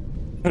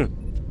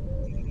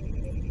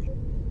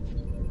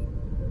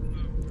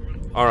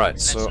 Alright,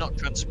 so... Let's not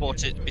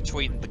transport it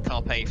between the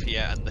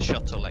Carpathia and the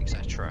shuttle,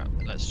 etc.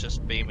 Let's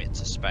just beam it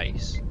to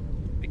space.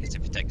 Because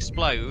if it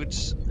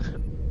explodes...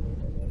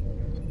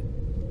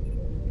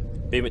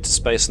 Beam it to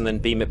space and then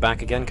beam it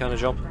back again kind of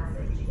job?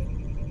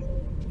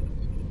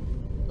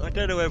 I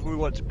don't know whether we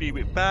want to beam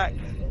it back.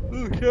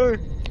 Oh, sorry.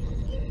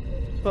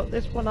 But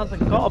this one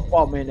hasn't got a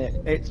bomb in it.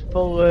 It's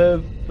full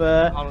of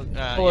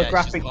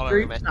holographic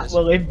troops that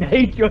will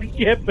invade your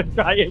ship and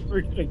try and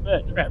brutally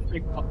murder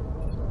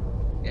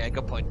everyone. Yeah,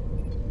 good point.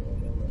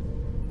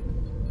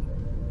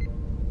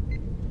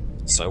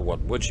 So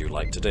what would you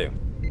like to do?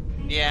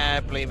 Yeah,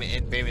 beam it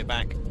in, beam it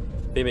back.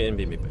 Beam it in,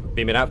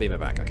 beam it out, beam it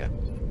back, okay.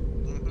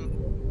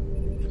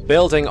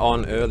 Building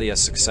on earlier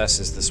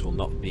successes, this will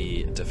not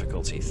be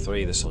difficulty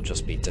 3, this will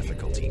just be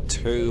difficulty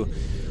 2.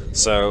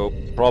 So,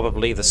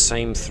 probably the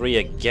same 3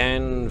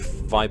 again.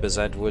 Vibers,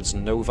 Edwards,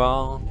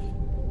 Nova.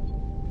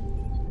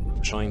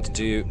 Trying to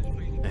do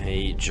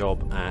a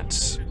job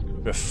at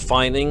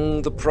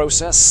refining the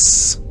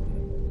process.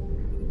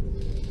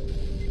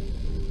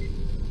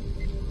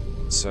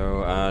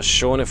 So,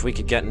 Sean, if we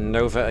could get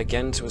Nova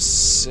again to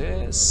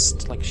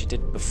assist, like she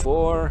did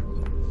before.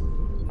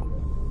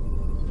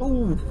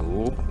 Ooh.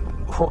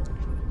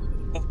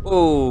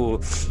 Ooh.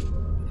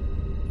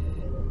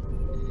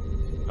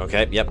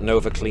 Okay, yep,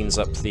 Nova cleans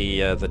up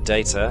the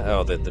data,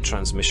 or the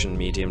transmission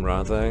medium,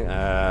 rather.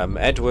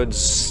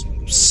 Edwards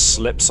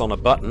slips on a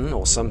button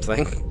or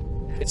something.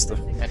 It's the...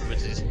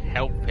 Edwards is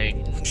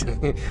helping.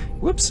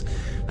 Whoops.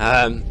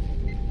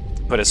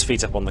 Put his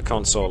feet up on the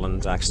console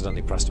and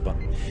accidentally pressed a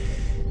button.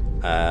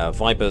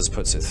 Vipers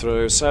puts it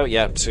through, so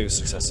yeah, 2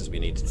 successes we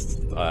need.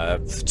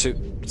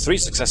 3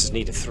 successes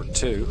needed,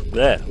 2.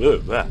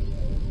 There.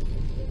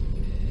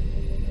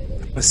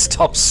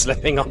 Stop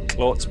slipping on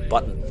Claude's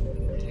button.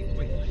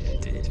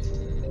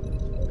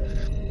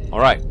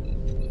 Alright,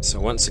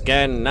 so once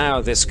again, now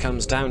this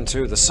comes down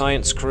to the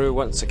science crew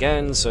once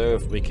again, so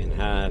if we can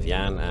have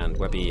Jan and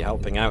Webby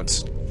helping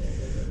out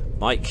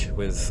Mike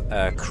with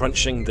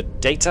crunching the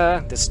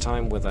data, this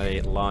time with a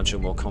larger,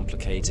 more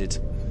complicated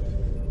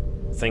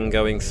thing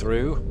going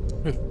through.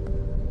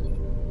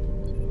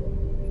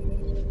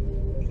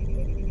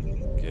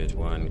 Good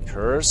one,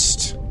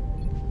 Cursed.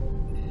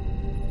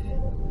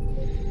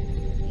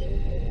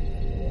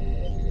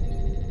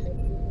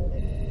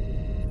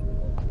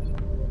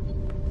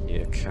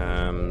 Here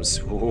comes...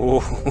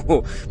 Ooh.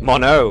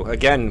 Mono,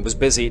 again, was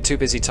too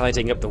busy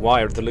tidying up the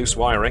loose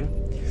wiring.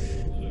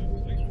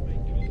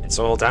 It's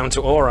all down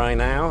to Ori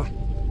now.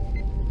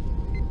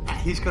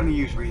 He's going to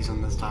use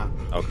reason this time.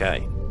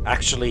 Okay.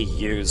 Actually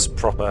use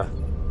proper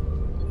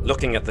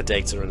looking at the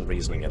data and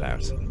reasoning it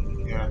out.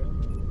 Yeah.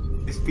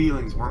 He's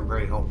feelings weren't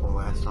very helpful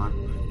last time.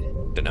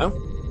 Dunno.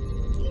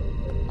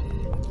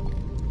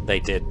 They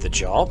did the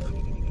job.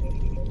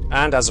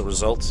 And as a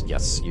result,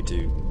 yes, you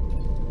do.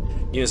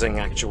 Using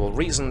actual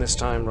reason this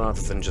time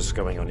rather than just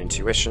going on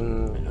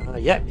intuition,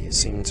 yeah, you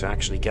seem to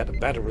actually get a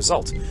better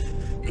result.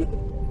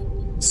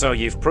 So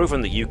you've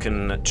proven that you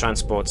can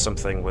transport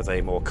something with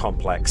a more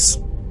complex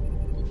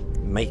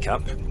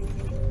makeup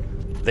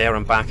there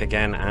and back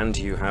again, and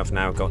you have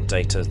now got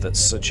data that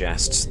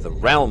suggests the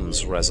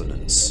realm's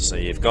resonance. So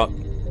you've got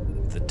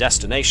the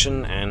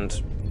destination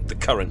and the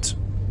current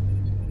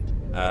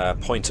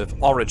point of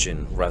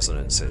origin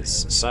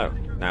resonances. So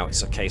now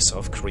it's a case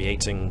of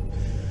creating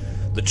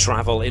the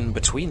travel in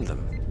between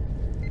them.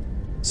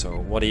 So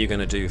what are you going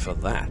to do for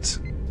that?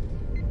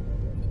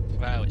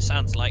 Well, it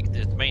sounds like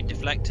the main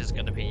deflector is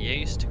going to be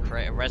used to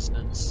create a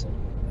resonance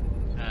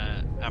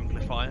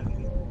amplifier.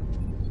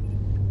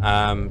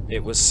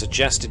 It was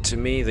suggested to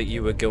me that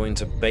you were going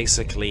to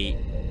basically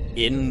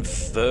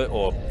invert,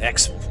 or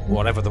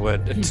whatever the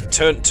word,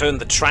 turn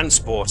the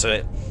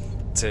transporter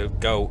to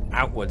go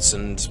outwards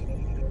and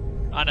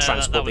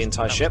transport the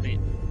entire ship.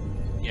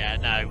 Yeah,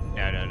 no.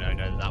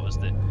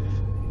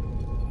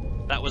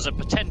 That was a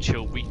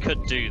potential. We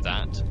could do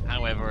that.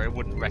 However, I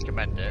wouldn't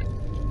recommend it.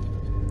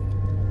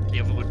 The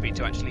other would be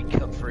to actually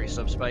cut through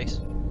subspace.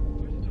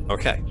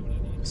 Okay,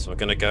 so we're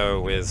going to go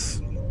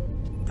with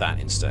that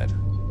instead.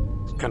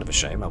 It's kind of a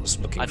shame. I was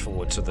looking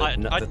forward to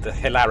the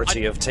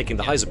hilarity of taking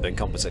the Heisenberg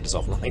compensators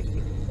offline.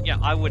 Yeah,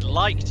 I would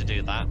like to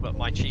do that, but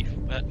my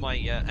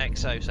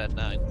XO said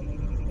no.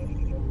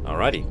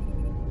 Alrighty.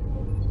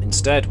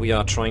 Instead, we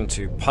are trying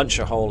to punch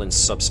a hole in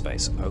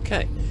subspace.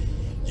 Okay.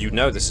 You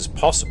know this is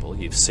possible.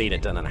 You've seen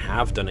it done and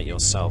have done it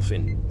yourself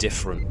in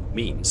different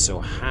means. So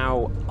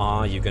how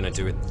are you going to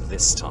do it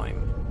this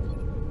time?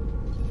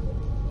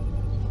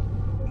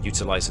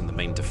 Utilizing the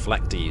main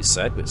deflector, you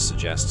said, which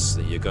suggests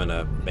that you're going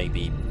to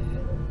maybe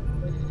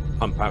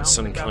pump out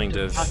some kind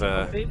of...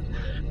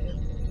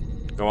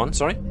 Go on,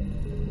 sorry?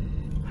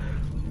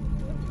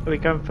 Are we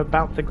going for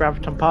bounce the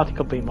graviton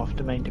particle beam off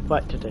the main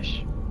deflector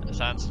dish? That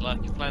sounds like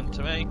a plan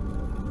to me.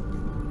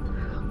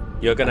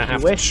 You're going to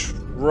have to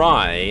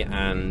try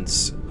and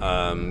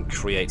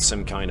create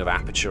some kind of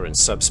aperture in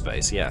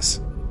subspace,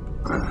 yes.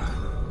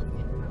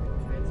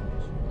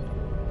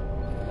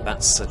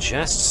 That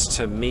suggests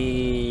to me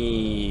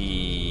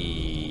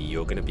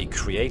you're going to be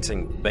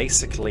creating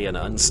basically an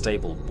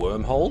unstable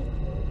wormhole.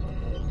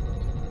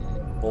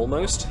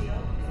 Almost.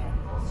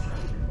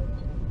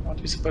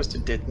 Aren't we supposed to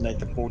detonate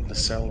the port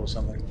nacelle or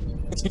something?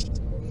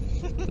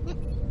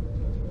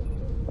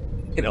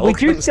 We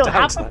do still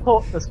have a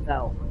port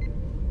nacelle.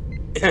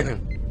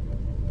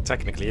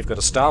 Technically, you've got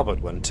a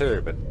starboard one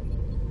too, but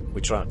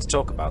we try not to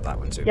talk about that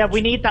one too. Yeah, we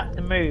need that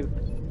to move.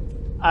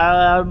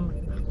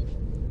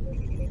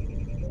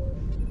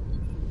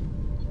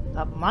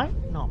 That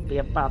might not be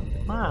a bad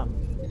plan.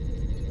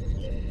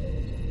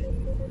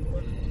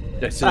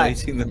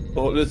 Detonating the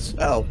port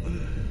nacelle.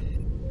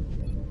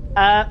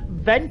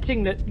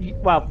 Venting the,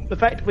 well,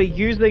 effectively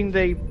using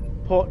the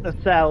port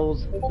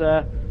nacelles,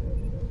 the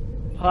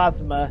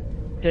plasma,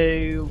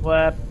 to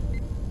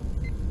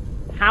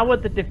power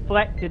the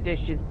deflector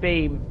dish's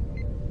beam,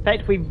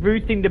 effectively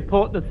routing the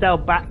port nacelle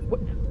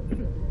backwards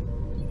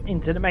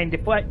into the main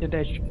deflector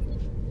dish.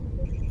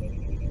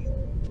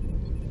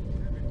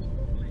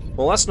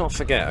 Well, let's not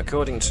forget,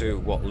 according to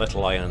what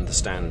little I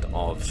understand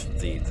of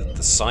the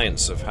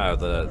science of how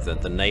the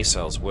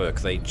nacelles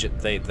work,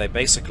 they're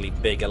basically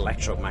big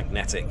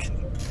electromagnetic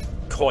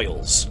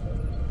coils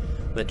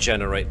that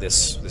generate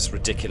this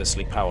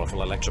ridiculously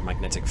powerful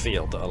electromagnetic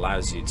field that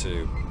allows you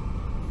to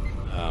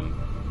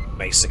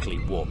basically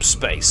warp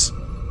space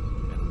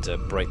and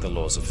break the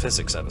laws of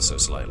physics ever so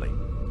slightly.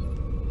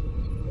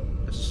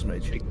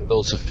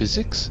 Laws of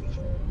physics?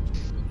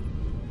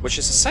 Which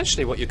is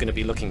essentially what you're going to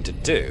be looking to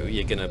do.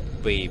 You're going to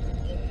be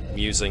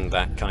using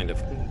that kind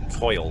of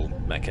coil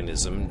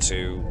mechanism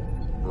to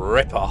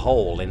rip a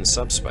hole in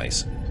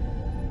subspace.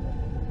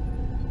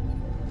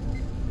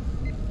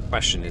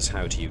 Question is,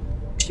 how do you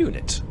tune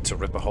it to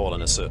rip a hole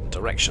in a certain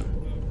direction?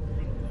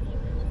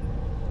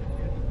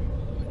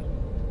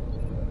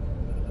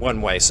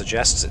 One way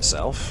suggests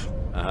itself.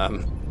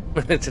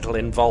 It'll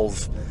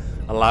involve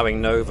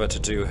allowing Nova to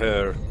do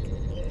her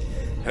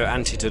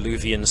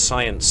antediluvian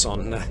science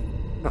on the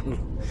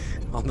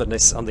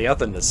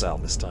other nacelle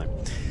this time.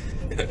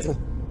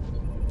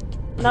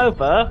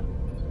 Nova,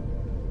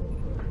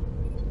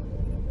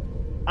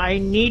 I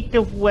need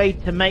a way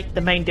to make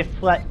the main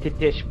deflector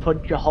dish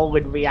punch a hole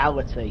in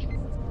reality.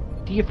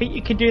 Do you think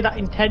you can do that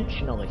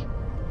intentionally?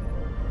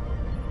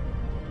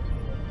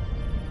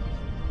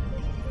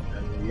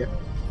 Yep.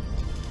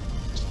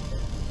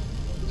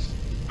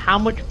 How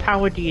much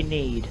power do you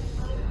need?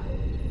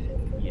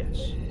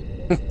 Yes.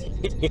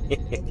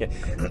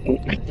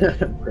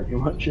 Pretty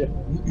much it.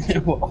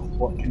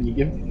 What can you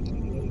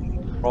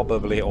give?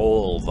 Probably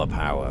all the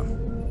power.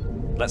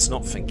 Let's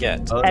not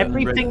forget.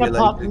 Everything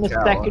apart from the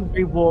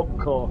secondary warp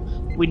core.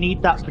 We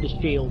need that for the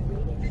shield.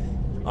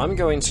 I'm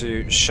going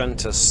to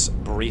shunt us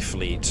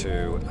briefly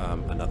to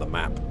another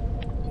map.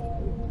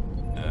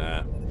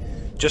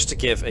 just to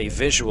give a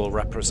visual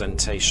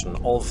representation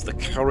of the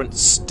current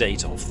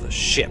state of the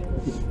ship.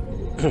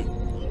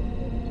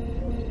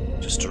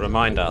 Just to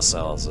remind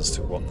ourselves as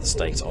to what the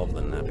state of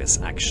the Navis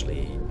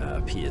actually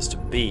appears to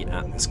be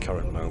at this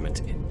current moment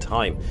in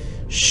time.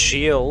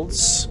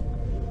 Shields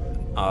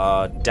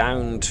are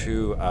down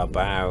to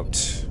about...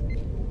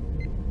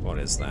 what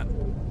is that?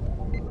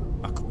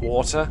 A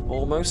quarter,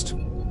 almost?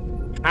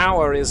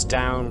 Power is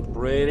down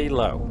really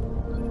low.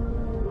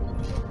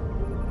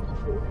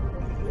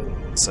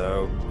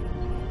 So...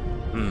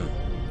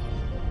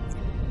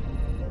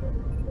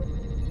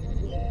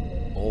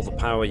 all the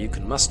power you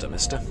can muster,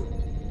 mister.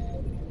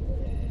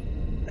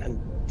 And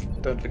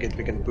don't forget,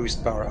 we can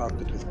boost power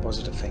output with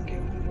positive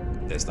thinking.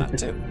 There's that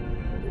too.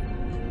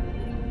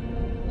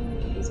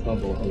 There's not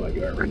a lot of that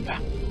going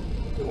around.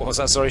 What was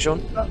that, sorry,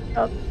 Sean?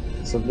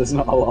 So there's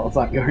not a lot of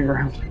that going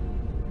around.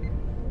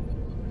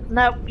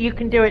 No, you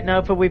can do it,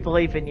 Nova. We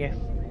believe in you.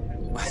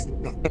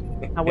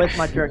 Now, where's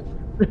my drink?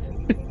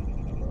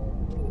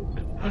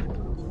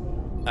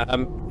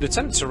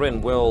 Lieutenant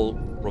Turin will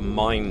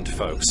remind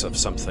folks of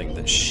something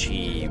that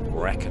she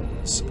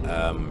reckons,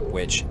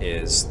 which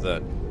is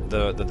that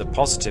the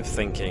positive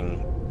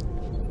thinking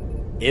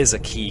is a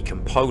key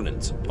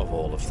component of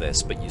all of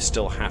this, but you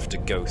still have to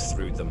go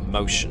through the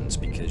motions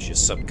because your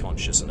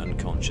subconscious and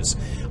unconscious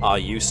are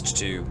used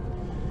to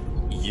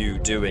you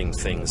doing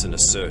things in a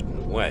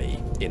certain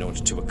way in order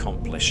to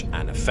accomplish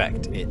an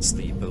effect. It's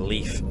the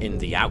belief in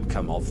the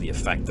outcome of the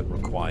effect that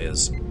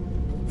requires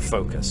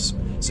focus.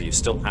 So you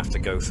still have to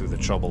go through the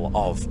trouble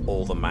of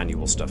all the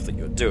manual stuff that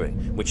you're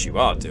doing, which you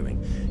are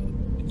doing.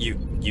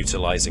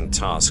 Utilizing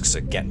tasks to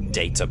get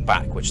data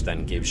back, which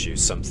then gives you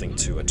something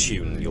to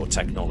attune your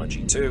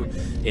technology to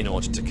in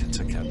order to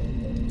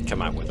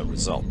come out with a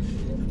result.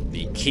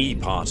 The key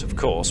part, of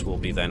course, will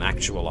be then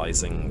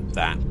actualizing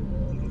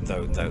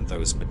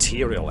those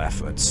material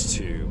efforts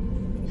to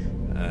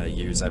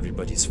use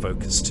everybody's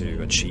focus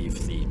to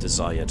achieve the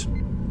desired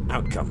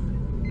outcome.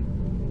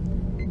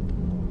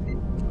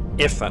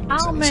 If that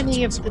makes How any many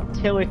sense of the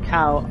whatsoever.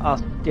 Tilikaal are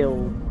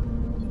still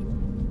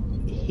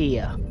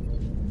here?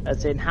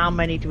 As in, how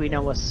many do we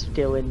know are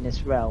still in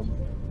this realm?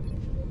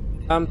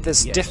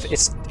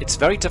 It's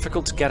very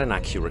difficult to get an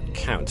accurate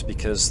count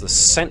because the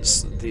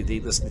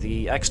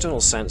external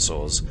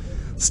sensors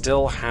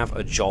still have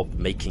a job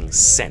making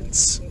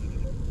sense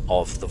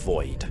of the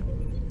void.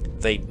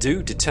 They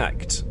do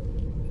detect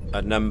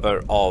a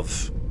number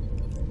of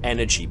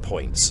energy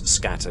points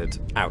scattered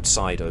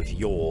outside of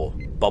your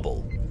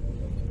bubble,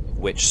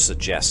 which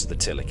suggests the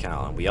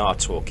Tilikaal, and we are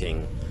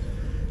talking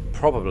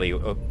probably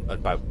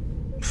about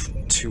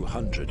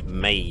 200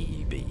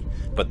 maybe,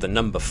 but the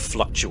number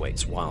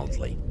fluctuates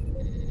wildly.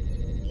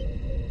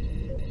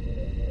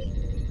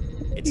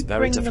 It's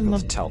very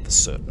difficult to tell for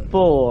certain.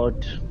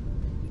 Board,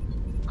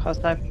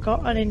 because I've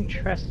got an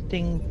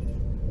interesting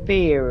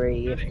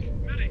theory,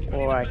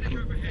 or I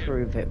can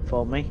prove it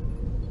for me.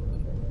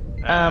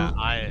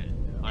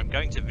 I'm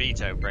going to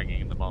veto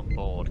bringing them on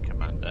board,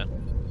 Commander.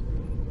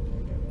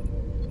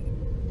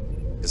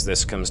 Because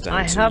this comes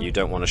down to you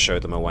don't want to show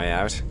them a way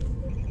out?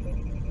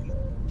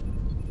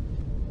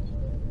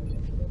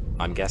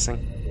 I'm guessing?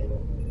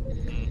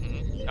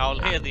 Mm-hmm. I'll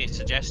hear the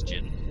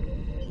suggestion.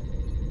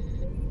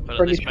 But at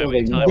Pretty this sure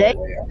moment in they time...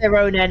 They have their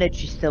own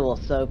energy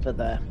source over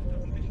there.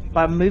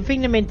 By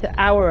moving them into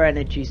our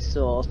energy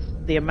source,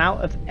 the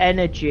amount of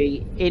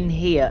energy in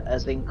here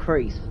has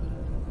increased.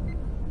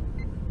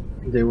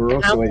 They were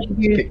also able to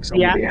kick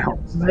somebody out.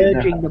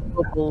 Merging the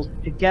bubbles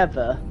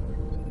together.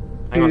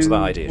 Hang on to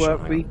that idea, Sean.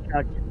 Work Hang on.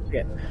 recharge the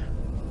ship.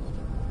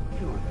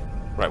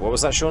 Right, what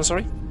was that, Sean?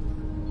 Sorry?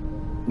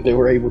 They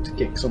were able to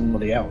kick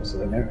somebody out, so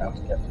they know how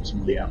to get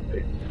somebody out of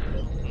it.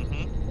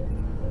 Mm-hmm.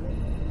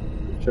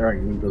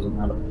 Sharing them doesn't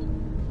matter.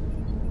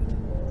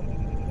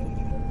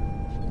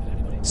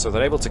 So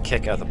they're able to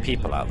kick other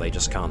people out, they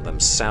just can't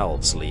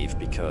themselves leave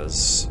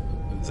because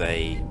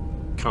they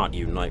can't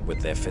unite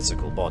with their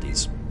physical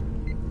bodies.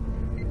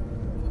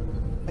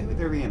 Maybe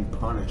they're being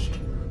punished.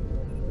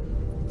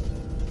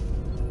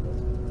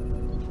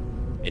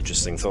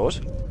 Interesting thought.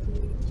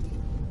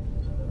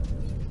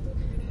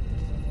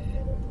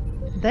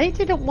 They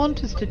didn't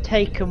want us to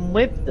take them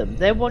with them.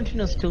 They're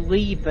wanting us to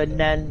leave and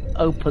then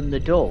open the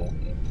door.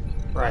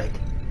 Right.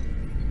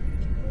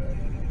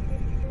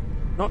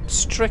 Not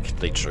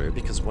strictly true,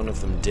 because one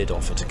of them did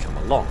offer to come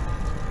along.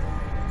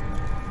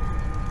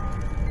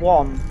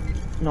 One,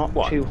 not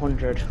One.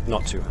 200.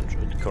 Not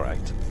 200,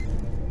 correct.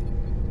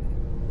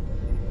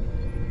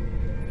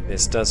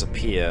 This does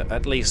appear,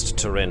 at least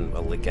Turin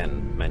will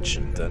again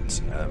mention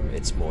that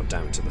it's more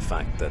down to the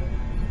fact that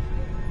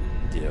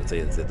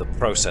the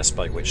process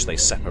by which they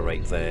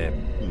separate their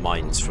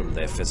minds from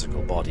their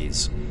physical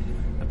bodies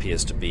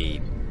appears to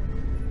be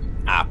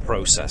a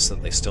process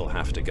that they still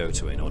have to go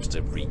to in order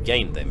to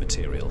regain their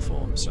material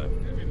form, so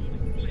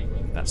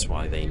that's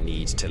why they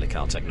need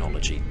Tilikaal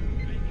technology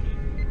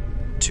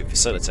to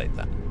facilitate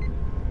that,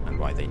 and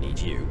why they need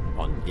you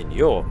in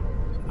your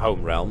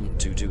home realm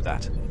to do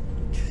that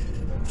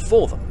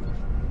for them.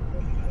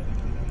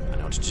 I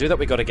know wanted to do that.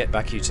 We've got to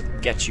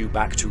get you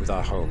back to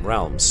the home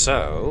realm.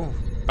 So,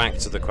 back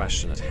to the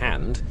question at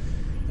hand.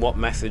 What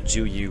method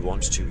do you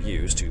want to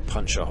use to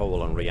punch a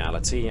hole in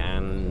reality,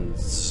 and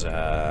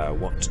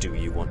what do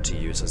you want to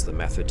use as the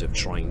method of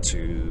trying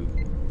to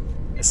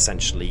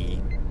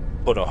essentially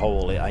put a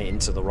hole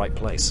into the right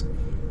place?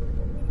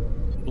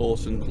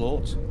 Claws and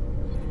claws.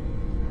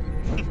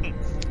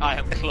 I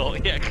am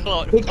Claude. Yeah,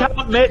 Claude. He can't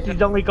admit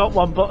he's only got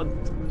one button.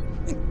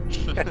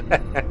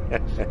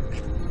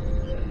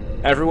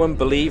 Everyone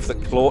believe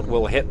that Claude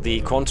will hit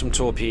the quantum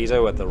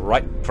torpedo at the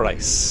right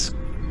place.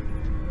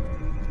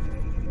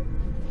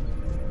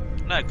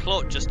 No,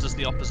 Claude just does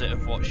the opposite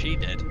of what she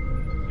did.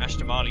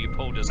 Ashtamali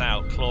pulled us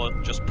out.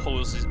 Claude just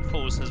pulls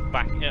us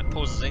back. Yeah,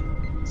 pulls us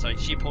in. So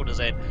she pulled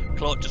us in.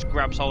 Claude just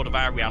grabs hold of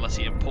our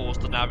reality and pulls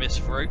the Navis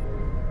through.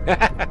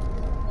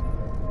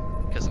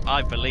 Because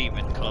I believe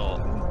in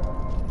Claude.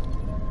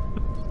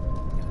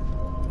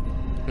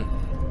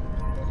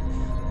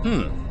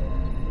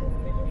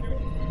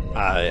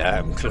 I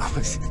am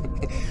Claude.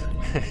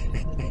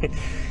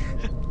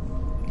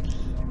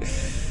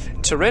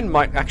 Turin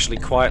might actually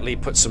quietly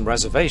put some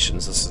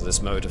reservations as to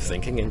this mode of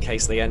thinking in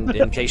case you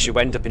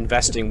end up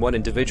investing one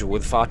individual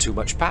with far too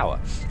much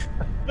power.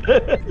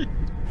 I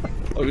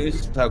mean,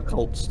 this is how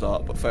cults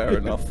start, but fair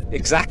enough.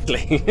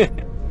 Exactly.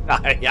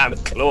 I am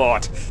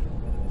Claude.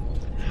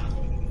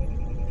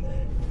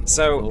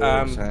 So,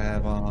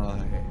 have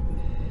I.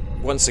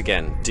 Once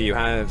again, do you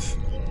have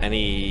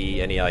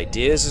any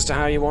ideas as to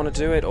how you want to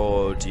do it,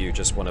 or do you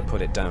just want to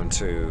put it down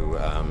to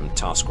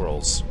task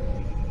rolls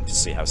to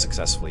see how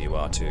successful you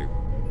are to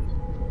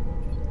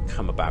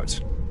come about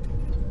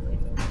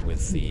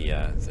with the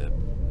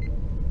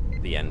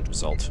end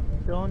result?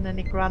 Dawn,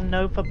 any Grand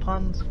Nova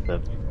plans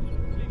for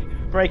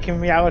breaking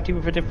reality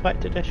with a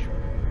deflector dish?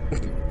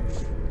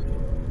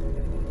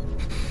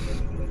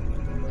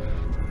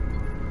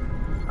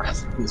 I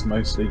think it's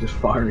mostly just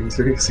firing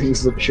through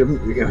things that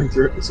shouldn't be going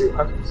through it to see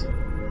what happens.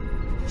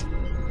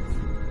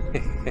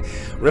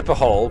 Rip a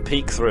hole,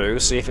 peek through,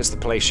 see if it's the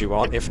place you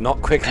want. If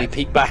not, quickly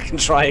peek back and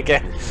try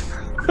again.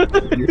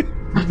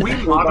 We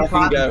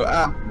modify go,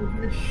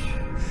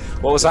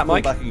 What was that,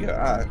 Mike? Back and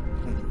go,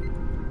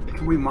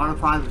 Can we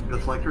modify the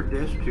deflector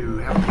disc to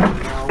have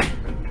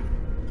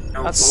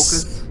no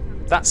focus?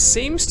 That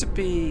seems to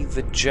be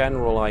the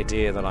general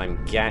idea that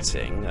I'm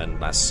getting,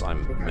 unless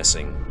I'm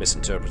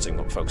misinterpreting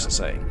what folks are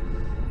saying.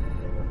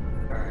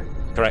 Alright.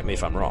 Correct me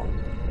if I'm wrong.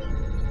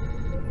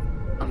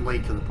 I'm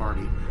late to the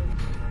party.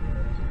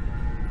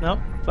 No,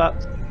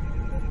 that's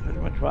pretty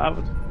much what I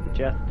was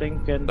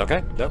suggesting. And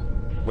Okay, no.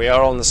 We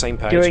are on the same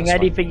page. doing that's fine.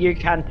 anything you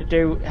can to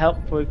do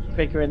help with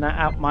figuring that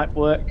out might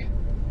work.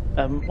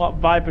 What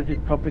Vibers is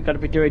probably going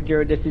to be doing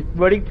during this is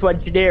running to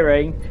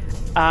engineering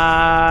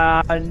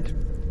and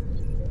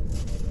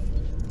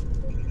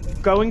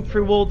going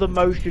through all the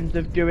motions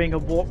of doing a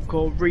warp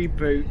core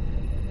reboot,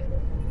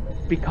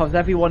 because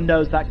everyone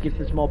knows that gives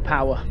us more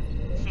power.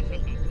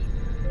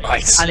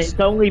 Right. And it's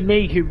only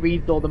me who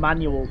reads all the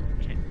manuals.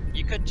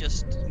 You could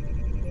just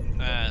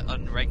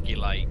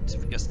unregulate,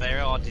 because they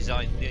are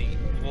designed. The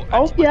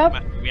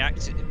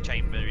reactor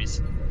chamber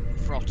is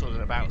throttled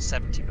at about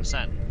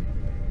 70%.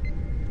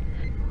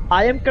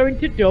 I am going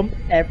to dump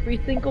every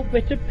single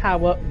bit of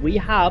power we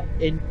have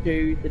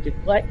into the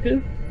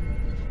deflectors,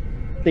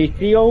 the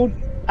shield,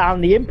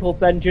 and the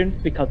impulse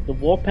engines, because the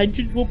warp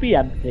engines will be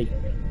empty.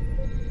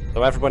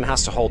 So everyone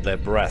has to hold their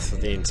breath for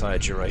the entire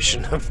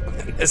duration of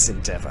this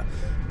endeavour.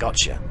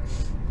 Gotcha.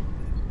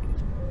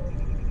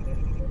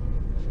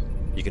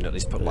 You can at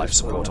least put life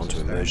support onto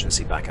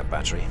emergency backup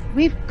battery.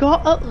 We've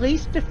got at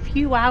least a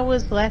few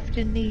hours left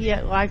in the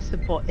life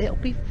support. It'll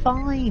be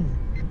fine.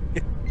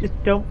 Just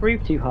don't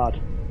breathe too hard.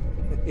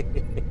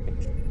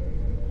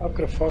 I've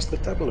got a fast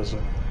metabolism.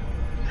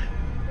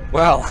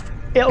 Well,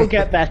 it'll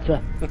get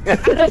better.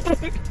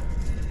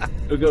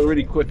 It'll go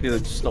really quickly and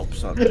then stop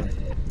suddenly.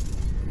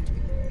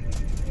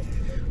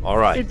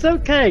 Alright. It's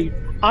okay.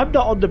 I'm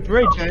not on the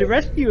bridge. Okay. The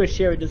rest of you are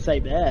sharing the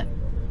same air.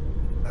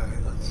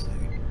 Alright, let's see.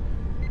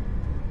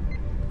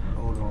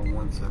 Hold on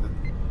 1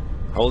 second.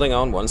 Holding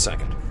on 1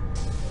 second.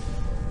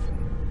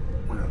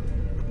 I'm gonna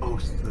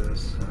post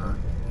this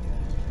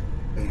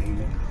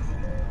thing.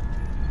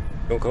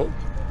 Cool.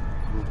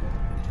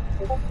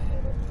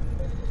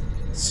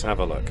 Let's have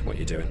a look what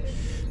you're doing.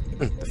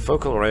 The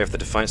focal array of the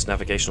Defiance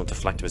navigational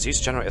deflector was used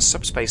to generate a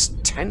subspace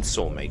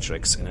tensor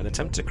matrix in an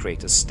attempt to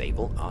create a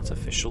stable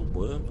artificial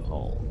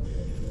wormhole.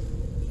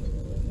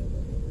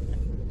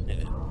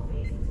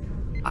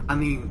 I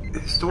mean,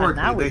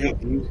 historically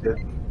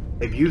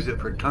they've used it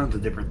for tons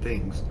of different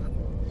things.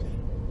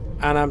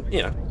 And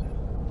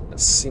that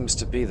seems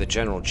to be the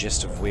general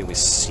gist of where we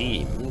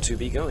seem to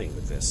be going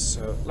with this.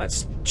 So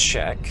let's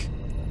check.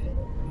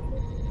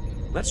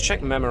 Let's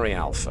check Memory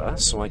Alpha,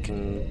 so I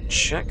can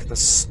check the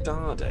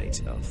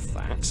stardate of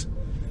that.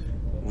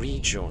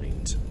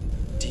 Rejoined.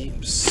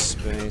 Deep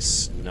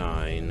Space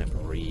Nine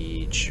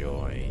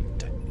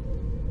rejoined.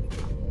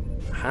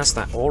 Has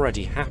that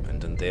already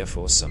happened, and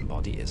therefore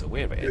somebody is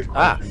aware of it?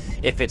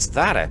 If it's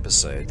that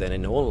episode, then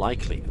in all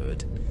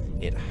likelihood,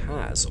 it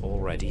has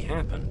already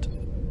happened.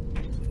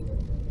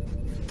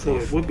 So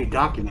it would be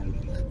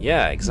documented.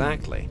 Yeah,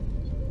 exactly.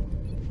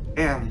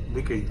 And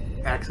we could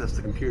access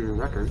the computer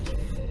records.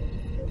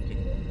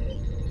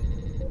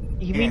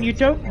 You mean you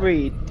don't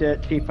read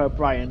Chief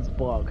O'Brien's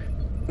blog?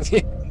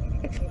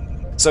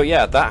 So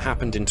yeah, that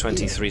happened in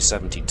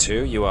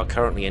 2372. You are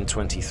currently in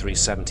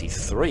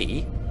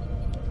 2373.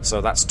 So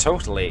that's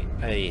totally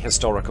a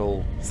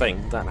historical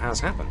thing that has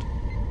happened.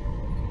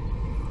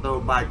 So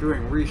by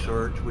doing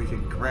research, we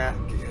can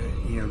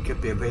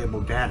get the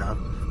available data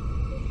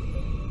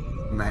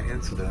from that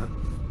incident.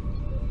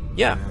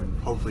 Yeah.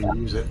 And hopefully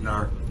use it in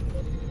our...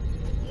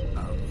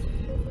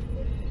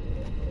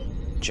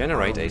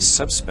 Generate a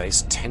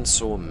subspace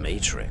tensor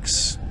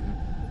matrix.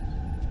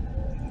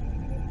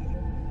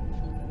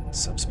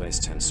 Subspace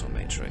tensor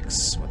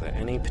matrix. Were there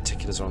any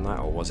particulars on that,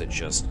 or was it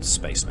just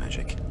space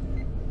magic?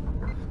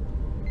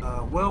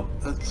 Well,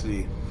 let's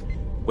see.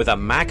 With a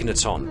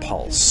magneton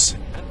pulse.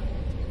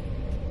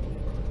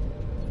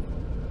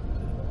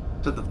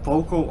 So the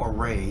focal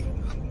array.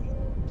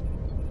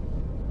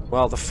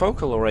 Well, the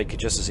focal array could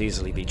just as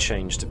easily be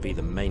changed to be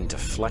the main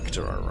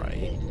deflector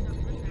array.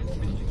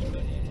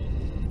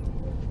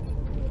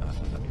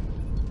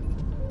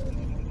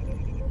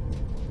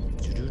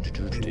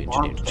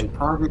 A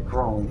target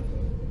drone.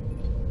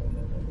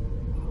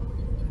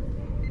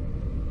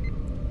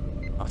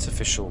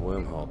 Artificial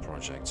wormhole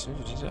project.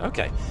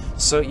 Okay,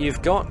 so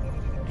you've got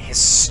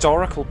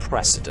historical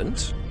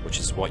precedent, which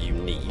is what you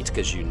need,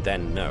 because you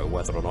then know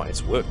whether or not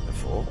it's worked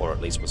before, or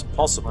at least was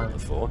possible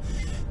before.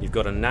 You've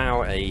got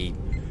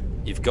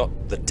you've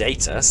got the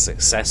data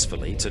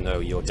successfully to know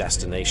your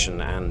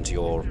destination and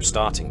your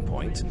starting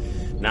point.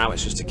 Now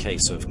it's just a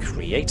case of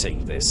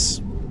creating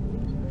this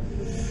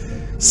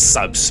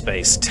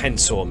subspace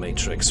tensor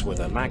matrix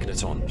with a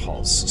magneton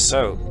pulse.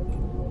 So,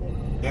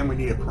 and we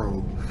need a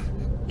probe.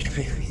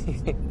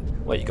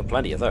 Well, you got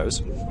plenty of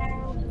those.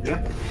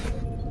 Yeah.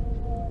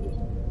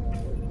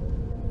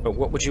 But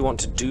what would you want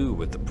to do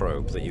with the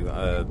probe that you,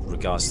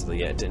 regards to the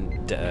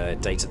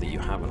data that you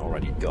haven't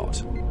already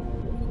got?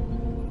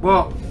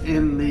 Well,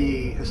 in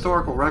the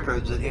historical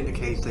records, it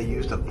indicates they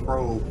used a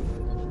probe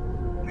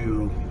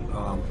to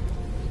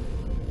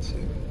let's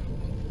see,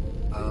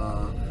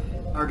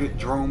 target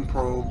drone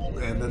probe,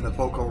 and then the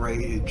focal array,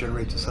 it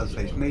generates a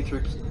subspace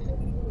matrix.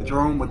 The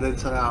drone would then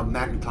send out a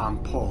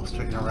magneton pulse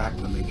to interact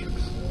with the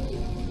matrix,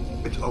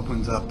 which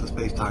opens up the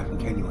space-time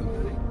continuum.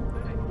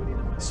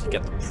 So you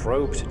get the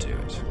probe to do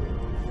it.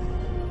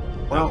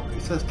 Well,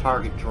 it says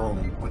target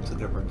drone. What's the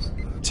difference?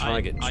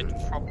 Target. I'd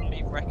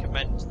probably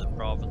recommend that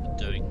rather than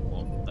doing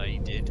what they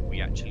did,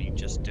 we actually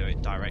just do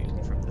it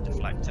directly from the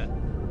deflector.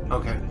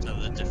 Okay. So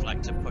the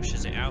deflector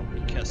pushes it out,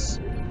 because,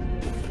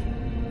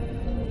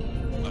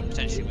 well,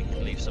 potentially we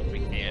can leave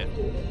something here.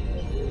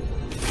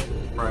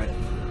 Right.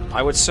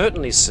 I would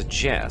certainly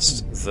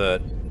suggest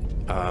that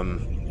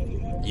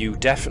you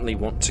definitely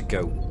want to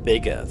go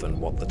bigger than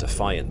what the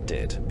Defiant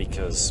did,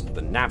 because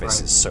the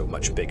Navis is so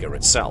much bigger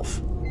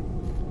itself.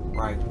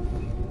 Right.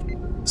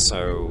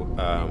 So,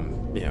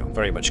 you know,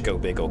 very much go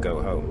big or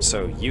go home.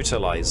 So,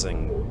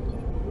 utilizing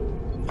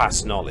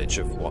past knowledge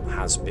of what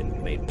has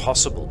been made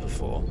possible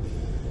before,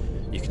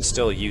 you can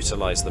still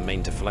utilize the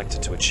main deflector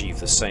to achieve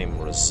the same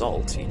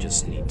result. You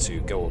just need to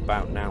go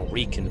about now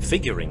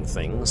reconfiguring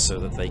things so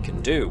that they can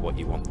do what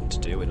you want them to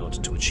do in order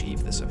to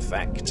achieve this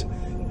effect.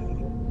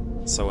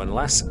 So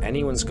unless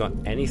anyone's got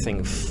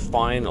anything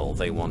final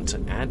they want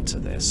to add to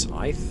this,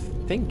 I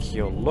think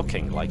you're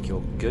looking like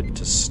you're good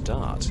to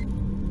start.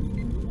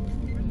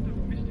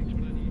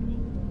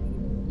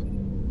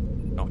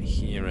 Not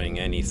hearing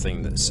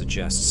anything that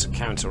suggests a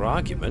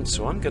counter-argument,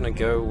 so I'm going to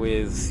go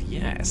with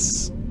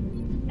yes.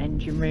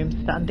 Engine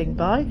room standing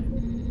by.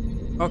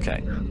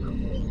 Okay.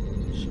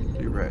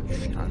 Be rich,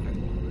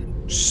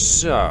 standing.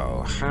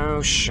 So,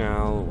 how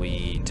shall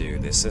we do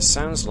this? This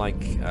sounds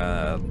like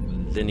a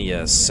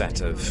linear set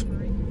of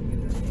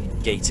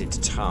gated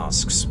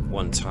tasks.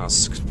 One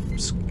task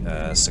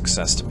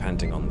success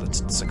depending on the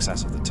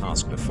success of the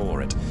task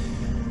before it.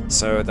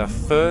 So the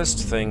first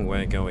thing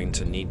we're going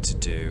to need to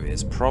do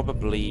is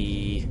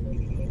probably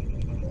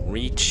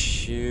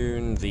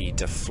retune the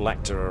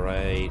deflector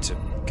array to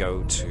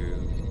go to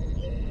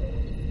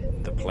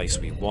the place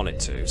we want it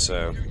to.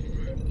 So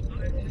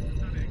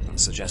I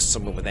suggest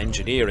someone with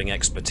engineering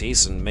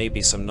expertise and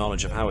maybe some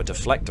knowledge of how a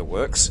deflector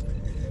works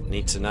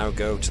need to now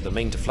go to the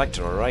main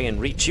deflector array and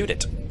retune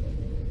it.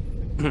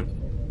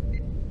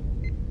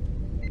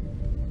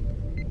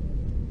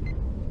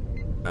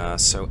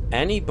 So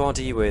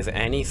anybody with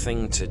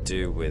anything to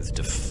do with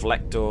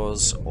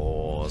deflectors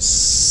or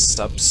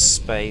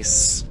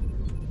subspace,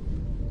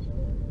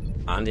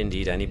 and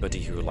indeed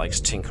anybody who likes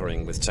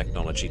tinkering with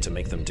technology to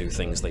make them do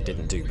things they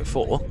didn't do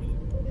before.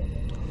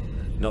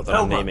 Not that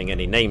I'm naming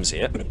any names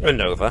here.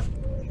 Nova.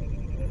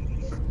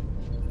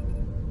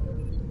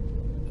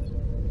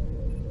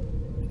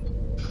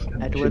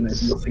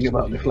 Edwards. Nothing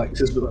about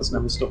deflectors, but that's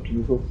never stopped you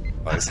before.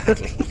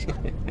 Exactly.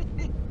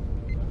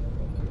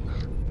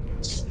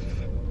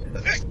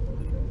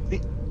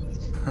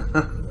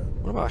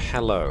 about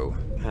hello?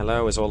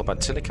 Hello is all about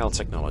Tilikaal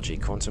technology,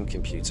 quantum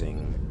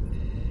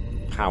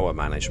computing, power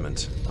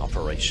management,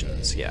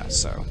 operations. Yeah,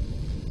 so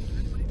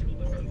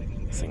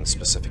things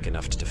specific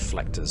enough to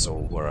deflectors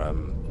or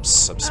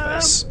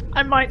subspace.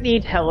 I might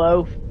need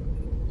hello.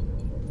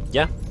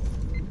 Yeah.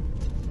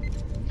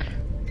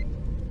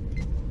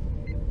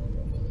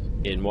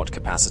 In what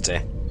capacity?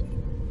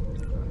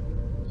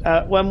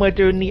 When we're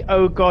doing the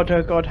oh god,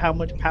 how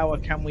much power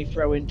can we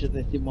throw into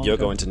this in one? You're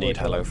going to need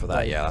hello for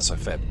that. Yeah, that's a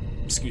fair.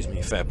 Excuse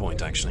me, fair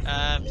point actually.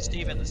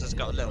 Stevens has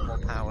got a little more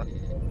power.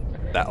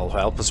 That'll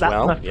help as That's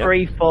well. my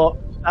free for.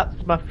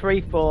 That's my free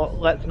for.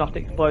 Let's not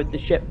explode the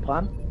ship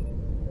plan.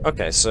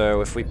 Okay,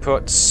 so if we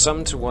put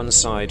some to one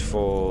side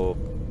for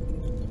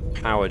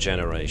power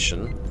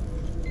generation,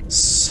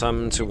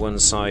 some to one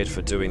side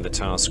for doing the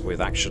task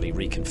with actually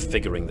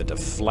reconfiguring the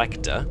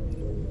deflector.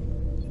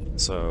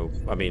 So,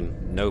 I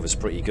mean, Nova's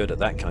pretty good at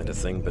that kind of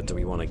thing, but do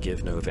we want to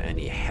give Nova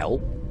any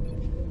help?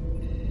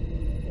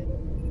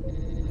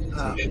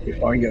 Should be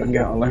fine going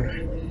out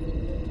alone.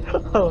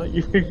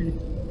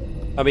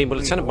 I mean, well,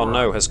 Lieutenant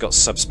Monroe has got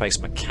subspace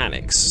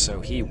mechanics,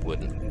 so he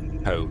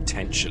wouldn't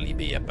potentially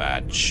be a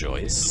bad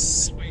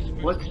choice.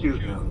 Let's do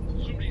him.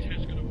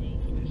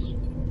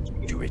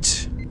 Do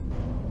it.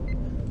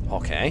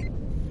 Okay.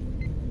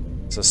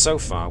 So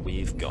far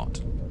we've got...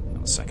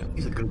 One second.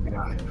 He's a good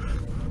guy.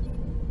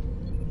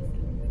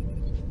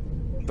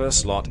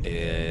 First lot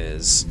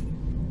is...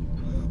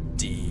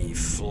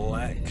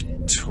 Deflector...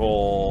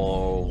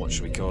 What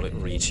should we call it?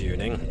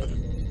 Retuning.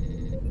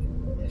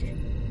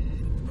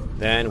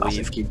 Then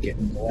we've... keep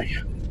getting in the way.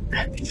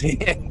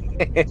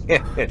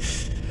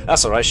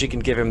 That's alright, she can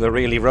give him the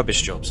really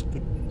rubbish jobs.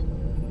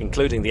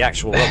 Including the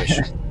actual rubbish.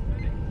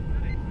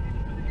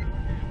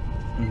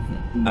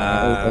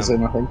 As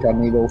in, I think I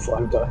need all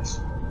 5 dice.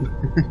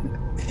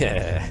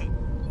 Yeah.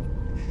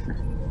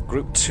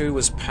 Group 2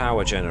 was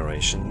power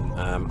generation.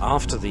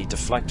 After the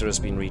deflector has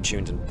been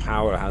retuned and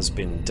power has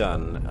been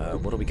done,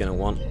 what are we going to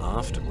want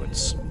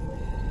afterwards?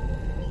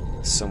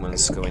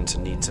 Someone's going to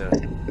need to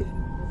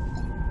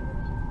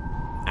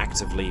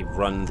actively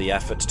run the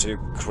effort to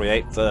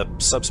create the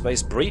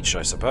subspace breach,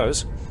 I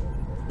suppose.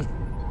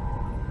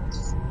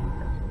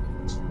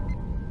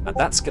 And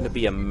that's going to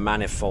be a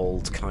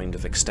manifold kind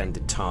of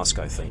extended task,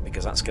 I think,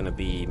 because that's going to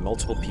be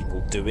multiple people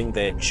doing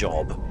their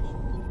job,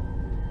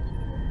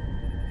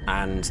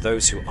 and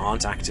those who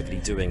aren't actively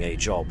doing a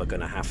job are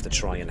going to have to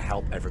try and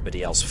help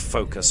everybody else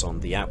focus on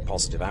the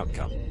positive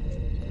outcome.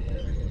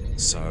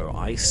 So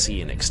I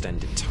see an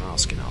extended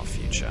task in our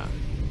future.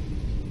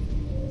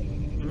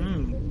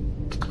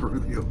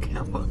 Rubio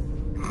Kappa.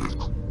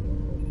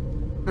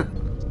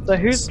 So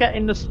who's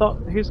getting the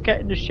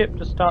ship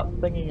to start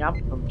singing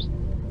anthems?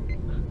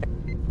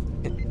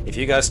 If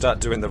you guys start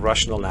doing the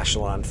Russian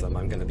national anthem,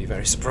 I'm going to be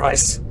very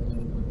surprised.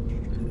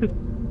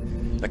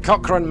 The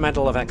Cochrane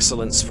Medal of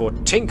Excellence for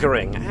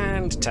tinkering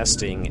and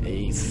testing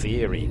a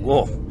theory.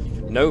 Whoa!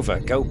 Nova,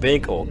 go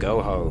big or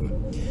go home.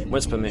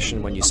 Once per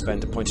mission, when you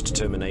spend a point of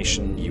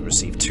determination, you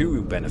receive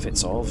 2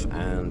 benefits of,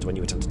 and when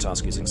you attempt a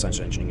task using science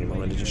or engineering, you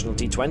roll an additional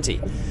D20.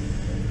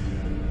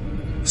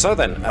 So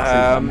then, I think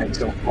that makes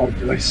it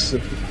obvious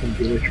if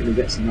he literally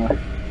gets a knife.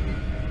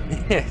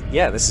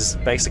 yeah, this is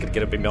basically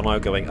going to be Mono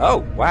going,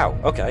 oh, wow,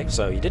 okay,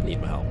 so you did need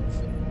my help.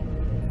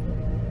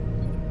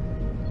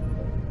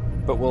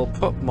 But we'll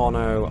put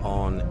Mono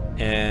on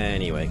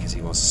anyway, because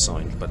he was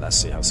assigned, but let's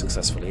see how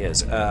successful he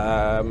is.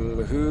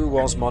 Who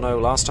was Mono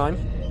last time?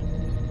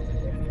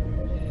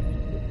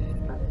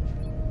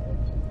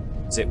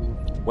 Is it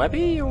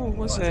Webby, or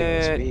was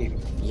it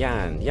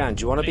Yan? Yan,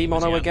 do you want to be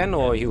Mono again,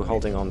 or are you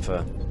holding on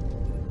for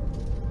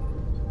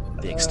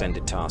the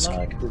extended task? No,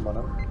 I can do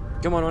Mono.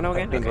 Come on, Mono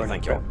again? Okay,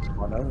 thank you.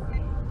 Mono,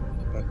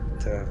 but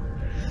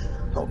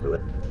I'll do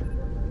it.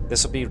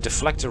 This will be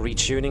deflector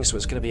retuning, so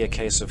it's going to be a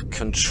case of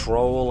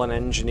control and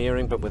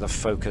engineering, but with a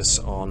focus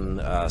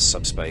on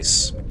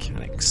subspace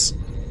mechanics.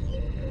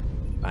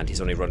 And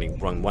he's only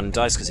run 1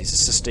 dice because he's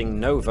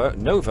assisting Nova.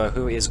 Nova,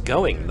 who is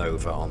going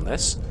Nova on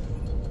this.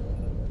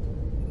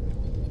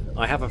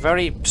 I have a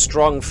very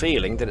strong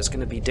feeling that it's going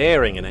to be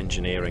daring and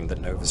engineering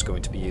that Nova's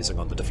going to be using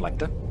on the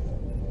deflector.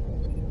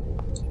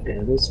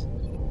 Yeah, it is.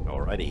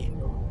 Alrighty.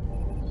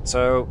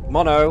 So,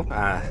 Mono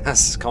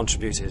has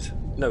contributed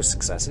no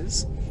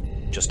successes,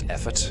 just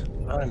effort.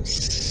 I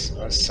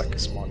suck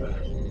as Mono.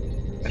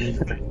 I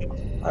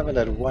haven't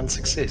had 1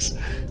 success.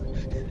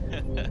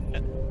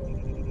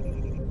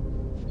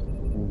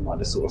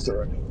 Minus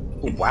sorcerer.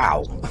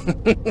 Wow.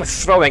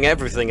 Throwing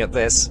everything at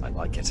this. I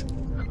like it.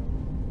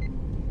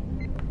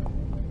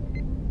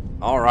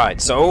 Alright,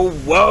 so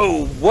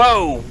whoa,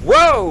 whoa,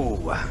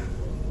 whoa!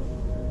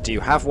 Do you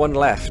have 1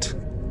 left?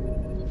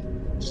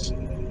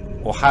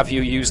 Or have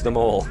you used them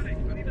all?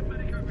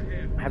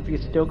 Have you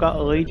still got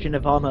a Legion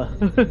of Honor?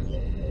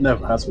 No,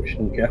 that's what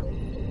shouldn't care.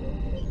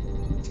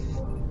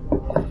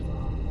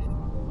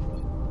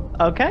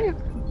 Okay.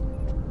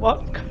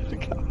 What?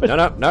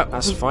 No,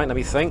 that's fine. Let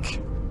me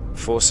think.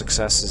 4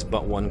 successes,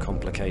 but 1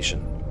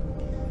 complication.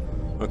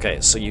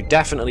 Okay, so you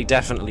definitely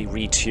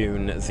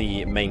retune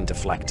the main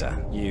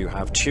deflector. You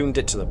have tuned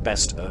it to the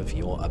best of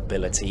your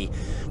ability.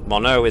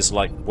 Mono is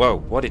like, whoa,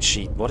 what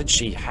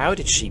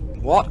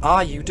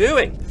are you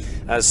doing?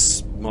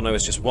 As Mono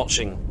is just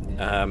watching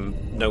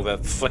Nova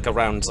flick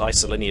around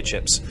isolinear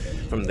chips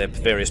from their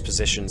various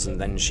positions, and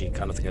then she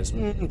kind of goes,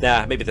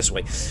 nah, maybe this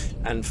way,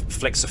 and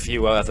flicks a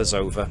few others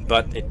over,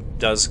 but it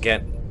does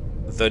get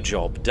the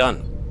job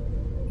done.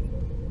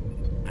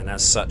 And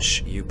as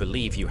such, you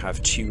believe you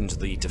have tuned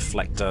the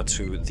deflector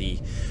to the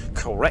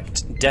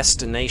correct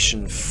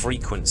destination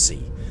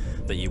frequency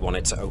that you want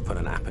it to open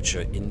an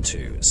aperture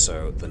into.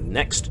 So the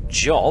next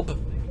job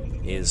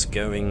is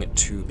going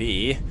to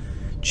be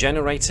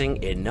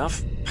generating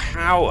enough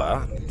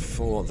power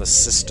for the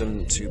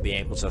system to be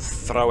able to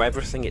throw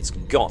everything it's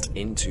got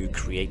into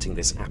creating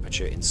this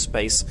aperture in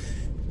space.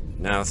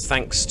 Now,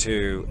 thanks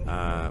to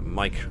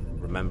Mike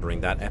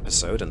remembering that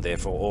episode, and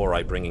therefore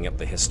Ori bringing up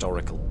the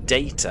historical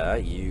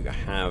data, you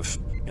have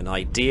an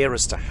idea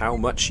as to how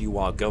much you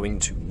are going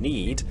to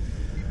need,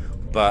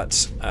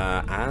 but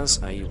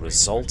as a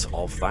result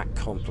of that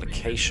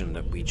complication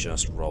that we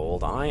just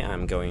rolled, I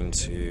am going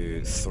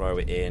to throw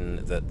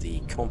in that the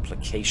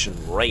complication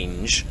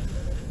range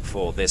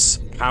for this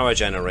power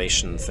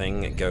generation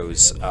thing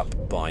goes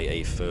up by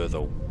a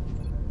further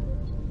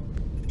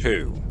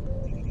 2,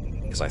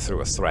 because I threw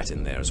a threat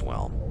in there as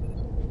well.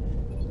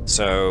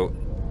 So,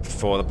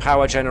 for the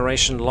power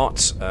generation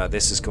lot,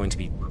 this is going to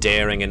be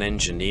daring and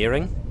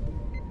engineering,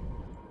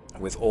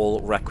 with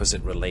all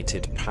requisite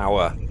related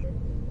power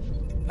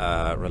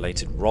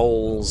related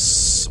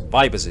rolls.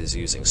 Vibers is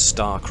using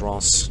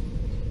Starcross,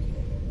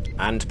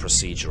 and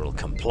procedural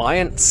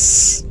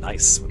compliance.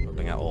 Nice, we're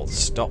putting out all the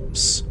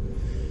stops.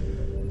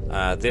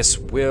 This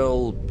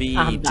will be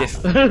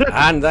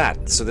and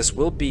that. So this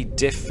will be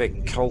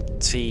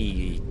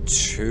difficulty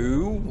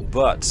 2,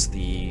 but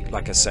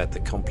like I said, the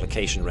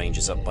complication range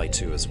is up by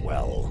 2 as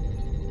well.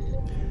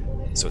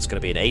 So it's going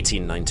to be an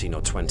 18, 19,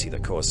 or 20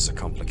 that causes a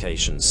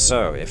complication.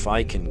 So if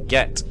I can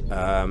get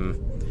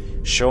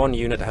Sean,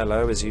 unit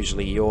hello is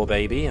usually your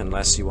baby,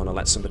 unless you want to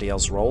let somebody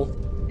else roll.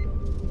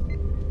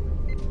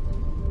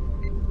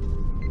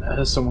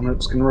 Someone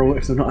else can roll it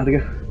if they're not had a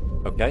go.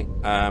 Okay.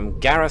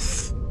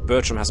 Gareth.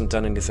 Bertram hasn't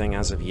done anything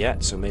as of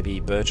yet, so maybe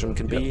Bertram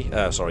can be...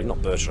 sorry,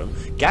 not Bertram.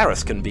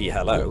 Gareth can be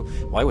hello.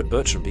 Why would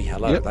Bertram be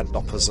hello? That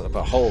offers up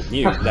a whole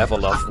new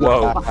level of...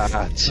 Whoa.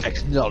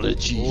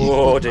 Technology.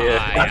 Oh, dear.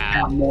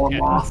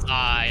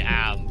 I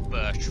am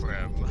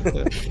Bertram.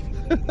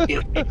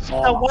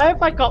 And why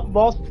have I got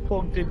moss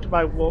plugged into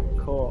my warp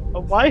core?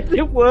 And why is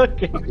it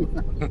working?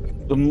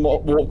 The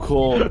warp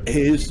core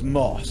is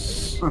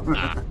moss.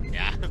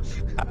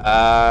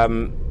 Yeah.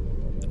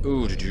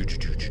 Ooh,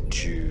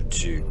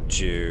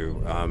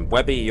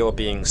 Webby, you're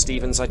being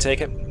Stevens, I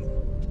take it?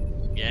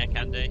 Yeah,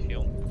 can do,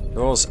 sure.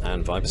 Yours,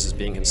 and Vibus is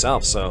being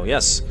himself, so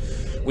yes.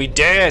 We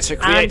dare to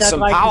create and some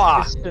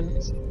power!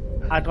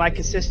 I'd like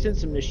assistance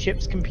from the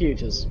ship's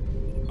computers.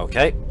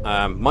 Okay,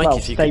 Mike, well,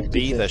 if you could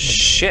be the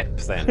ship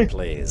then,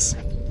 please.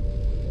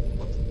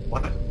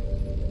 What?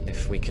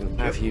 If we can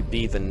have you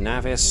be the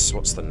Navis,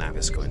 what's the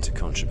Navis going to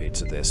contribute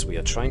to this? We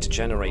are trying to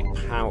generate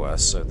power,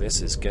 so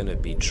this is going to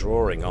be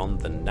drawing on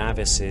the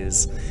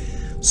Navis's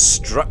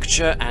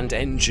structure and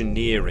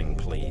engineering,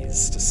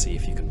 please, to see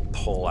if you can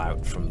pull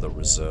out from the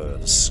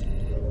reserves.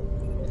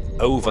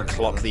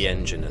 Overclock the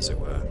engine, as it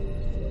were.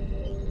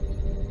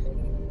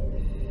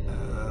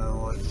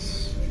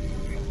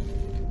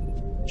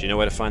 Do you know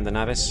where to find the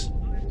Navis?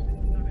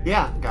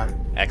 Yeah, got it.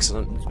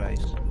 Excellent.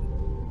 Space.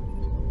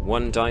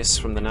 1 dice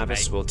from the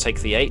Navis. We'll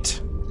take the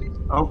 8.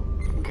 Oh,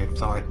 okay,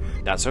 sorry.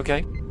 That's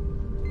okay.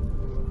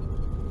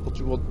 What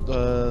do you want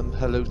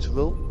hello to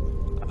roll?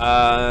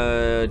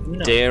 No.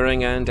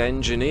 Daring and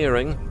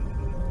engineering,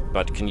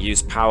 but can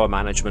use power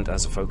management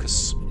as a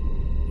focus.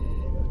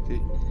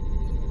 Okay.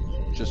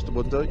 Just the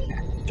 1 die?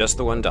 Just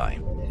the 1 die.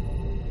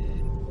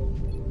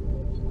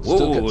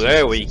 Ooh,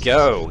 there we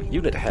go.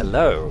 Unit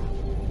hello.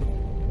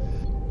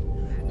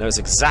 Knows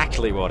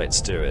exactly what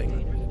it's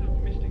doing.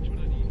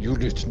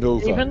 Unit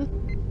Nova.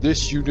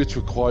 This unit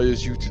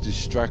requires you to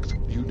distract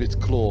Unit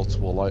Claut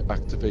while I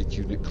activate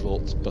Unit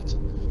Claut's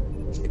button.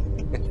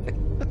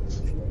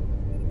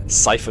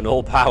 Siphon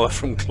all power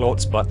from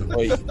Claut's button.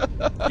 Wait,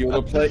 you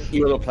wanna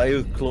play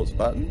with Claut's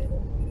button?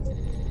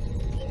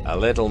 A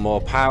little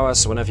more power,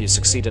 so whenever you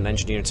succeed in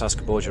engineering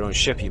task aboard your own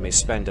ship, you may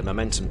spend a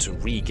momentum to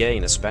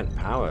regain a spent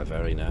power.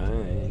 Very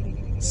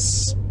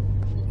nice.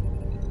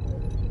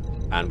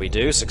 And we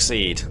do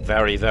succeed.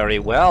 Very, very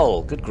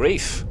well. Good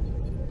grief.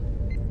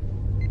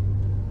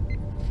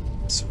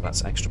 So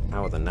that's extra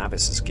power the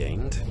Navis has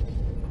gained.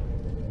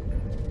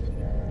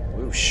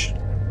 Whoosh.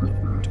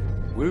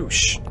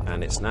 Whoosh.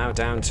 And it's now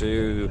down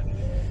to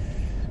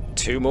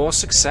 2 more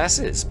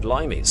successes.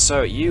 Blimey.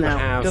 So you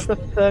have... Does the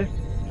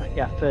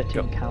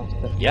 13 count?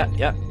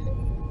 Yeah.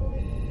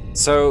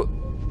 So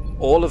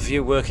all of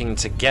you working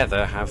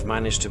together have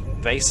managed to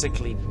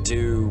basically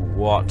do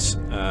what...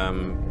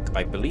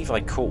 I believe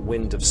I caught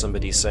wind of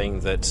somebody saying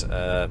that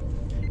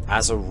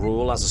as a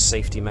rule, as a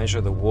safety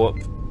measure, the warp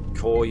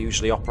core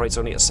usually operates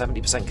only at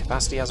 70%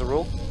 capacity as a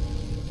rule.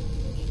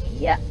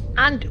 Yeah,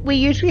 and we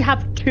usually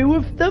have 2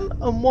 of them,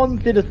 and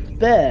one's in a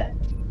spare.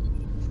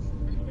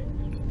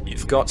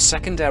 You've got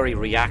secondary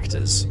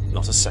reactors,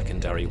 not a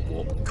secondary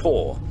warp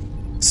core.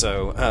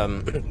 So,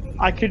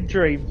 I could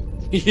dream.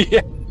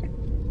 Yeah.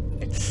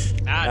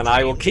 And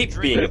I will keep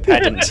being a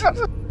pedant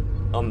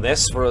on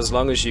this for as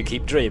long as you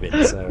keep dreaming,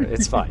 so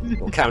it's fine.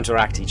 We'll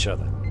counteract each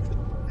other.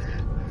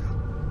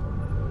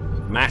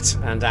 Matt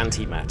and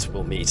anti-Matt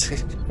will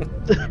meet.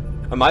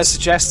 Am I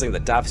suggesting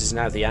that Davis is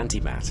now the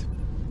anti-Matt?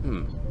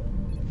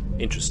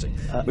 Interesting.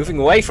 Moving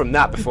away from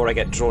that before I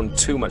get drawn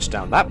too much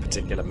down that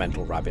particular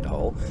mental rabbit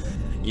hole,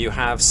 you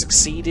have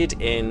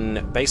succeeded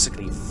in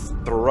basically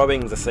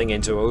throwing the thing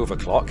into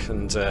overclock,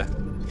 and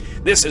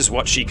this is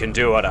what she can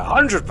do at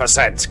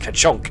 100%,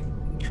 ka-chunk!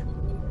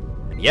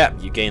 And yeah,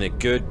 you gain a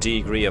good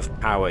degree of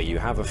power. You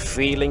have a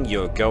feeling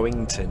you're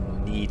going to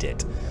need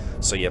it.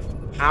 So your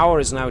power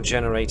is now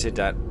generated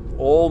at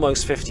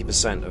almost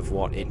 50% of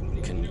what it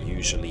can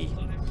usually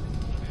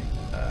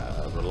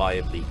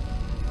reliably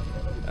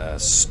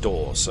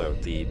store. So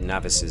the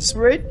Navis's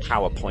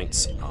power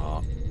points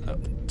are up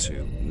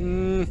to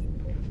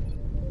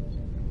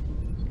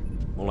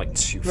more like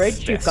 2/5.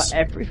 Reg, you've got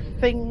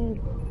everything.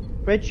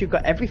 Reg, you've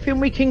got everything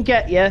we can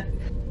get you.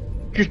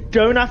 Just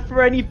don't ask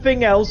for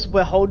anything else.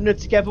 We're holding her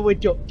together with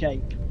duct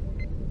tape.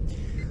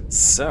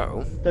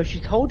 So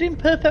she's holding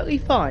perfectly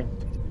fine.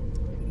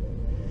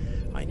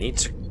 I need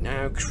to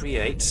now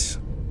create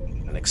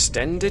an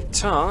extended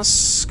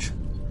task.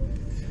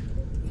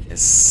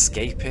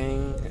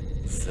 Escaping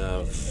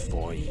the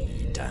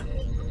void.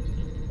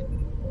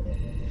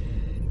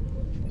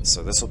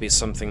 So this will be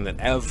something that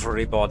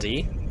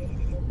everybody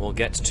will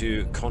get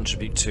to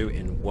contribute to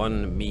in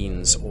one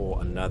means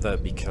or another,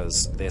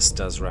 because this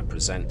does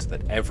represent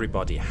that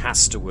everybody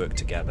has to work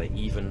together,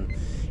 even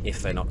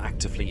if they're not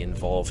actively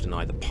involved in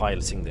either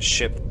piloting the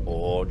ship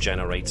or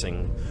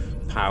generating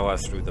power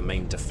through the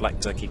main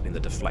deflector, keeping the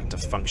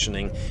deflector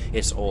functioning.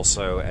 It's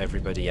also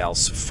everybody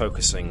else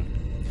focusing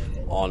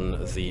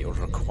on the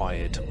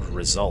required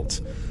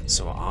result.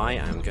 So I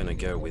am going to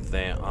go with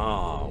there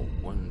are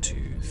 1, 2,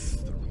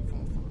 3, 4,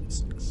 5,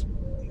 6.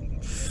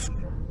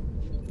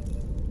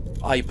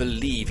 I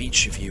believe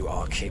each of you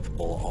are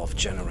capable of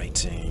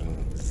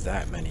generating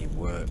that many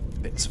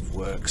bits of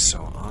work,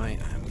 so I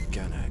am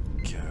gonna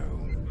go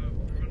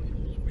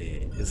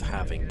with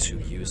having to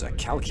use a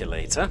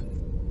calculator.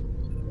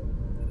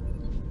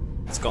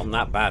 It's gotten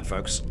that bad,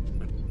 folks.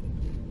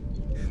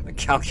 The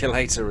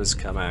calculator has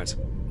come out.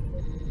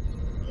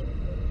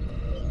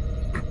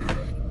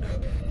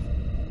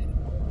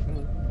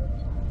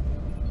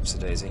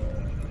 Oopsie-daisy.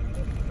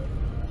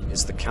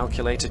 Is the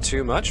calculator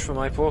too much for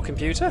my poor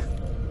computer?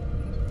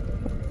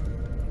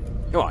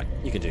 Go on,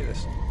 you can do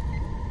this.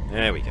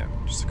 There we go.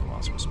 Just took a while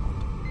to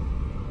respond.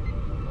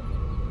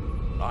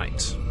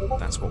 Right,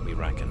 that's what we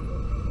reckon.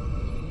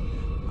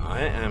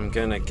 I am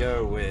gonna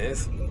go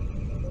with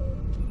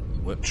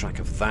work track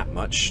of that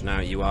much.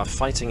 Now you are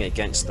fighting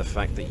against the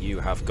fact that you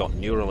have got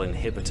neural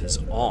inhibitors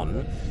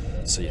on,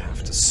 so you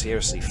have to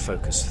seriously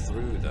focus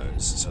through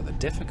those. So the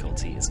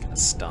difficulty is going to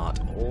start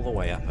all the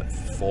way up at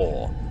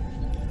 4.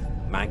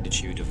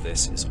 Magnitude of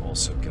this is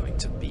also going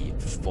to be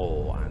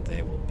 4, and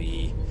there will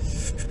be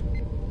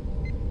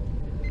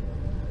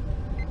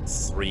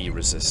 3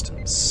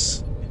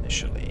 resistance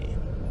initially.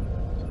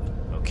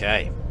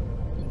 Okay.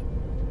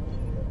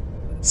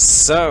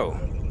 So,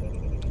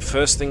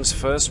 first things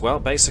first, well,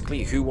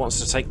 basically, who wants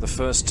to take the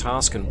first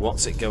task and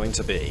what's it going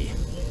to be?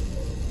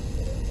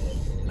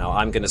 Now,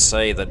 I'm going to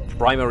say that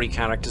primary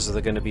characters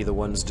are going to be the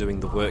ones doing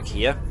the work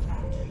here.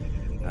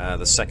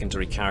 The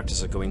secondary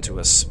characters are going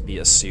to be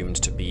assumed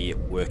to be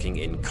working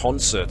in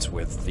concert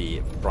with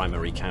the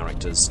primary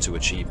characters to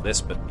achieve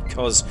this, but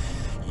because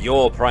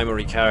your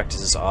primary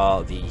characters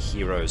are the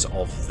heroes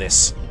of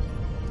this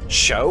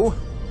show,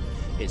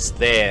 it's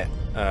their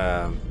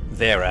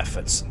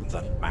efforts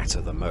that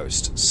matter the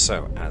most.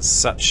 So, as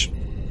such,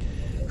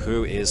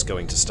 who is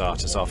going to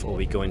start us off? Are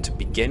we going to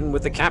begin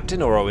with the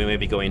captain, or are we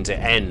maybe going to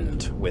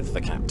end with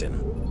the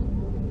captain?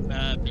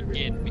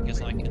 Begin,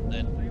 because I can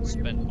then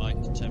spend my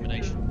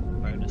determination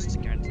bonus to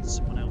guarantee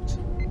someone else.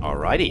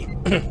 Alrighty.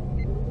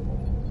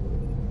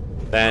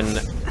 Then,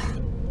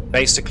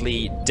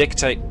 basically,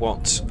 dictate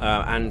what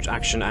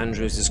action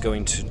Andrews is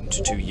going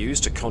to use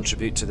to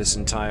contribute to this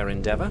entire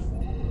endeavour.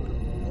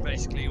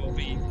 Basically, it will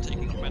be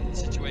taking command of the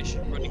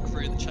situation, running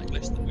through the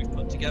checklist that we've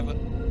put together,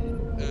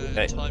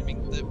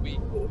 timing that we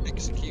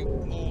execute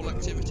all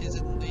activities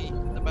in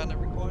the manner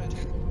required.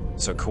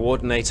 So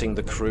coordinating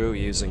the crew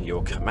using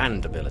your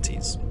command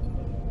abilities.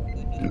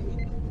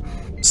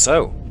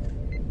 So,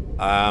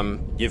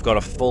 you've got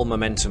a full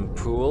momentum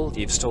pool.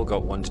 You've still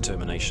got 1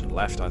 determination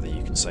left. Either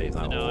you can save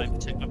that No, or...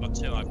 I've got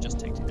 2. I've just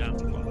ticked it down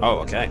to 1. Oh,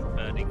 okay.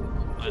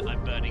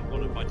 I'm burning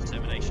 1 of my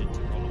determination to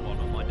roll a 1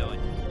 on my die.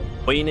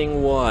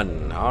 Weaning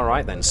 1.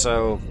 Alright then,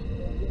 so...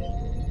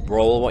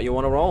 roll what you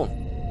want to roll.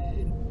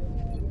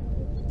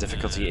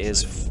 Difficulty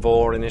is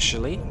 4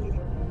 initially.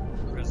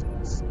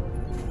 Presence.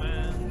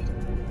 And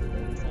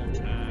full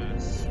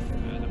task.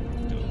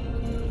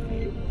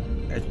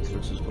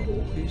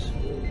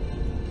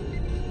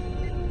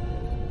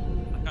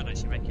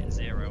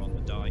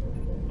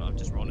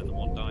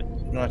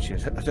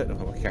 actually, I don't know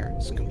what my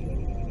character's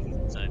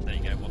called. So there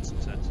you go, 1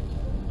 success.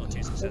 Or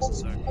 2 successes,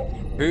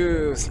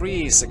 sorry.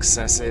 3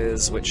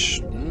 successes, which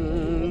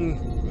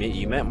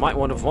you might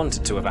have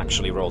wanted to have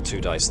actually rolled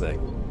 2 dice there.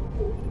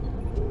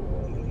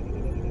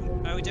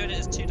 Are we doing it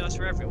as 2 dice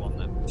for everyone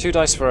then? 2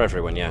 dice for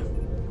everyone, yeah.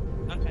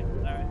 Okay,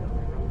 alright.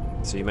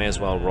 So you may as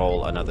well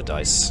roll another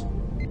dice.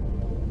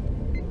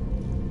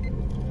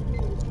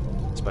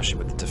 Especially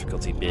with the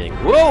difficulty being...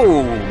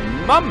 Whoa!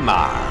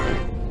 Mama!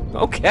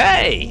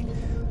 Okay!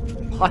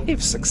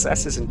 5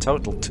 successes in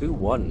total, 2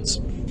 1s.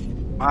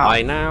 Wow.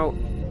 I now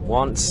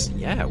want...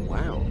 Yeah,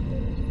 wow.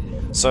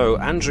 So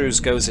Andrews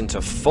goes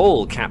into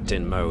full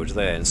captain mode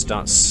there and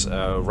starts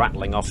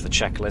rattling off the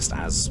checklist,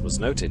 as was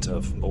noted,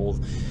 of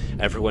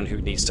everyone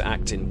who needs to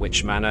act in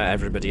which manner.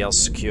 Everybody else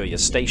secure your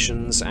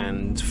stations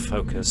and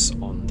focus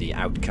on the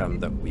outcome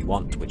that we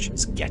want, which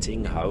is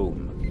getting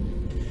home.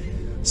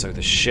 So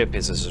the ship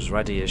is as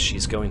ready as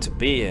she's going to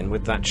be, and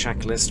with that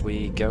checklist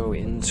we go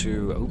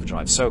into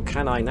overdrive. So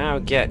can I now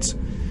get...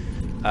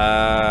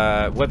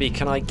 Webby,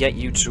 can I get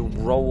you to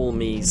roll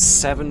me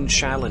 7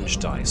 challenge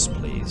dice,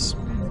 please?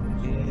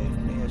 Give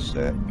me a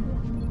sec.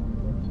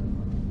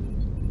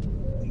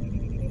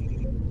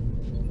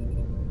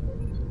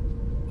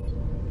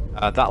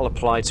 That'll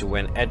apply to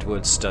when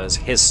Edwards does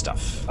his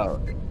stuff. Oh,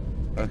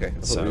 okay.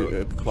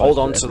 So hold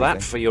on to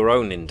that for your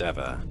own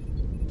endeavour.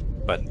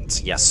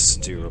 But yes,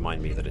 do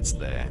remind me that it's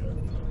there.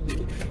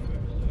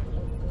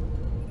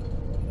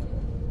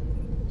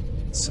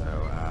 So,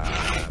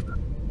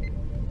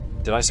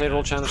 did I say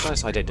roll challenge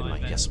dice? I did, didn't I?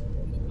 Yes.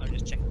 I'm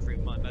just checking through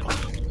my medals.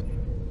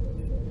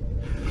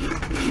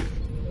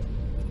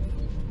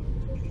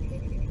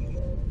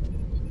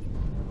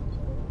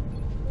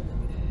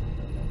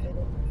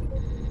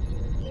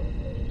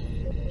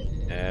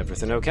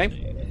 Everything okay?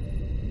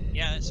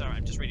 Yeah, it's alright.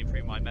 I'm just reading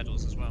through my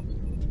medals as well.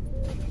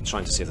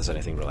 Trying to see if there's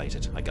anything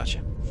related. I got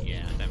you.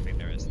 Yeah, I don't think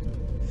there is.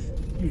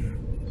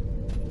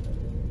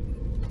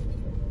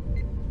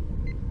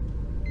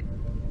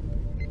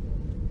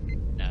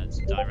 No, it's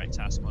a direct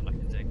task one I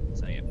can do.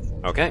 So yeah,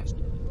 Okay.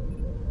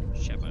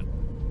 Shepherd.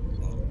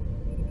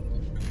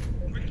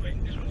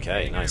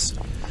 Okay, nice.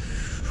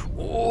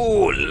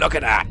 Ooh, look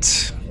at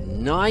that!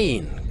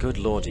 9! Good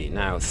lordy.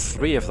 Now,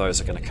 3 of those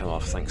are going to come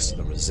off thanks to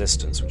the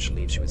resistance, which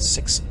leaves you with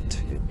 6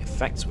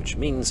 effects, which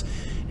means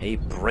a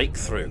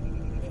breakthrough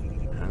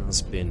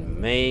has been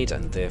made,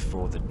 and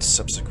therefore the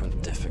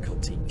subsequent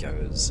difficulty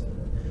goes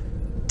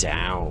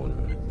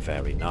down.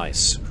 Very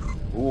nice.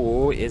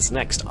 Who is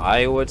next?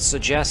 I would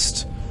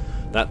suggest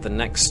that the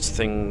next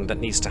thing that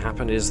needs to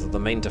happen is that the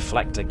main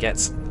deflector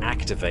gets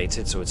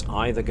activated, so it's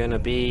either going to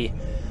be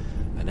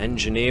an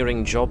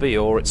engineering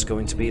jobby or it's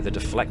going to be the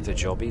deflector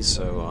jobby,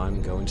 so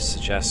I'm going to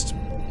suggest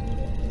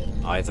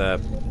either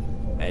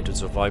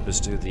Edwards or Vipers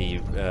do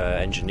the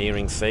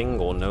engineering thing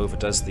or Nova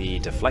does the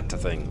deflector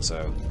thing,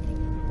 so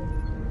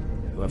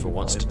whoever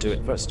wants to do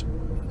it first.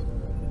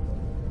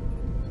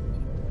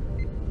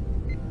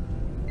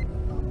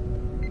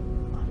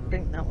 I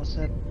think that was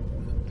a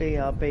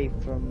BRB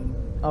from...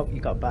 Oh,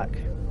 you got back.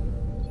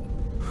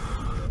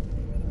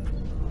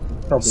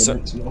 Probably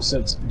makes more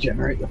sense to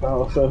generate the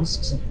power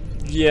first.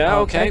 Yeah,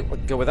 okay, we'll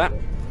go with that.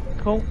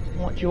 Cool.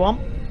 What do you want?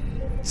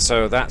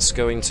 So that's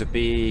going to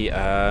be,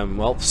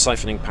 well,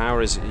 siphoning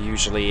power is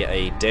usually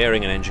a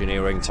daring and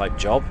engineering type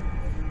job.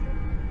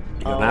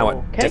 You're now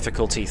at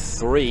difficulty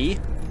 3,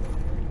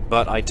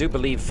 but I do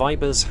believe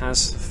Vibers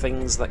has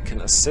things that can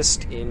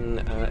assist in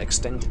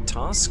extended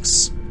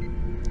tasks.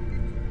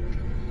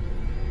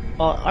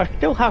 I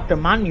still have the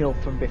manual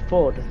from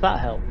before, does that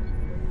help?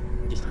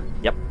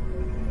 Yep.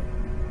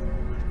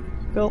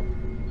 Cool.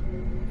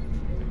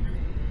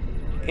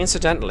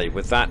 Incidentally,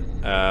 with that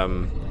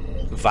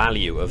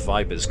value of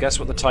Vibers, guess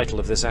what the title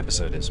of this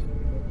episode is?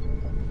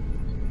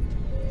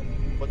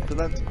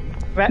 Wonderland.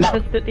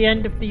 Breakfast at the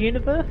end of the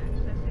universe?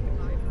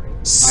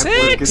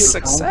 6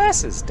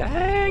 successes!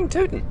 Dang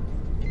tootin'!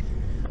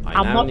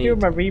 I'm not doing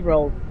my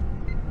reroll.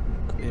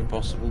 The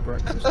impossible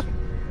breakfast.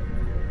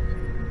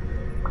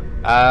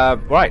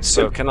 Right,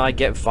 so can I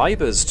get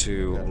Vibers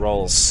to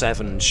roll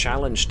 7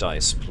 challenge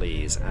dice,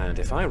 please? And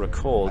if I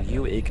recall,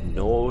 you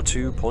ignore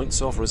 2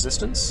 points of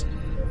resistance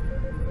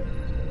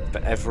for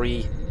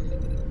every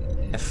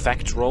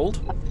effect rolled?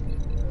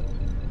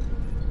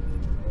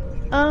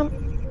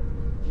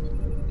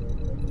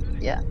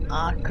 Yeah,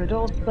 I could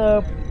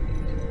also...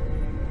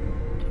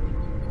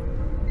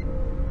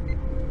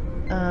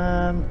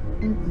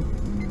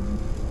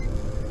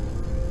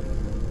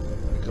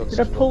 Did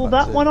I pull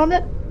that one on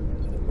it?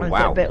 Or is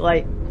it a bit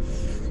late?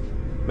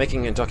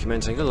 Making and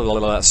documenting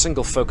a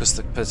single focus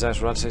that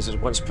possesses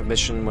once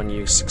permission when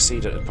you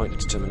succeed at a point of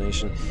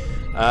determination.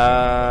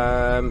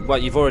 Well,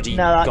 you've already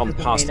gone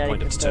past the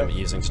point of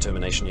using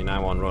determination. You're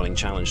now on rolling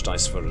challenge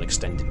dice for an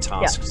extended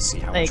task to see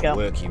how much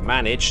work you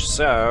manage.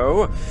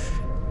 So,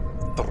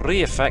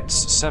 3 effects,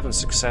 7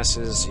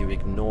 successes. You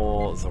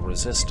ignore the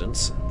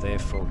resistance,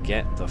 therefore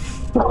get the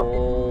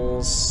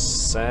full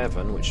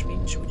 7, which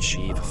means you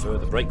achieve a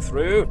further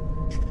breakthrough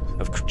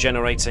of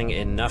generating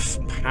enough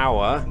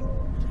power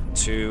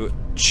to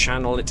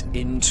channel it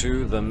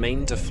into the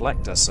main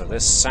deflector. So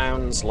this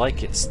sounds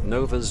like it's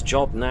Nova's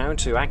job now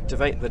to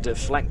activate the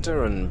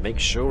deflector and make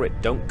sure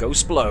it don't go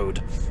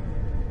splode.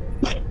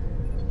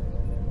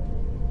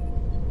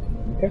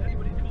 Okay.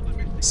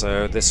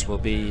 So this will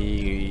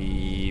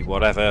be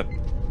whatever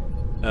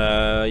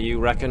you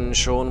reckon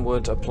Sean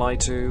would apply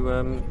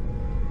to.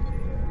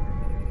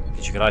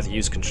 Because you could either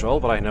use control,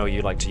 but I know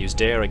you like to use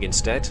daring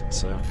instead.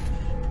 So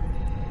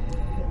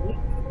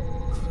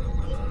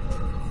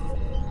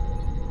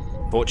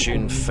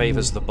fortune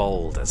favors the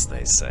bold, as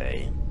they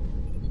say.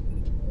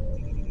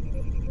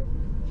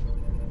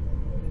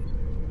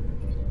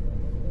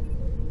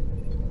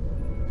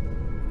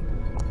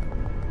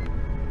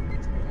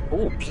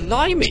 Oh,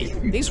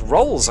 blimey! These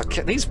rolls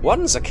are these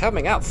ones are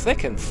coming out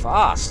thick and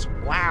fast.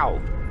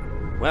 Wow.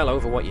 Well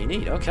over what you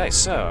need. Okay,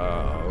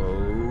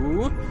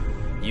 so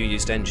you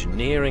used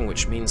engineering,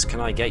 which means can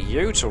I get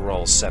you to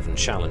roll 7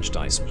 challenge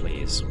dice,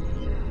 please?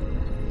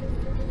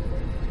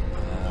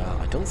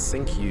 I don't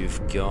think you've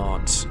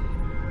got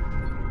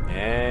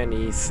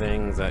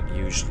anything that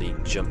usually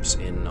jumps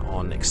in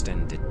on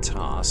extended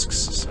tasks.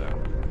 So,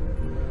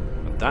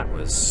 but that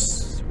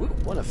was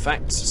one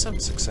effect, 7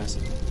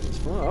 successes.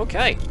 Oh,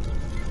 okay.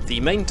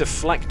 The main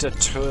deflector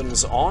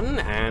turns on,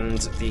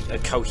 and a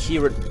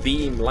coherent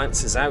beam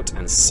lances out,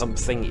 and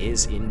something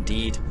is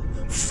indeed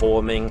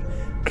forming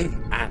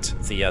at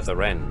the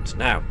other end.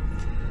 Now,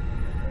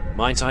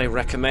 might I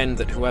recommend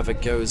that whoever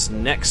goes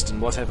next and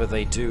whatever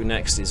they do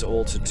next is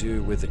all to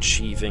do with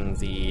achieving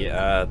the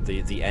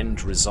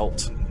end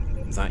result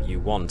that you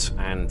want,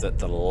 and that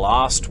the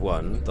last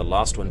one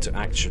to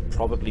act should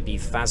probably be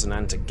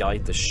Fazanan to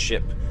guide the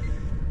ship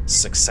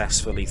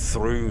successfully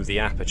through the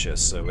aperture.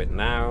 So it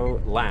now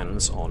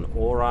lands on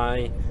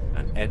Ori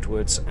and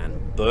Edwards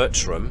and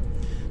Bertram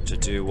to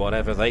do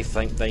whatever they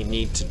think they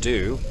need to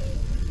do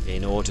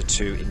in order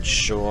to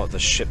ensure the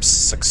ship's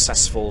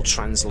successful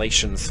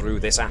translation through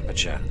this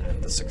aperture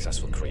and the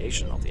successful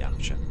creation of the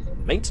aperture.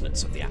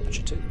 Maintenance of the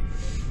aperture too.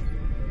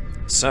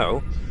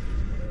 So,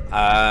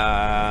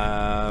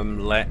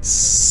 let's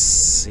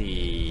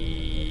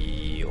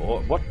see.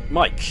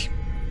 Mike,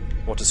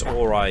 what does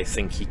Ori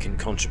think he can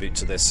contribute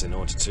to this in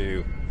order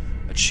to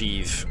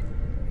achieve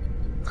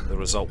the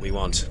result we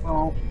want?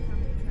 Well,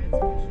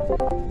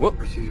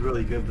 whoop. He's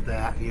really good with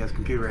that. He has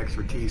computer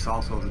expertise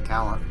also as a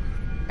talent,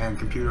 and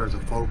computer as a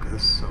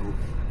focus, so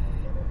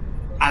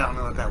I don't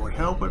know if that would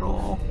help at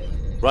all.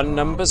 Run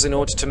numbers in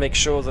order to make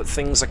sure that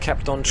things are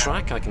kept on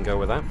track. I can go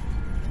with that.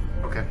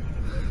 Okay.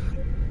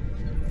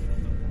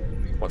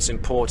 What's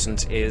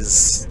important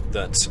is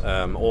that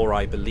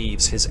Ori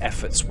believes his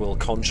efforts will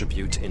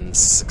contribute in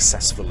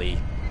successfully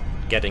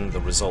getting the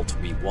result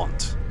we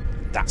want.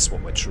 That's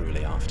what we're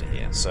truly after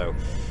here. So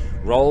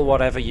roll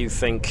whatever you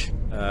think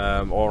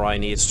Ori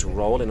needs to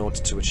roll in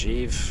order to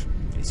achieve.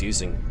 He's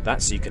using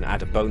that, so you can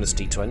add a bonus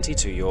d20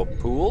 to your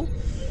pool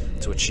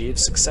to achieve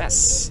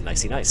success.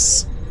 Nicey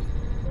nice.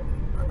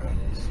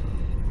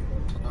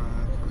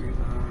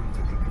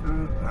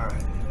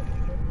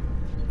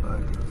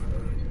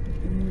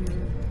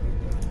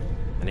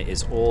 And it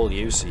is all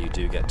you, so you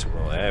do get to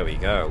roll. There we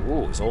go.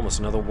 Ooh, it's almost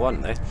another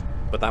 1 there.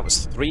 But that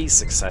was 3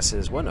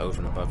 successes, 1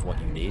 over and above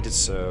what you needed.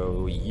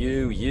 So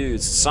you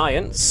used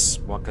science,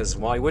 because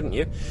why wouldn't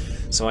you?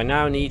 So I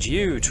now need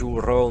you to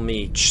roll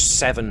me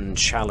 7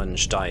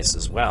 challenge dice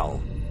as well.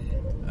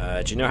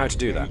 Do you know how to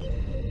do that?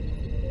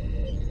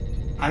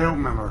 I don't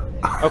remember.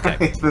 Okay.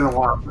 It's been a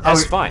while.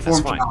 That's fine,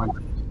 that's fine.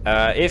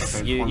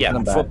 If you,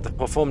 the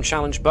perform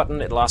challenge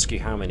button, it'll ask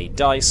you how many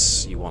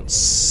dice. You want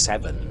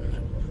 7.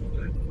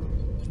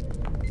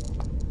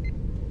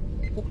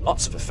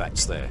 Lots of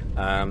effects there.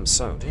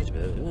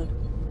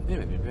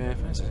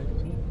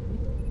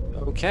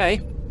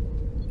 Okay.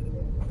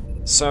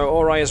 So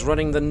Ori is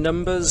running the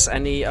numbers.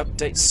 Any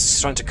updates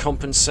trying to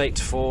compensate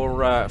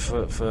for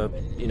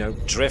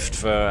drift,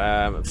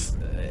 for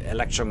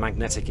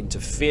electromagnetic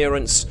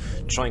interference,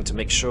 trying to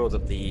make sure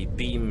that the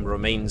beam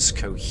remains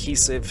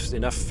cohesive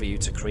enough for you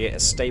to create a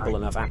stable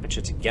enough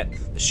aperture to get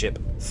the ship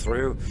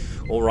through.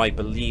 Ori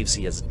believes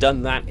he has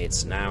done that.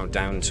 It's now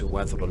down to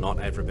whether or not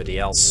everybody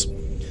else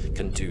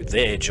can do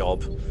their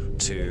job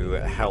to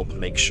help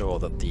make sure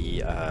that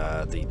the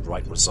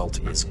right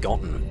result is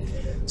gotten.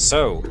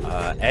 So,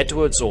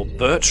 Edwards or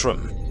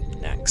Bertram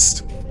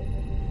next?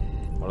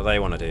 What do they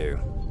want to do?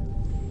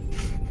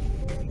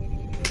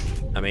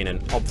 I mean,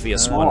 an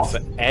obvious one for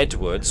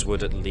Edwards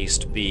would at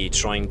least be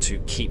trying to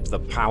keep the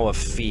power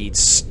feed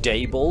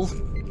stable,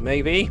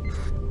 maybe?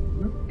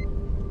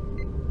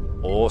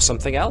 Or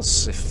something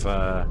else, if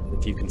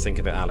you can think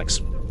of it, Alex.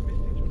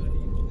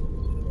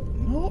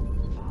 Not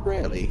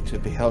really, to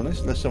be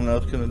honest, unless someone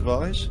else can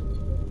advise.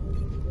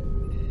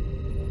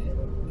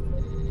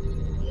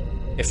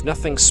 If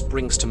nothing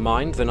springs to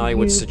mind, then I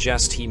would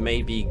suggest he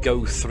maybe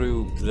go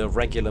through the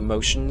regular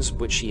motions,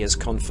 which he is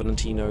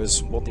confident he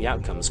knows what the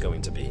outcome's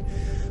going to be.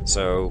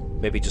 So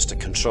maybe just a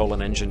control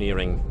and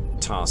engineering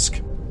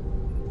task.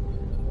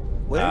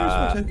 Where is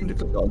my token to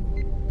click on?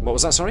 What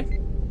was that, sorry?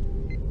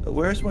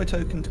 Where is my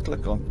token to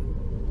click on?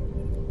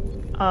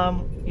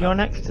 You're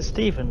next to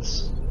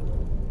Stevens.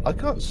 I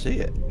can't see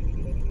it.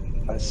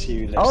 I see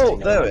you next Oh,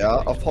 to there we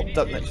are. I've popped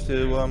up next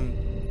to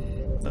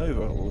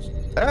Nova.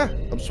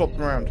 I'm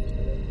swapping around.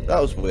 That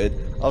was weird.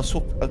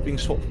 I've been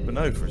swapped with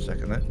Nova for a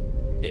second there.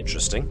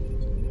 Interesting.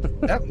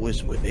 That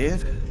was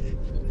weird.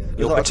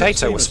 Your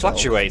potato was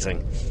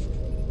fluctuating.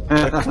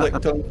 I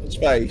clicked on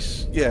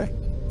space. Yeah.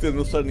 Then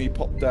all of a sudden he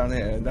popped down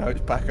here, and now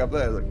it's back up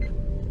there. Like,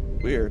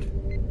 weird.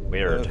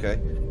 Weird. Okay.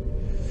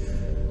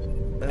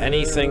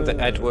 Anything that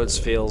Edwards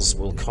feels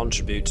will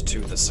contribute to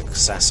the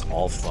success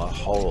of the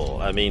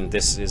whole. I mean,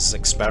 this is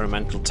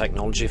experimental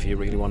technology if you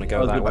really want to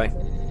go that way.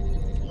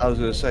 I was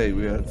going to say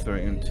we are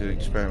throwing into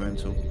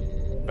experimental.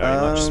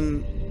 Very much.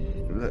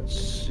 Let's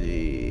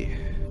see.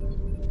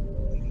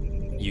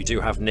 You do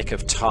have Nick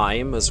of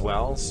Time as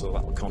well, so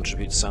that will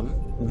contribute some.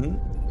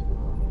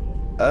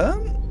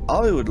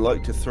 I would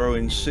like to throw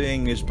in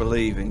Seeing is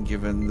Believing,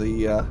 given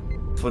the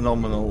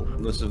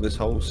phenomenalness of this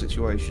whole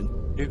situation.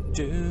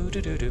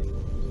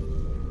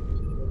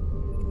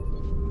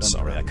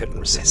 Sorry, I couldn't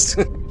resist.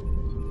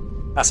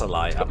 That's a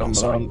lie. I'm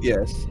sorry.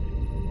 Yes.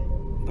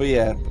 But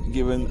yeah,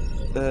 given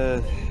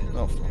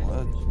what's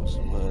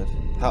the word?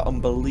 How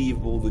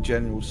unbelievable the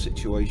general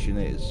situation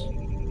is.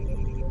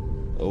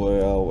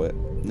 Where are we?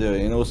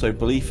 And also,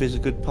 belief is a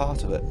good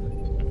part of it.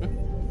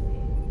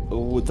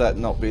 Or would that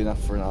not be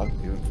enough for an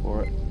argument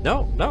for it?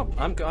 No,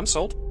 I'm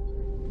sold.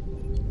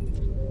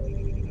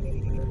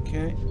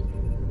 Okay.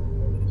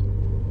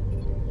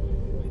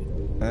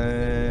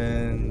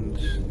 And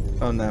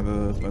I'll have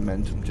a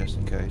momentum just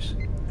in case.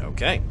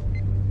 Okay.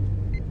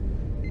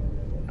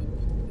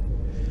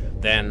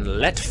 Then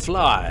let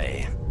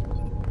fly.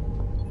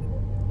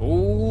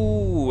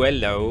 Ooh,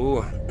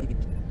 hello.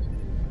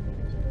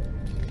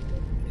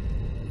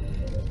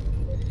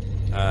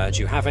 Do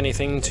you have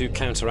anything to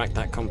counteract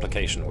that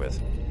complication with?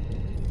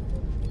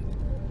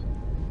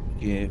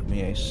 Give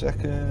me a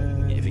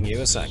second. Giving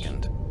you a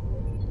second.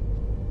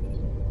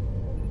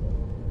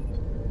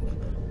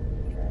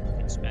 You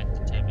can spend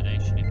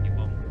determination if you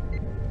want.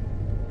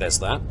 There's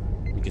that.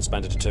 You can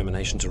spend a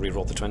determination to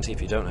reroll the 20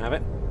 if you don't have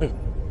it.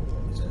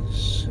 Let's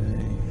see.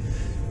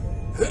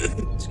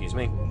 Excuse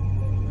me.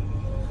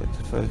 Click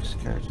to focus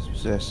characters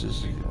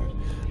possesses.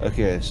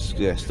 Okay,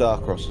 yeah,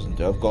 Starcross doesn't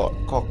do. I've got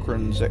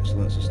Cochrane's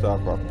Excellence of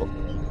Starcross book,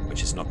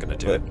 which is not going to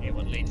do it. You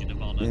want Legion of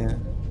Honor. Yeah.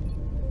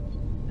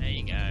 There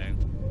you go.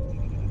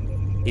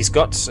 He's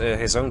got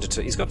his own.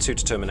 He's got 2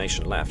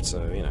 determination left,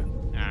 so you know.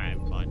 All right,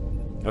 fine.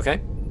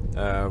 Okay.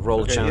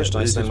 Roll a challenge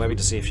dice then, maybe,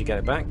 to see if you get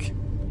it back.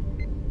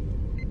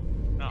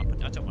 No,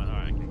 but I don't want. All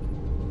right.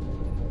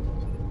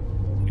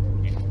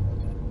 Okay.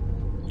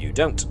 You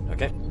don't.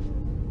 Okay.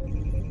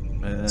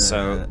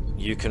 So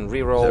you can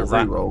reroll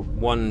that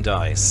one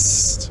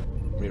dice.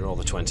 Reroll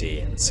the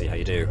 20. Let's see how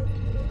you do.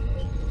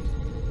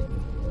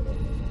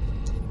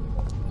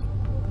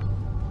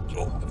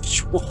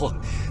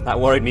 Oh, that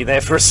worried me there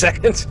for a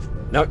second.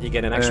 No, you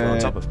get an extra on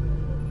top of.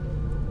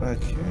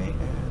 Okay.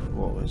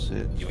 What was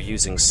it? You were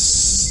using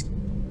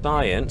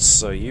science,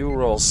 so you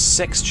roll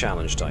 6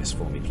 challenge dice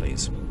for me,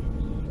 please.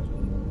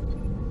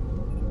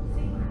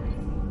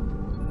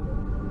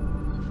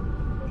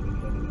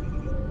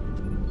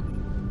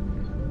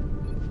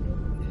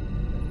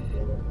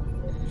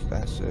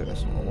 That's it,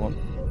 that's what I want.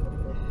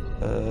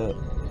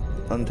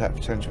 Untapped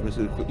potential is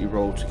to quickly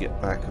roll to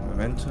get back a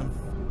momentum.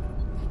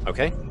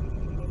 Okay.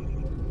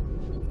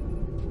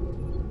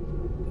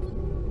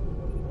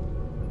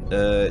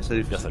 So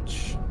if nothing.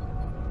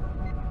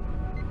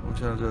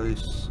 Challenge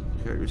dice,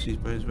 character receives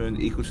bonus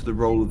movement equal to the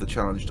roll of the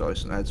challenge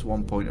dice and adds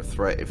 1 point of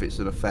threat if it's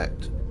an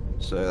effect.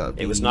 So that'd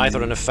be... It was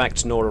neither an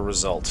effect nor a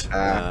result.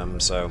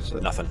 So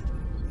nothing.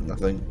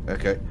 Nothing.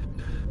 Okay.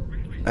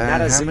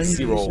 That is how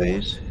many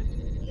rolls?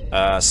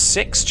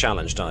 6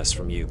 challenge dice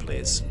from you,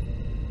 please.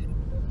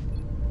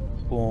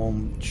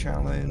 Form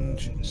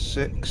challenge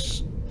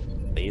 6.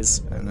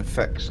 Please. And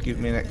effects give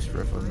me an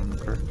extra, if I remember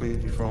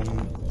correctly, from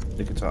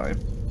Nick of Time.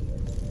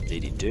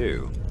 Indeed you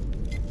do.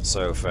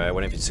 So for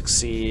whenever you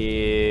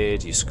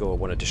succeed, you score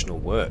 1 additional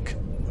work.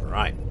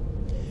 Right.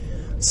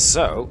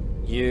 So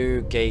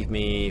you gave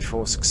me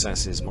 4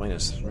 successes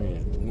minus 3,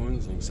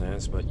 1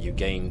 success, but you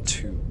gain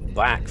 2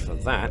 back for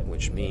that,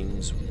 which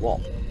means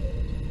what?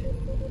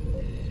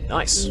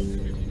 Nice.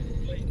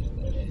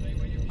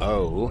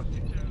 Oh.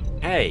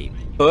 Hey,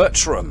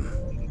 Bertram.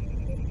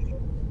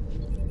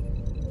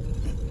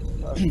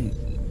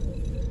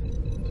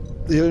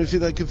 The only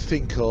thing I can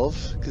think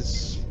of,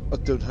 because I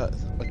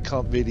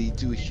can't really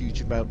do a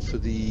huge amount for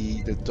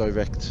the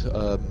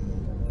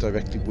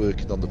directly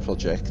working on the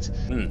project,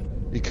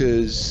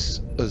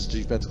 because as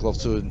Chief Medical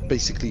Officer, and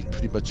basically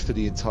pretty much for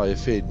the entire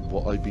thing,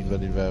 what I've been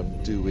running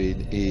around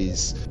doing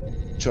is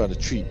trying to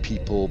treat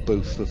people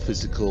both for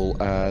physical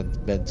and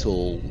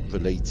mental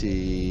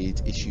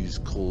related issues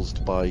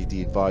caused by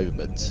the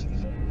environment,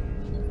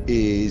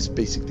 is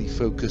basically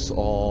focus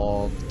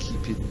on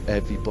keeping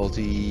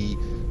everybody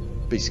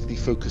basically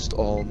focused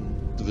on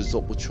the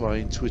result we're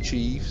trying to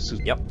achieve. So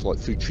like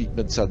through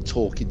treatments and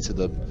talking to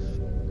them,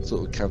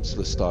 sort of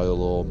counsellor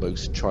style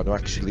almost, trying to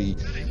actually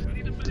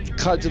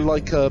kind of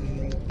like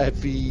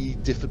every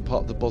different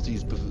part of the body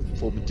is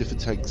performing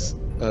different tasks,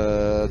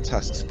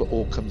 but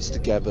all comes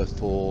together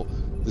for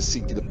the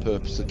singular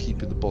purpose of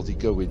keeping the body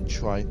going,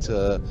 trying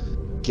to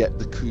get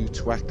the crew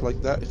to act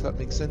like that, if that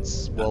makes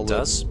sense, while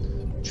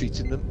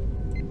treating them.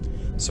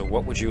 So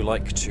what would you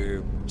like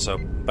to... So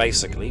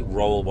basically,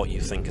 roll what you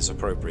think is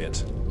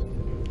appropriate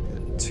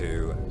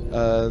to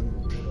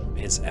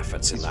his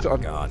efforts in that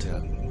regard.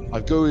 Yeah.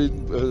 I'm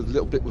going a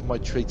little bit with my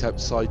trait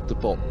outside the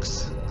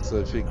box. So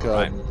I think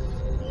I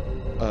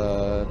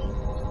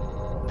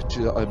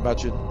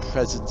imagine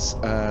presence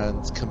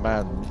and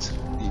command,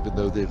 even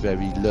though they're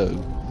very low.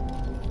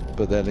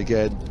 But then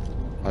again,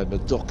 I'm a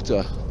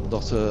doctor,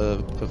 not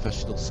a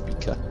professional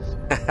speaker.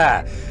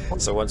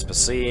 So once per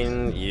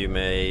scene, you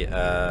may...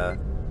 a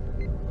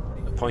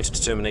point of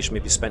determination may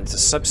be spent to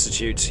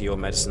substitute your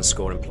medicine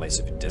score in place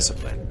of your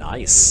discipline.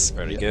 Nice.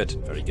 Very good.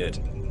 Very good.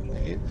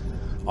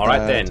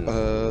 Alright then.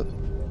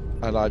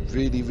 And I'm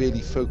really,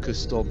 really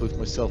focused on both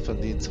myself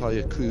and the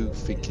entire crew,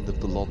 thinking of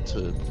the long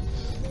term.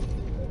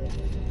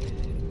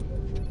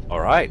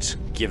 Alright,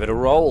 give it a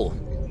roll.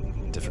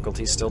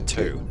 Difficulty still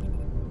 2.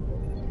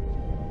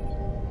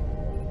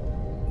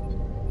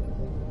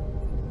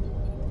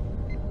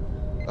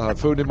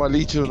 Phone in my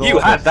Legion. You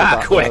had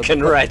that quick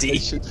and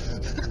ready.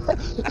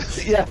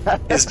 Yeah.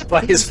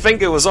 His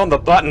finger was on the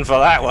button for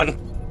that one.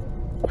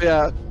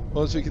 Yeah. I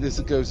was thinking this,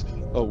 it goes,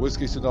 oh, worst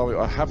case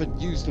scenario, I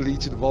haven't used the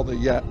Legion of Honor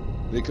yet.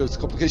 And it goes to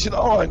complication.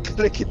 Oh, I'm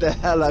clicking the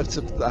hell out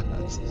of that.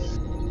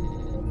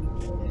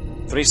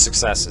 3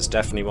 successes,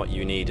 definitely what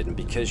you needed, and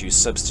because you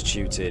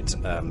substituted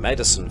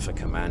medicine for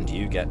command,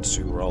 you get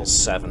to roll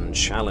 7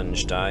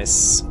 challenge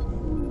dice. 7.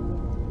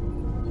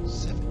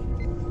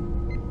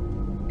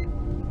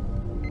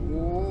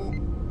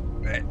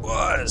 It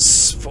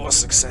was 4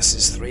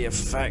 successes, 3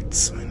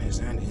 effects, and his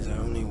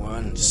only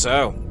 1.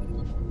 So,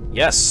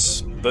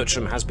 yes,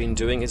 Bertram has been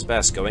doing his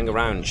best, going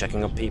around,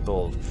 checking up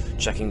people,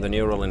 checking the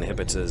neural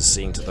inhibitors,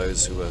 seeing to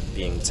those who are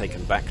being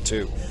taken back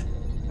to,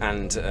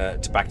 and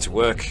back to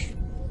work,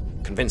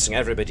 convincing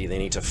everybody they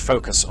need to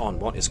focus on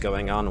what is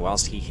going on,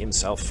 whilst he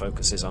himself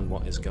focuses on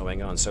what is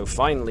going on. So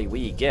finally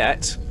we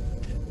get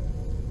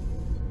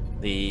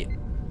the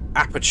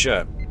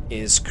aperture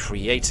is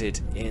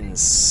created in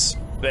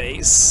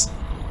space.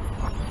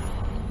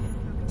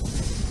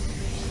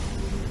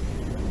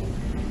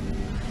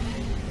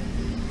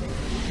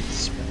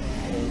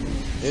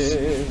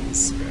 In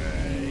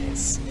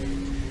space.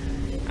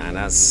 And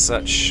as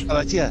such...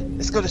 Oh, yeah,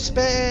 let's go to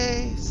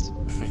space!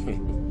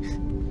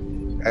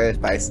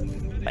 Space.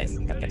 Space.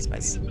 Gotta get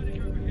space.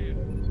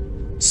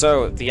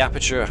 So, the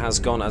aperture has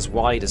gone as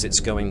wide as it's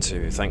going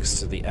to, thanks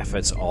to the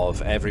efforts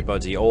of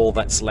everybody. All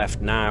that's left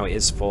now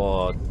is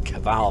for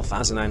Caval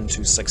Fazanan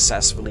to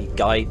successfully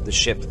guide the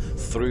ship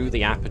through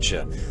the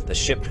aperture. The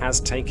ship has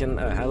taken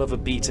a hell of a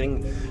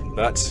beating,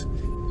 but...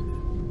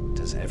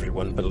 does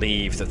everyone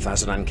believe that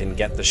Fazanan can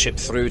get the ship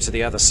through to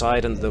the other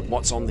side, and that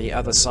what's on the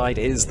other side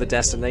is the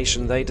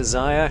destination they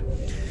desire?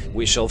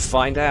 We shall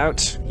find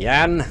out.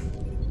 Jan?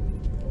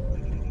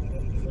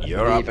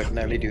 You're up. I can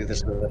only do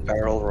this with a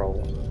barrel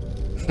roll.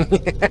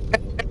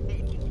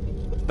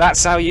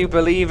 That's how you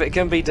believe it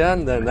can be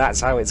done, then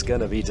that's how it's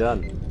gonna be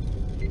done.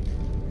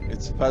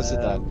 It's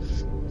Fazanan.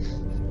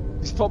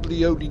 He's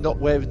probably only not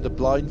wearing the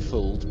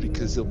blindfold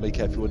because he'll make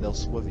everyone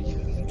else worry.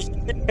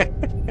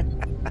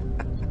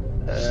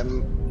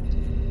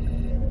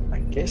 I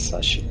guess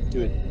I should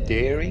do a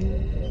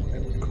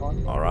daring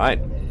con. Alright.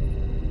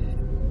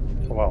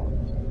 Well,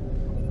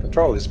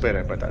 control is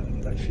better, but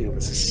I feel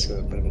this is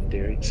a bit of a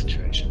daring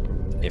situation.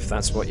 If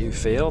that's what you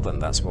feel, then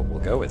that's what we'll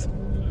go with.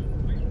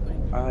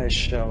 I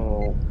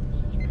shall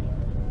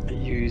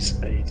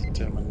use a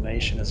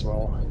determination as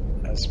well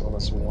as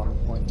 1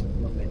 point of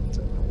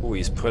momentum. Oh,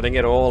 he's putting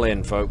it all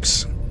in,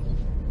 folks.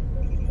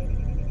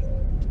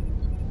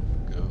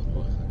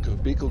 Go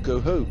big or go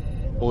home.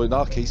 Or in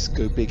our case,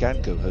 go big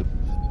and go home.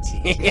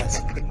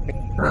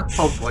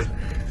 Oh boy.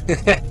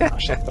 I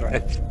shall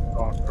try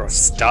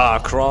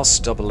Star-cross,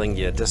 doubling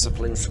your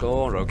discipline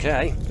score,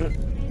 okay.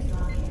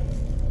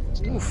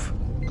 Oof.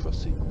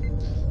 Crossing.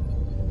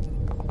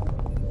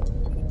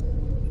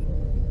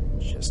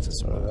 Just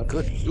as well.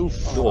 Good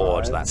Oof.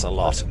 lord, that's a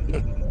lot.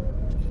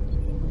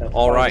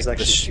 Alright. The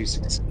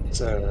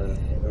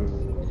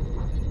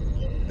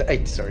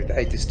 8, sorry, the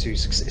 8 is 2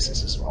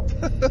 successes as well.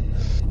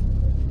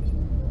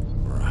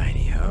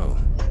 Righty-ho.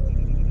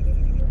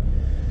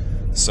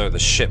 So the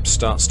ship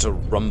starts to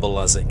rumble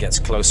as it gets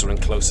closer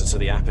and closer to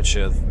the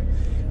aperture.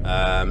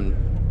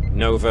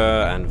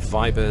 Nova and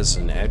Vibers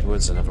and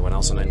Edwards and everyone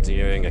else on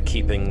engineering are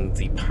keeping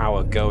the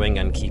power going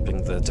and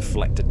keeping the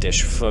deflector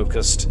dish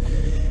focused.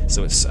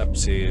 So it's up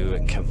to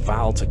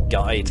Caval to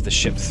guide the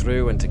ship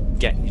through and to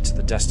get you to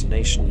the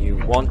destination you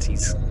want. He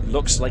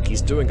looks like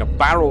he's doing a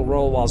barrel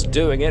roll whilst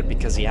doing it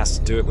because he has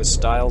to do it with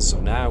style. So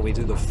now we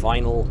do the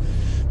final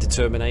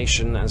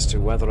determination as to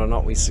whether or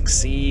not we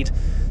succeed.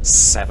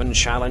 7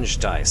 challenge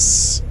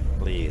dice,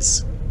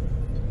 please.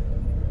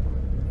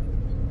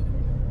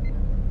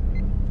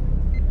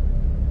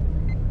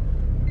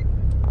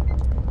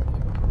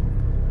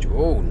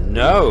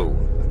 No.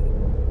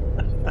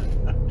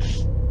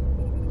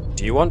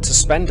 Do you want to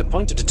spend a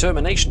point of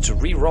determination to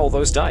re-roll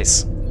those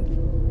dice?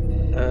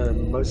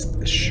 Most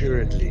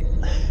assuredly.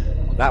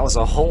 That was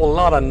a whole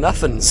lot of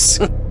nothings.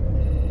 I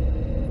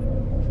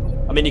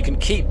mean, you can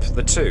keep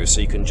the 2,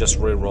 so you can just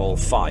re-roll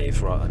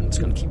 5, right, and it's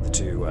going to keep the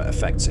 2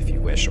 effects if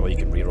you wish, or you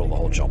can re-roll the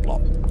whole job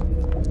lot.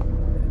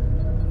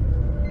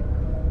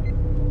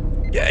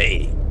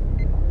 Yay!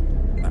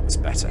 That was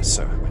better.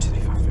 So, what did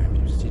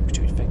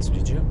between effects?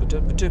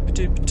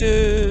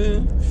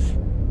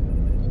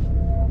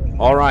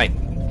 All right,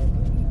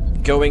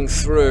 going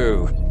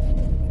through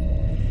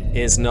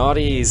is not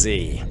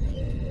easy.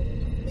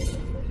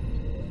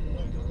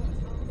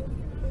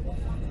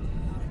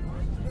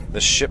 The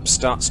ship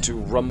starts to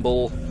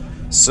rumble.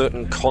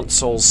 Certain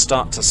consoles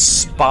start to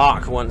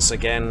spark once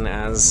again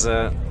as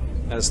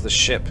the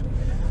ship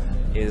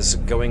is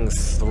going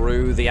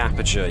through the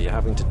aperture. You're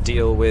having to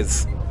deal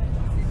with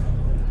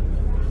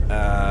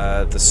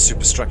the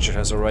superstructure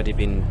has already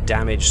been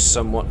damaged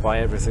somewhat by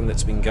everything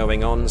that's been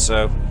going on,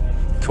 so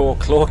Core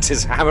Clawt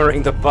is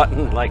hammering the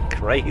button like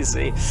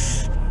crazy.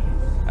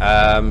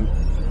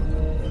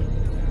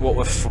 What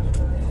were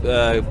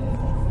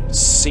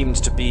seemed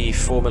to be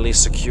formerly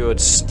secured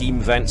steam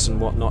vents and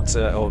whatnot,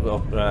 or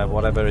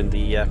whatever in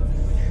the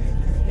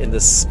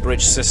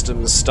bridge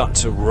systems start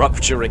to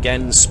rupture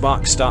again.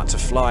 Sparks start to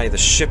fly. The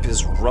ship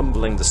is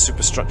rumbling. The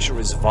superstructure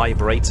is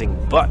vibrating.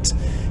 But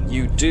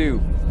you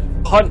do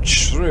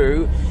punch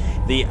through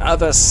the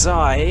other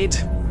side.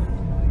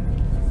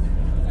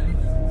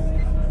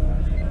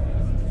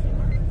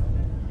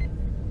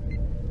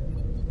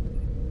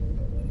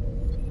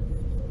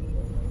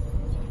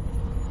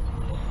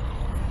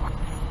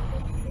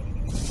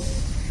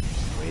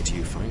 Where do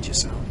you find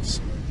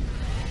yourselves?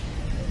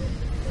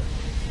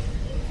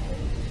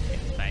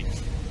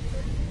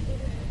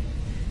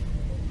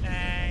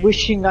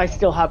 Wishing I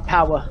still had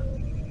power.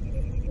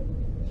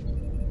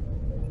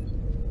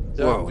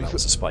 Whoa, that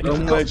was a spike.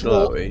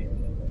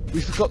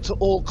 We forgot to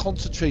all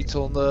concentrate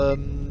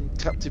on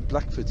Captain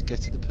Blackford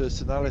getting the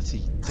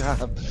personality.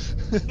 Damn.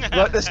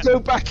 Right, let's go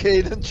back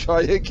in and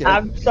try again.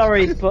 I'm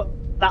sorry, but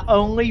that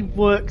only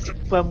works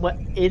when we're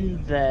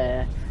in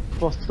there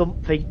for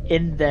something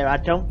in there. I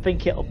don't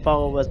think it'll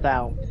follow us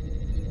out.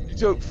 You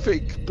don't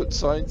think, but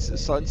science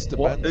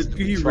demands.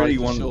 Do you really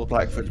want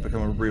Blackford to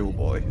become a real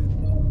boy?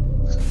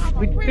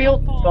 We'd feel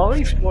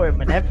sorry for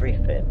him and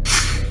everything.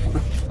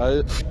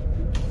 I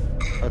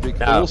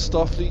think all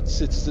Starfleet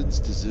citizens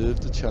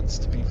deserve the chance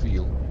to be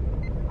real.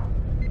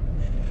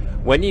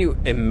 When you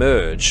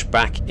emerge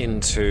back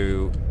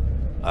into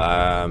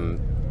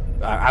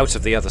out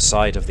of the other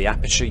side of the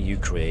aperture you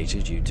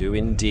created, you do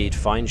indeed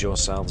find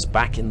yourselves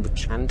back in the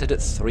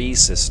Candidate 3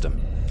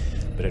 system.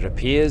 But it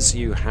appears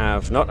you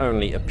have not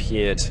only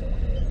appeared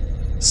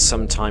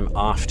sometime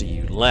after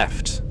you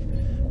left,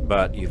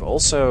 but you've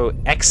also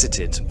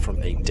exited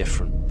from a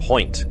different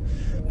point,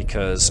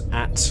 because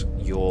at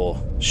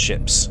your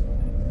ship's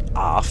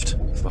aft,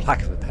 for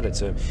lack of a better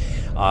term,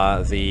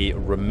 are the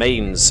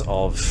remains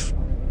of,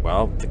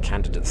 well, the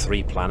Candidate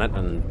 3 planet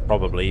and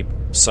probably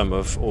some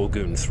of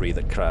Orgoon 3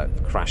 that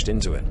crashed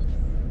into it.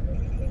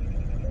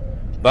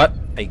 But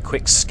a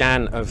quick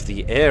scan of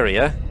the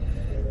area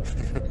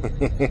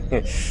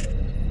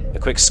a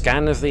quick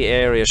scan of the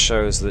area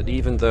shows that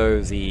even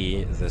though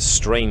the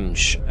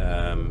strange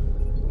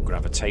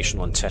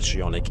gravitational and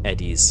tetraionic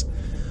eddies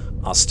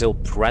are still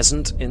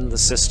present in the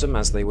system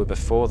as they were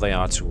before, they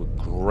are to a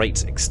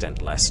great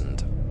extent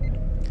lessened.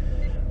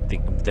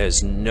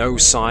 There's no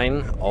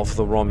sign of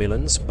the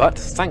Romulans, but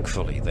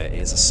thankfully there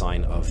is a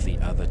sign of the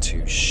other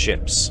 2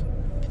 ships.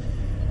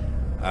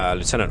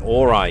 Lieutenant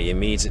Ori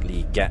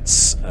immediately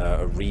gets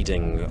a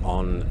reading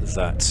on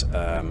that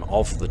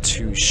of the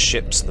 2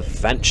 ships, the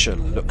Venture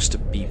looks to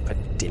be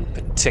in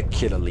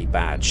particularly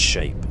bad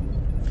shape.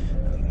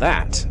 And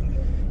that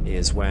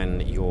is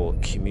when your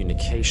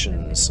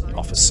communications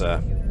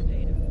officer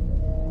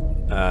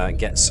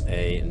gets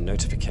a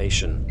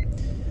notification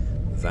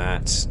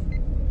that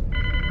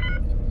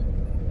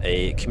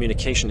a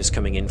communication is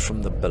coming in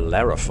from the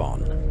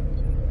Bellerophon.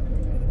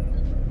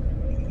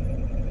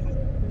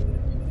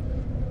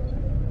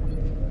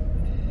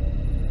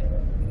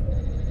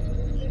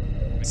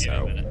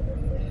 So,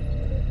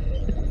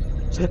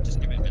 just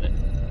give me a minute.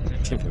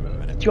 Give him a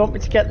minute. Do you want me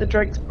to get the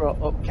drinks brought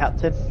up,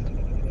 Captain?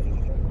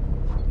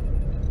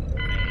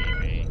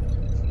 Maybe.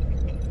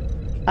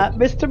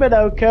 Mr.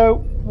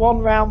 Minoko, 1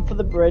 round for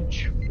the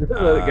bridge.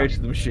 Let it go to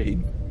the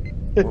machine.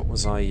 What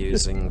was I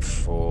using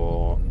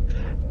for...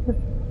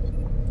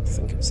 I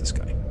think it was this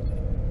guy.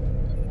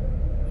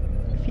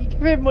 If you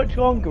give him much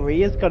longer,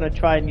 he is going to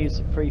try and use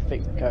the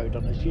prefix code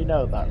on us. You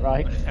know that,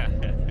 right?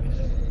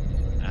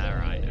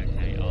 Alright,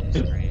 okay, on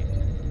screen.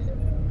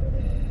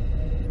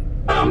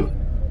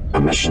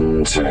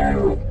 Permission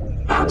to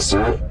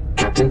answer,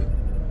 Captain?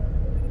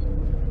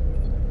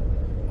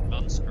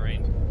 On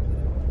screen.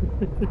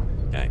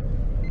 Okay.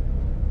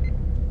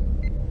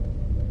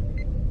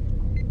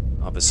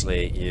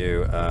 Obviously,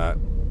 you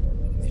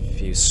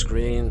view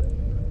screen.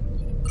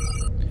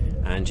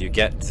 and you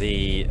get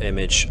the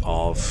image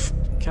of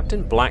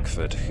Captain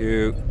Blackford,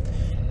 who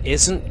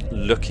isn't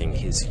looking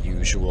his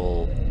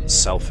usual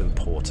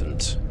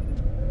self-important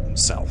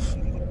self.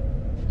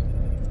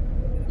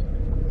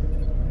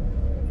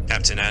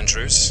 Captain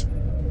Andrews,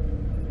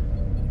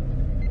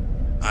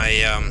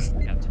 I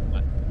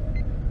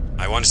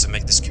wanted to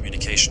make this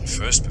communication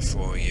first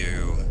before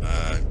you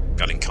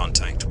got in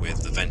contact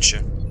with the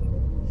Venture.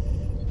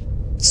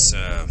 It's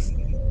a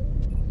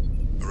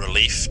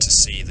relief to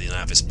see the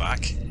Navis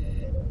back.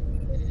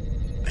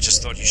 I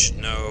just thought you should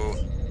know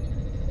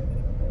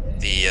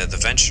the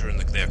Venture and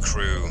their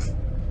crew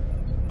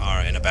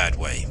are in a bad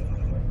way.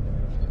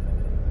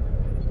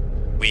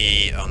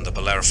 We on the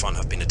Bellerophon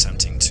have been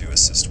attempting to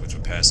assist with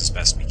repairs as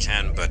best we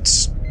can,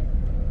 but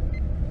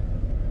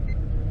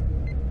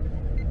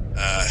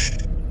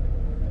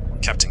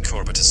Captain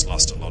Corbett has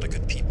lost a lot of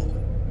good people.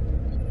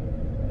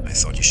 I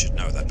thought you should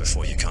know that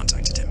before you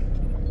contacted him.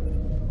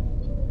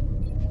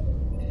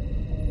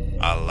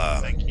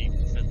 Thank you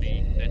for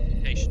the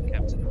education,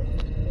 Captain.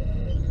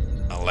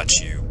 I'll let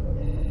you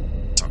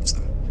talk to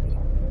them.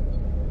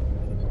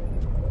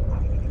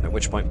 At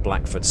which point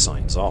Blackford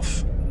signs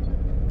off.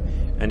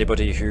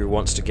 Anybody who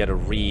wants to get a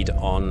read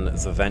on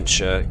the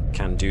Venture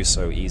can do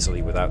so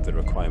easily without the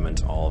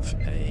requirement of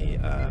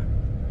a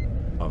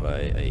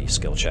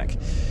skill check.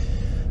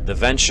 The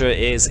Venture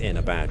is in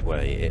a bad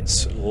way.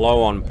 It's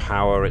low on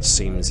power. It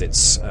seems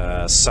it's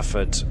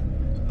suffered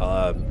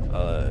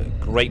a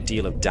great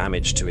deal of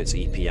damage to its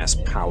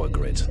EPS power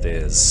grid.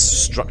 There's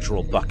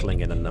structural buckling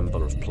in a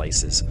number of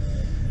places.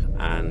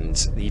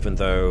 And even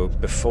though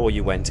before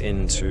you went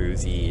into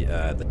the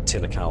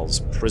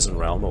Tilikaal's prison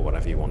realm, or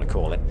whatever you want to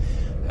call it,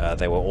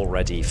 there were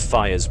already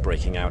fires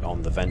breaking out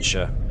on the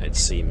Venture. It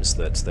seems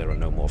that there are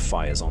no more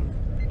fires on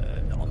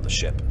the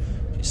ship.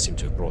 You seem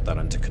to have brought that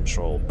under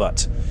control,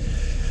 but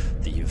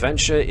the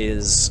Venture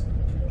is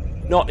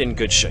not in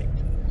good shape.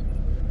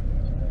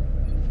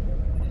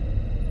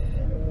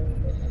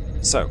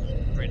 So,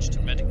 Bridge to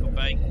medical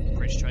bay,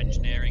 bridge to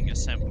engineering,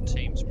 assemble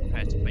teams,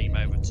 prepare to beam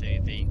over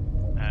to the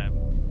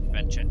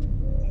Venture.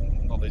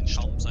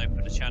 Comms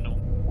open a channel.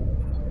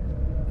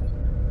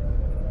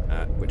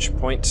 At which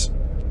point,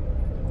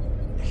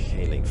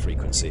 hailing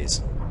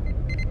frequencies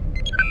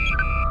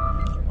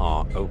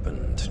are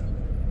opened.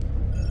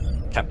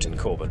 Captain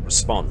Corbett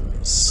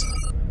responds.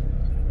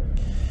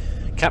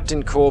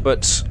 Captain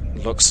Corbett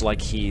looks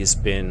like he's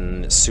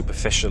been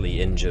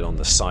superficially injured on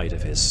the side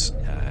of his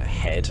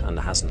head and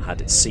hasn't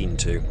had it seen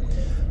to.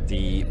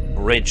 The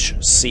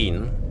bridge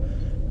scene,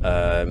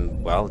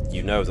 well,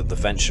 you know that the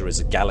Venture is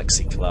a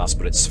Galaxy class,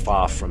 but it's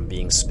far from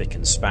being spick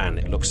and span.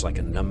 It looks like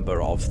a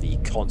number of the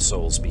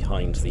consoles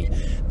behind the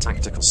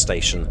tactical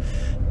station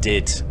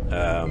did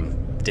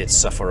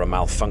suffer a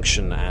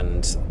malfunction,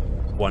 and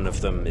one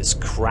of them is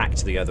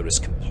cracked, the other is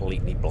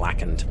completely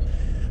blackened.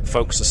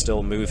 Folks are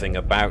still moving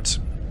about,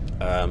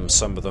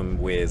 some of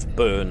them with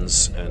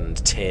burns and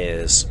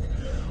tears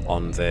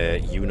on their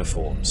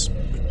uniforms,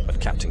 but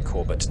Captain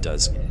Corbett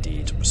does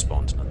indeed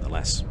respond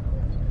nonetheless.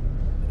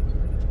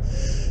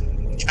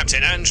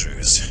 Captain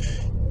Andrews,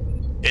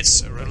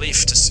 it's a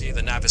relief to see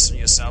the Navis and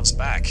yourselves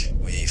back.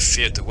 We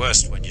feared the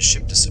worst when your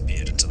ship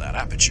disappeared into that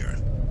aperture.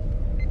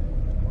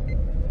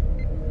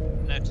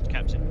 Noted,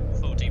 Captain.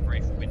 Full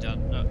debrief will be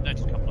done.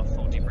 Noted, Commodore.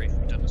 Full debrief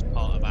will be done as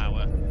part of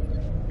our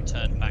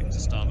return back to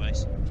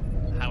Starbase.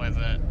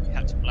 However,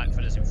 Captain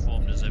Blackford has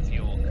informed us of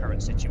your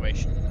current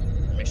situation.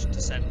 Mission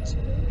to send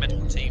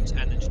medical teams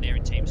and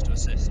engineering teams to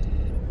assist.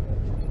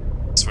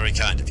 It's very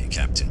kind of you,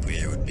 Captain.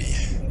 We would be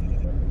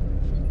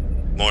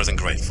more than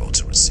grateful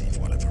to receive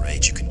whatever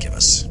aid you can give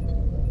us.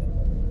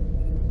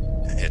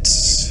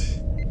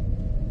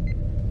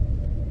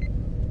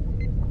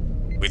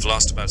 We've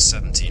lost about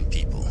 17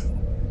 people.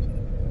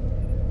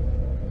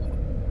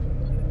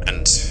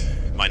 And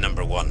my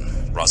number one,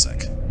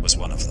 Rozek, was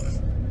one of them.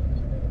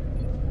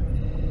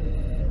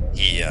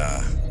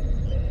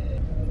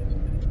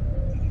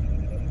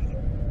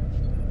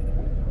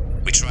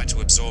 We tried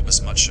to absorb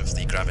as much of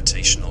the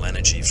gravitational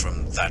energy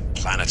from that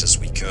planet as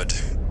we could.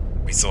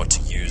 We thought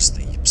to use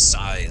the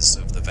size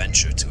of the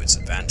Venture to its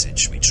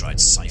advantage. We tried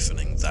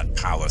siphoning that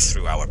power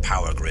through our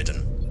power grid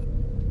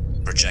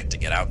and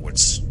projecting it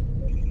outwards.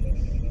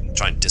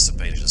 Try and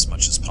dissipate it as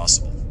much as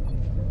possible.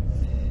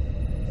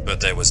 But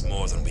there was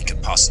more than we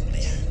could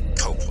possibly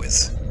cope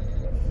with.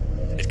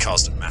 It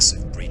caused a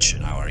massive breach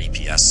in our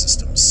EPS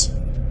systems.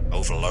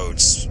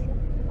 Overloads.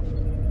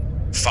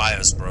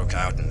 Fires broke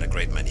out in a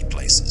great many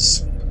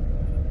places.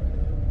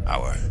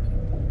 Our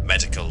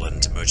medical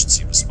and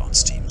emergency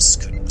response teams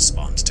couldn't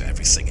respond to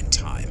everything in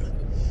time.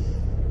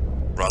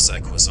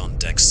 Rozek was on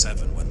Deck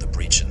 7 when the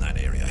breach in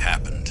that area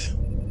happened.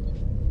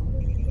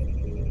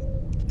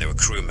 There were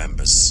crew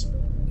members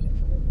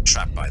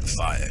trapped by the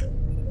fire.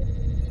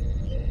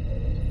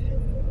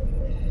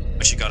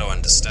 What you gotta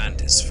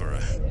understand is, for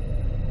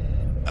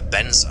a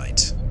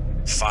benzite,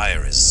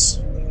 fire is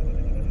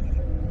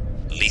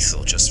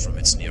lethal just from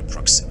its near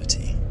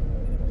proximity.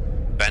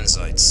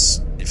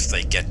 Benzites, if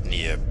they get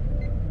near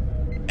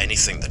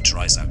anything that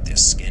dries out their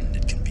skin,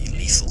 it can be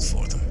lethal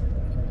for them.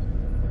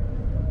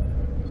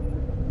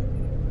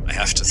 I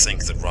have to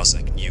think that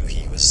Rozek knew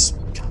he was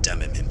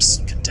condemning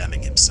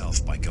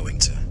himself by going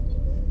to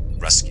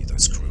rescue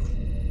those crew.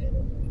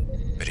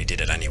 But he did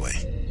it anyway.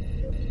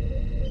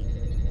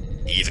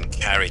 He even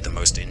carried the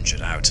most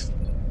injured out.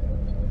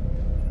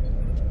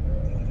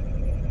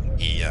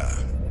 He,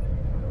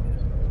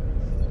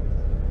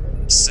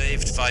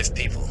 saved 5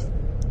 people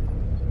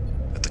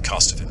at the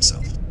cost of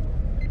himself.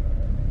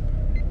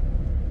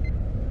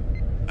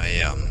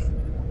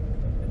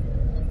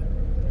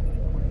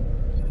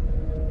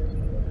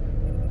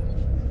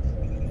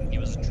 He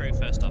was a true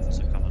first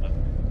officer, Commodore,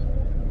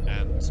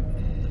 and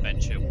the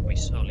venture will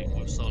sorely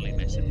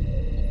miss him.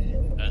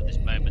 At this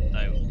moment,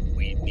 though,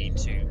 we need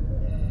to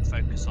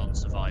focus on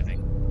surviving,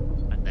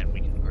 and then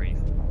we can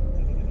grieve.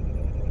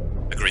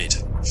 Agreed.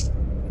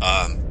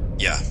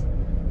 Yeah.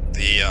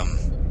 The,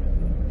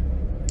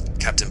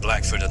 Captain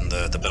Blackfoot and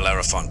the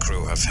Bellerophon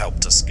crew have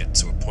helped us get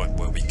to a point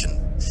where we can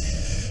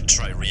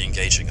try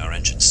re-engaging our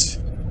engines.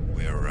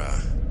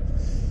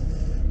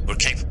 We're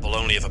capable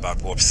only of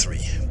about warp 3,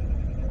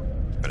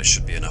 but it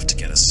should be enough to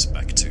get us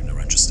back to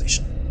Narendra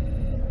Station.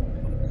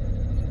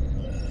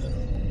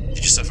 Did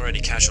you suffer any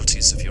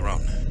casualties of your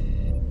own?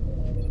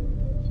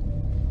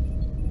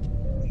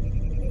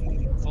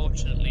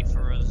 Fortunately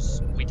for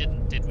us, we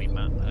didn't, did we,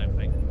 Matt? I don't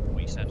think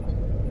we said.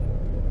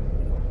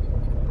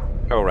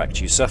 Correct.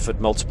 You suffered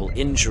multiple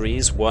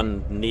injuries,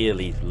 one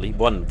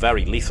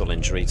very lethal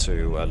injury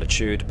to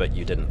Lechude, but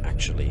you didn't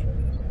actually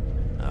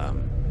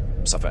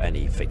suffer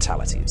any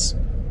fatalities.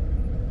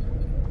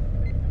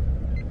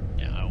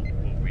 Yeah,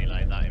 we'll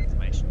relay that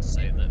information to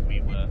say that we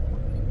were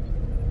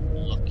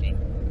lucky.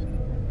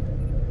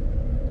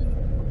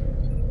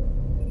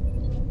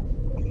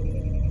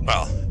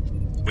 Well,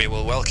 we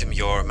will welcome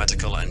your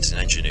medical and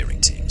engineering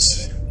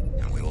teams,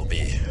 and we will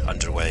be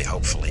underway,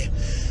 hopefully,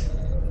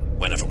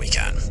 whenever we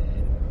can.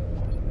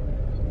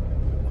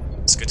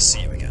 It's good to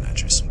see you again,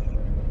 Andrews.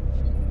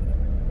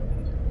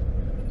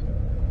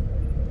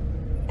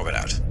 Orbit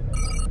out.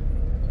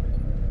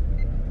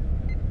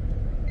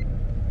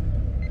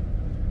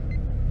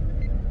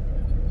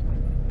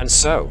 And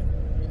so,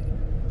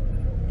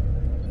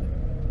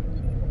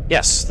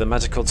 yes, the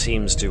medical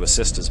teams do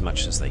assist as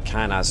much as they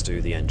can, as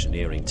do the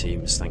engineering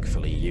teams.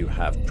 Thankfully, you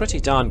have pretty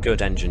darn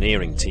good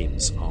engineering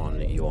teams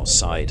on your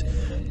side,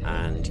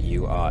 and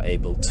you are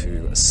able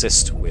to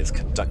assist with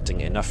conducting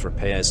enough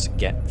repairs to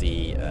get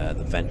the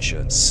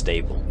Venture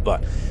stable.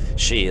 But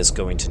she is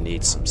going to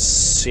need some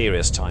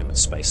serious time at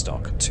space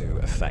dock to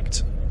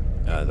effect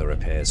the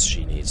repairs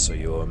she needs. So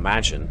you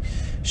imagine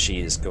she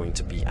is going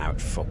to be out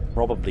for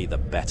probably the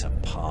better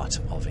part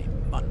of a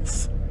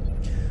month.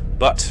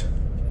 But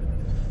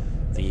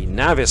the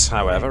Navis,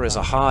 however, is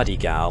a hardy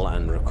gal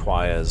and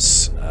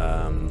requires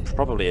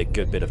probably a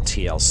good bit of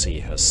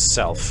TLC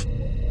herself,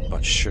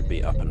 but should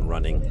be up and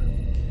running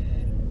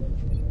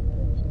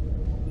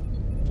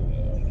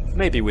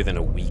maybe within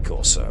a week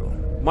or so.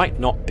 Might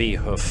not be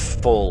her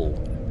full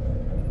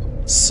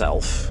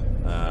self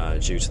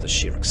due to the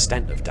sheer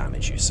extent of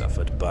damage you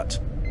suffered, but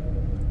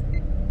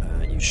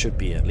you should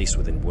be at least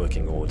within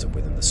working order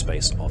within the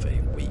space of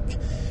a week.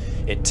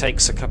 It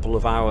takes a couple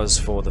of hours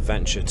for the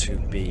Venture to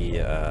be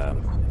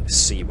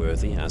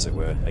seaworthy, as it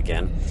were,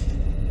 again,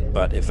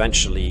 but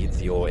eventually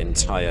your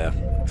entire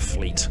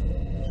fleet,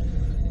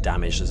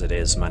 damaged as it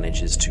is,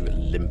 manages to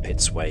limp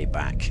its way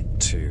back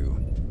to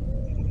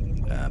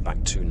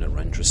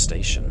Narendra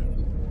Station.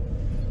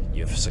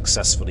 You've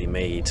successfully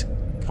made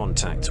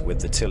contact with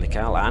the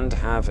Tilikaal and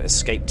have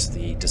escaped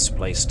the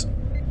displaced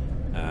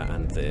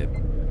and the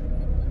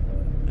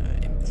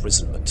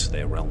imprisonment,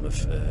 their realm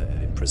of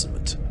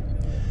imprisonment.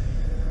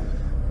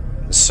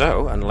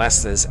 So,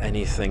 unless there's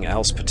anything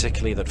else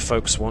particularly that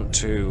folks want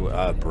to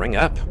bring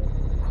up.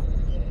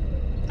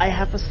 I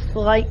have a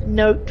slight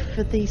note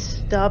for the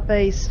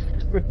Starbase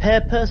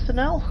repair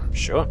personnel.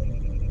 Sure.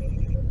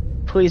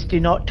 Please do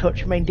not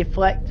touch main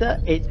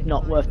deflector. It's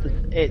not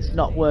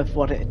worth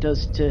what it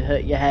does to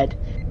hurt your head.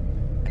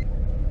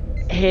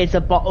 Here's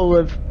a bottle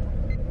of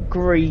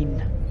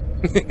green.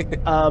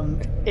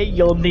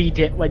 You'll need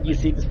it when you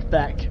see the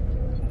spec.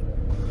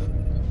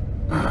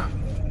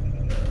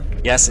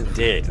 Yes,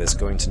 indeed. There's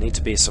going to need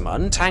to be some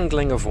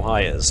untangling of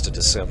wires to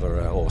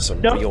discover, or some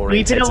no, reorientating.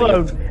 Leave it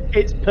alone.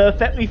 It's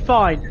perfectly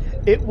fine.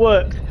 It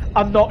works.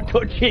 I'm not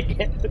touching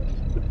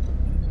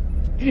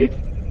it.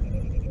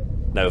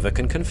 Nova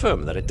can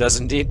confirm that it does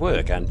indeed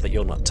work, and that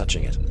you're not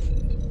touching it.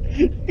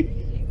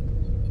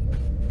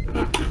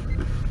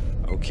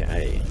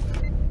 Okay.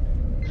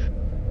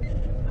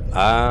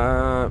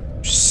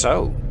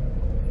 So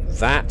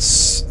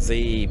that's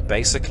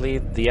basically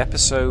the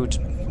episode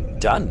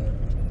done.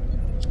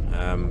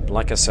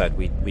 Like I said,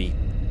 we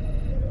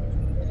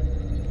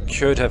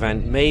could have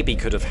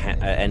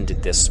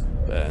ended this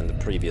in the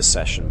previous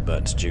session,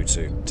 but due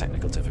to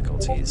technical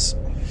difficulties,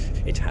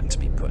 it had to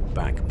be put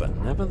back. But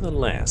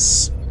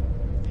nevertheless,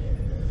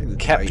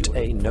 kept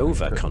a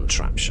Nova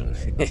contraption.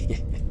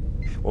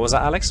 What was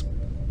that, Alex?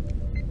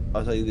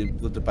 I'll tell you,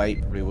 the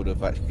debate probably would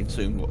have actually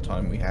consumed what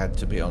time we had,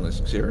 to be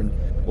honest. Kieran,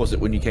 was it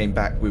when you came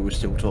back we were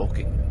still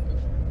talking?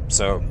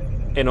 So,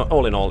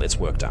 all in all, it's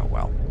worked out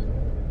well.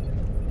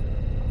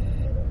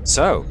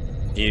 So,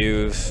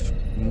 you've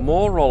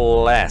more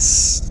or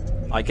less...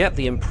 I get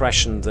the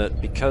impression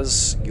that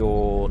because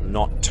you're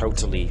not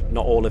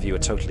all of you are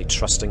totally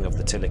trusting of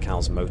the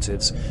Tilikaal's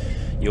motives,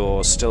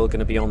 you're still going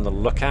to be on the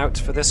lookout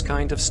for this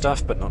kind of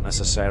stuff, but not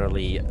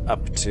necessarily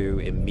up to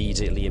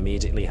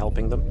immediately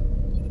helping them.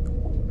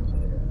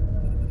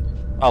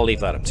 I'll leave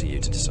that up to you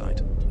to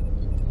decide.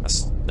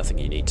 That's nothing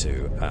you need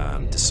to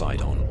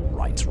decide on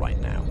right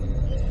now.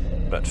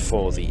 But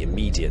for the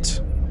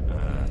immediate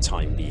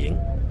time being,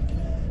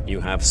 you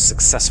have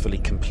successfully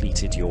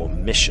completed your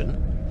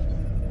mission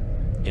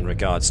in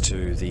regards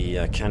to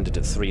the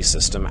Candidate 3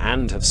 system,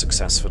 and have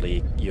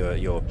successfully,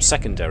 your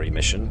secondary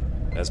mission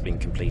has been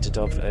completed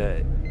of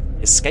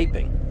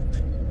escaping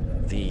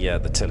the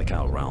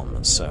Tilikaal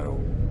realm. So,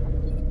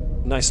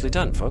 nicely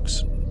done,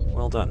 folks.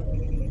 Well done.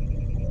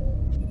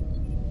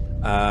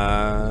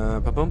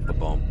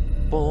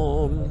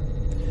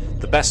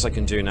 The best I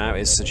can do now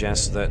is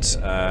suggest that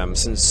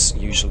since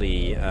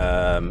usually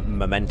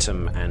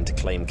momentum and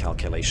claim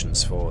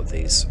calculations for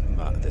this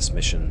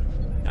mission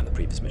and the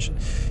previous mission,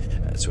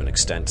 to an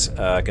extent,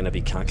 are going to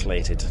be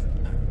calculated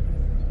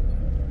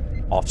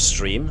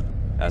off-stream,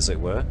 as it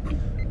were.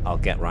 I'll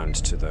get round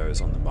to those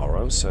on the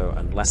morrow, so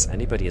unless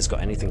anybody has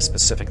got anything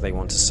specific they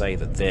want to say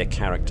that their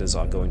characters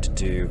are going to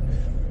do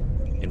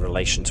in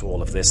relation to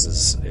all of this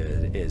is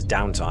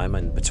downtime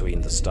and between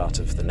the start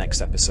of the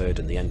next episode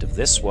and the end of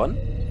this one,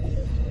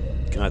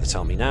 you can either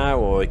tell me now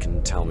or you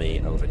can tell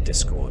me over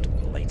Discord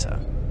later.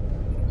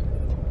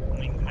 I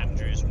think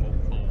Andrews will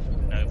pull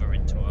Nova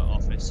into her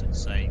office and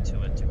say to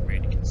her to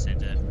really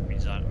consider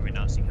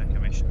renouncing her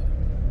commission.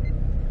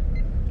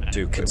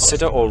 To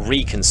consider or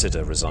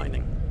reconsider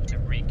resigning? To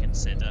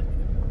reconsider.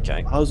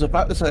 Okay. I was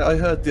about to say I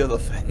heard the other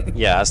thing.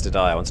 Yeah, as did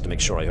I. I wanted to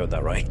make sure I heard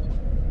that right.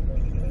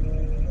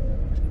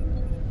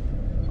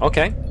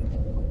 Okay.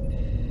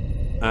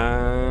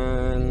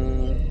 And...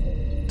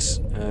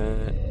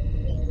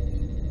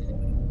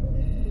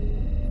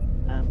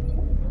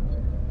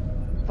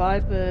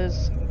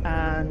 Fibers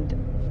and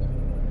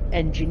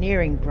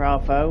Engineering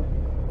Bravo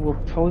will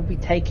probably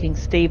be taking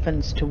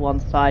Stevens to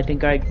one side and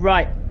going,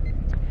 right,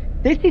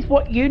 this is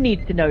what you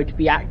need to know to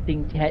be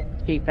acting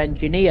chief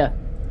engineer.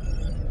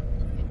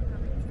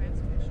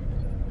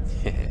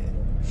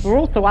 We're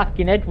also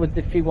asking Edwards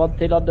if he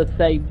wanted on the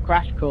same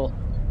crash course.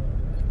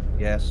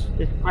 Yes.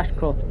 This crash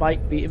course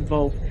might be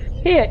involved.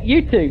 Here,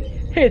 you two.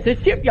 Here's a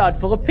shipyard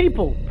full of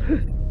people.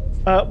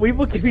 We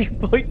will give you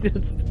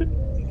pointers.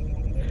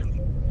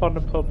 On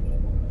the pub.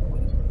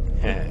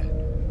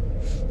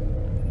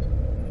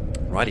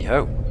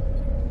 Righty-ho.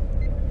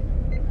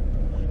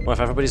 Well, if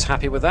everybody's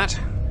happy with that...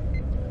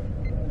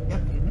 Yeah.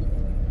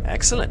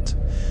 Excellent.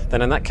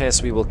 Then in that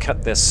case, we will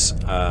cut this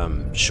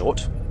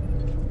short,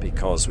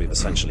 because we've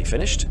essentially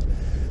finished.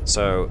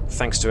 So,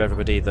 thanks to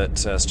everybody that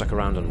stuck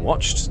around and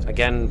watched.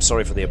 Again,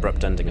 sorry for the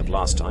abrupt ending of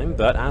last time,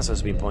 but as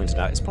has been pointed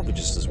out, it's probably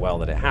just as well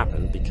that it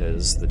happened,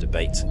 because the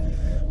debate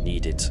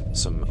needed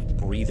some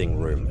breathing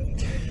room.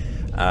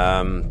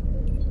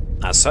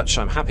 As such,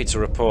 I'm happy to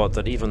report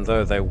that even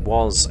though there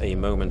was a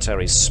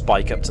momentary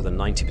spike up to the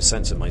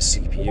 90% of my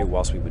CPU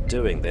whilst we were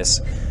doing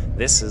this,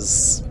 this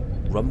has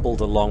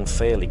rumbled along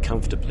fairly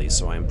comfortably,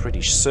 so I am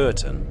pretty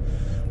certain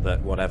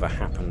that whatever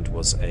happened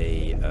was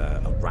a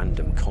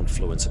random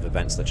confluence of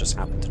events that just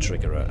happened to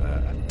trigger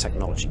a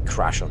technology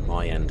crash on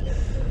my end.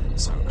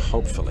 So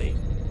hopefully,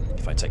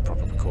 if I take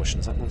proper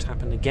precautions, that won't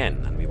happen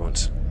again, and we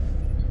won't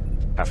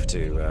have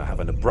to have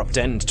an abrupt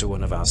end to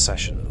one of our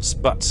sessions.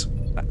 But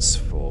that's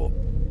for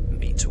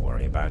me to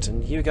worry about,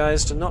 and you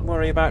guys to not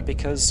worry about,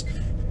 because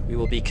we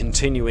will be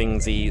continuing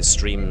the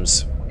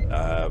streams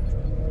for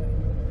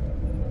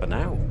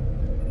now,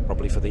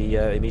 probably for the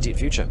immediate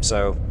future.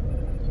 So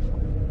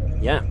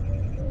yeah,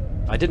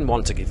 I didn't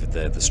want to give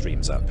the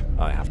streams up,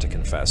 I have to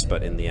confess,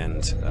 but in the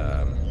end,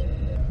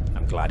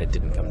 I'm glad it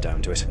didn't come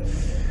down to it.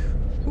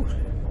 Whew.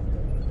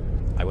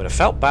 I would have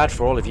felt bad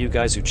for all of you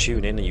guys who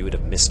tune in and you would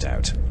have missed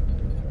out.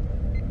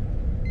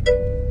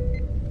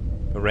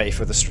 Hooray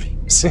for the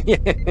streams.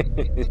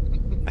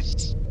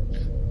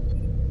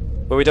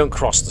 But we don't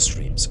cross the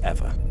streams,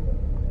 ever.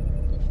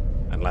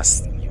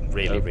 Unless you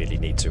really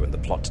need to, and the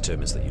plot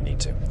determines that you need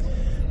to.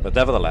 But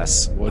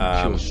nevertheless...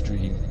 One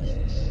stream.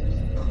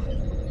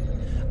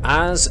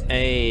 As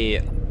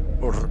a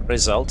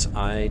result,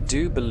 I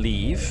do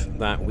believe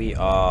that we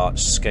are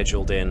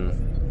scheduled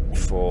in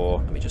for...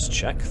 Let me just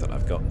check that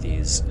I've got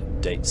these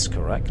dates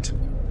correct.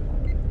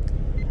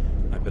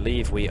 I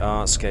believe we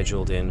are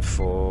scheduled in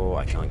for...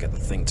 I can't get the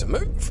thing to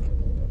move.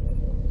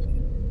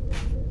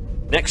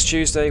 Next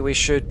Tuesday we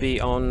should be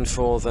on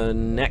for the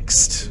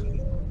next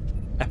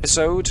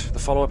episode, the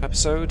follow-up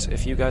episode,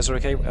 if you guys are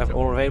okay,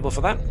 all available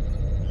for that.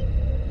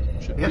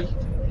 Should be.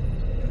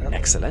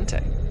 Excellent.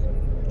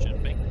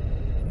 Should be.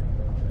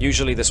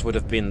 Usually this would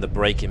have been the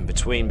break in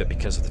between, but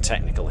because of the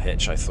technical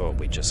hitch, I thought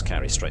we'd just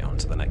carry straight on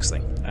to the next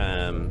thing.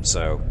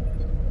 So,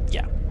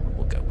 yeah,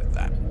 we'll go with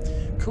that.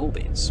 Cool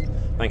beans.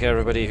 Thank you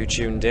everybody who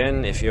tuned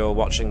in. If you're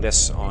watching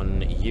this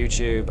on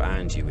YouTube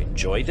and you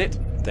enjoyed it,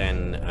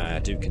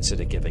 then do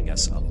consider giving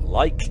us a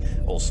like.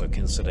 Also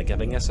consider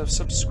giving us a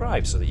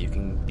subscribe so that you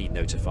can be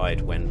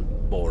notified when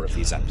more of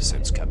these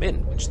episodes come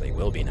in, which they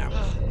will be now.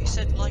 You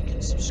said like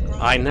and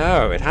subscribe. I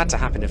know, it had to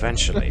happen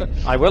eventually.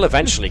 I will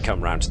eventually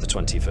come round to the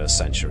 21st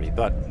century,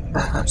 but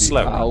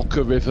slowly. The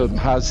algorithm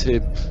has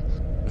him.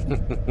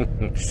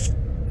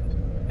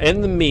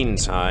 In the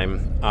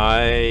meantime,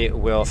 I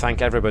will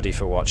thank everybody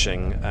for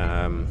watching.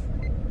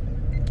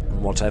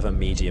 Whatever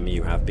medium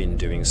you have been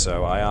doing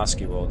so, I ask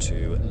you all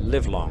to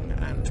live long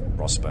and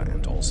prosper,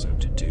 and also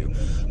to do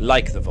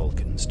like the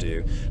Vulcans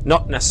do.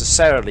 Not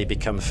necessarily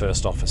become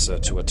first officer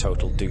to a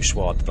total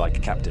douchewad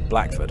like Captain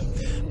Blackford,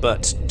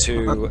 but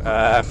to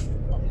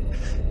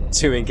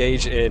to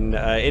engage in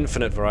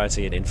infinite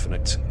variety and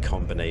infinite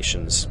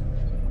combinations.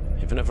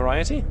 Infinite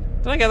variety?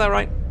 Did I get that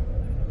right?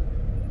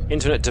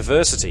 Infinite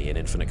diversity in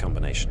infinite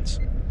combinations.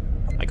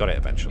 I got it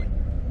eventually.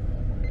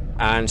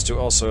 And to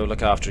also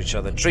look after each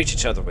other, treat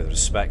each other with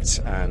respect,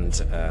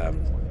 and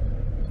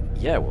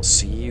yeah, we'll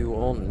see you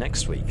all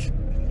next week.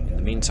 In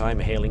the meantime,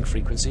 hailing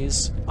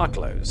frequencies are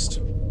closed.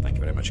 Thank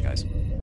you very much, guys.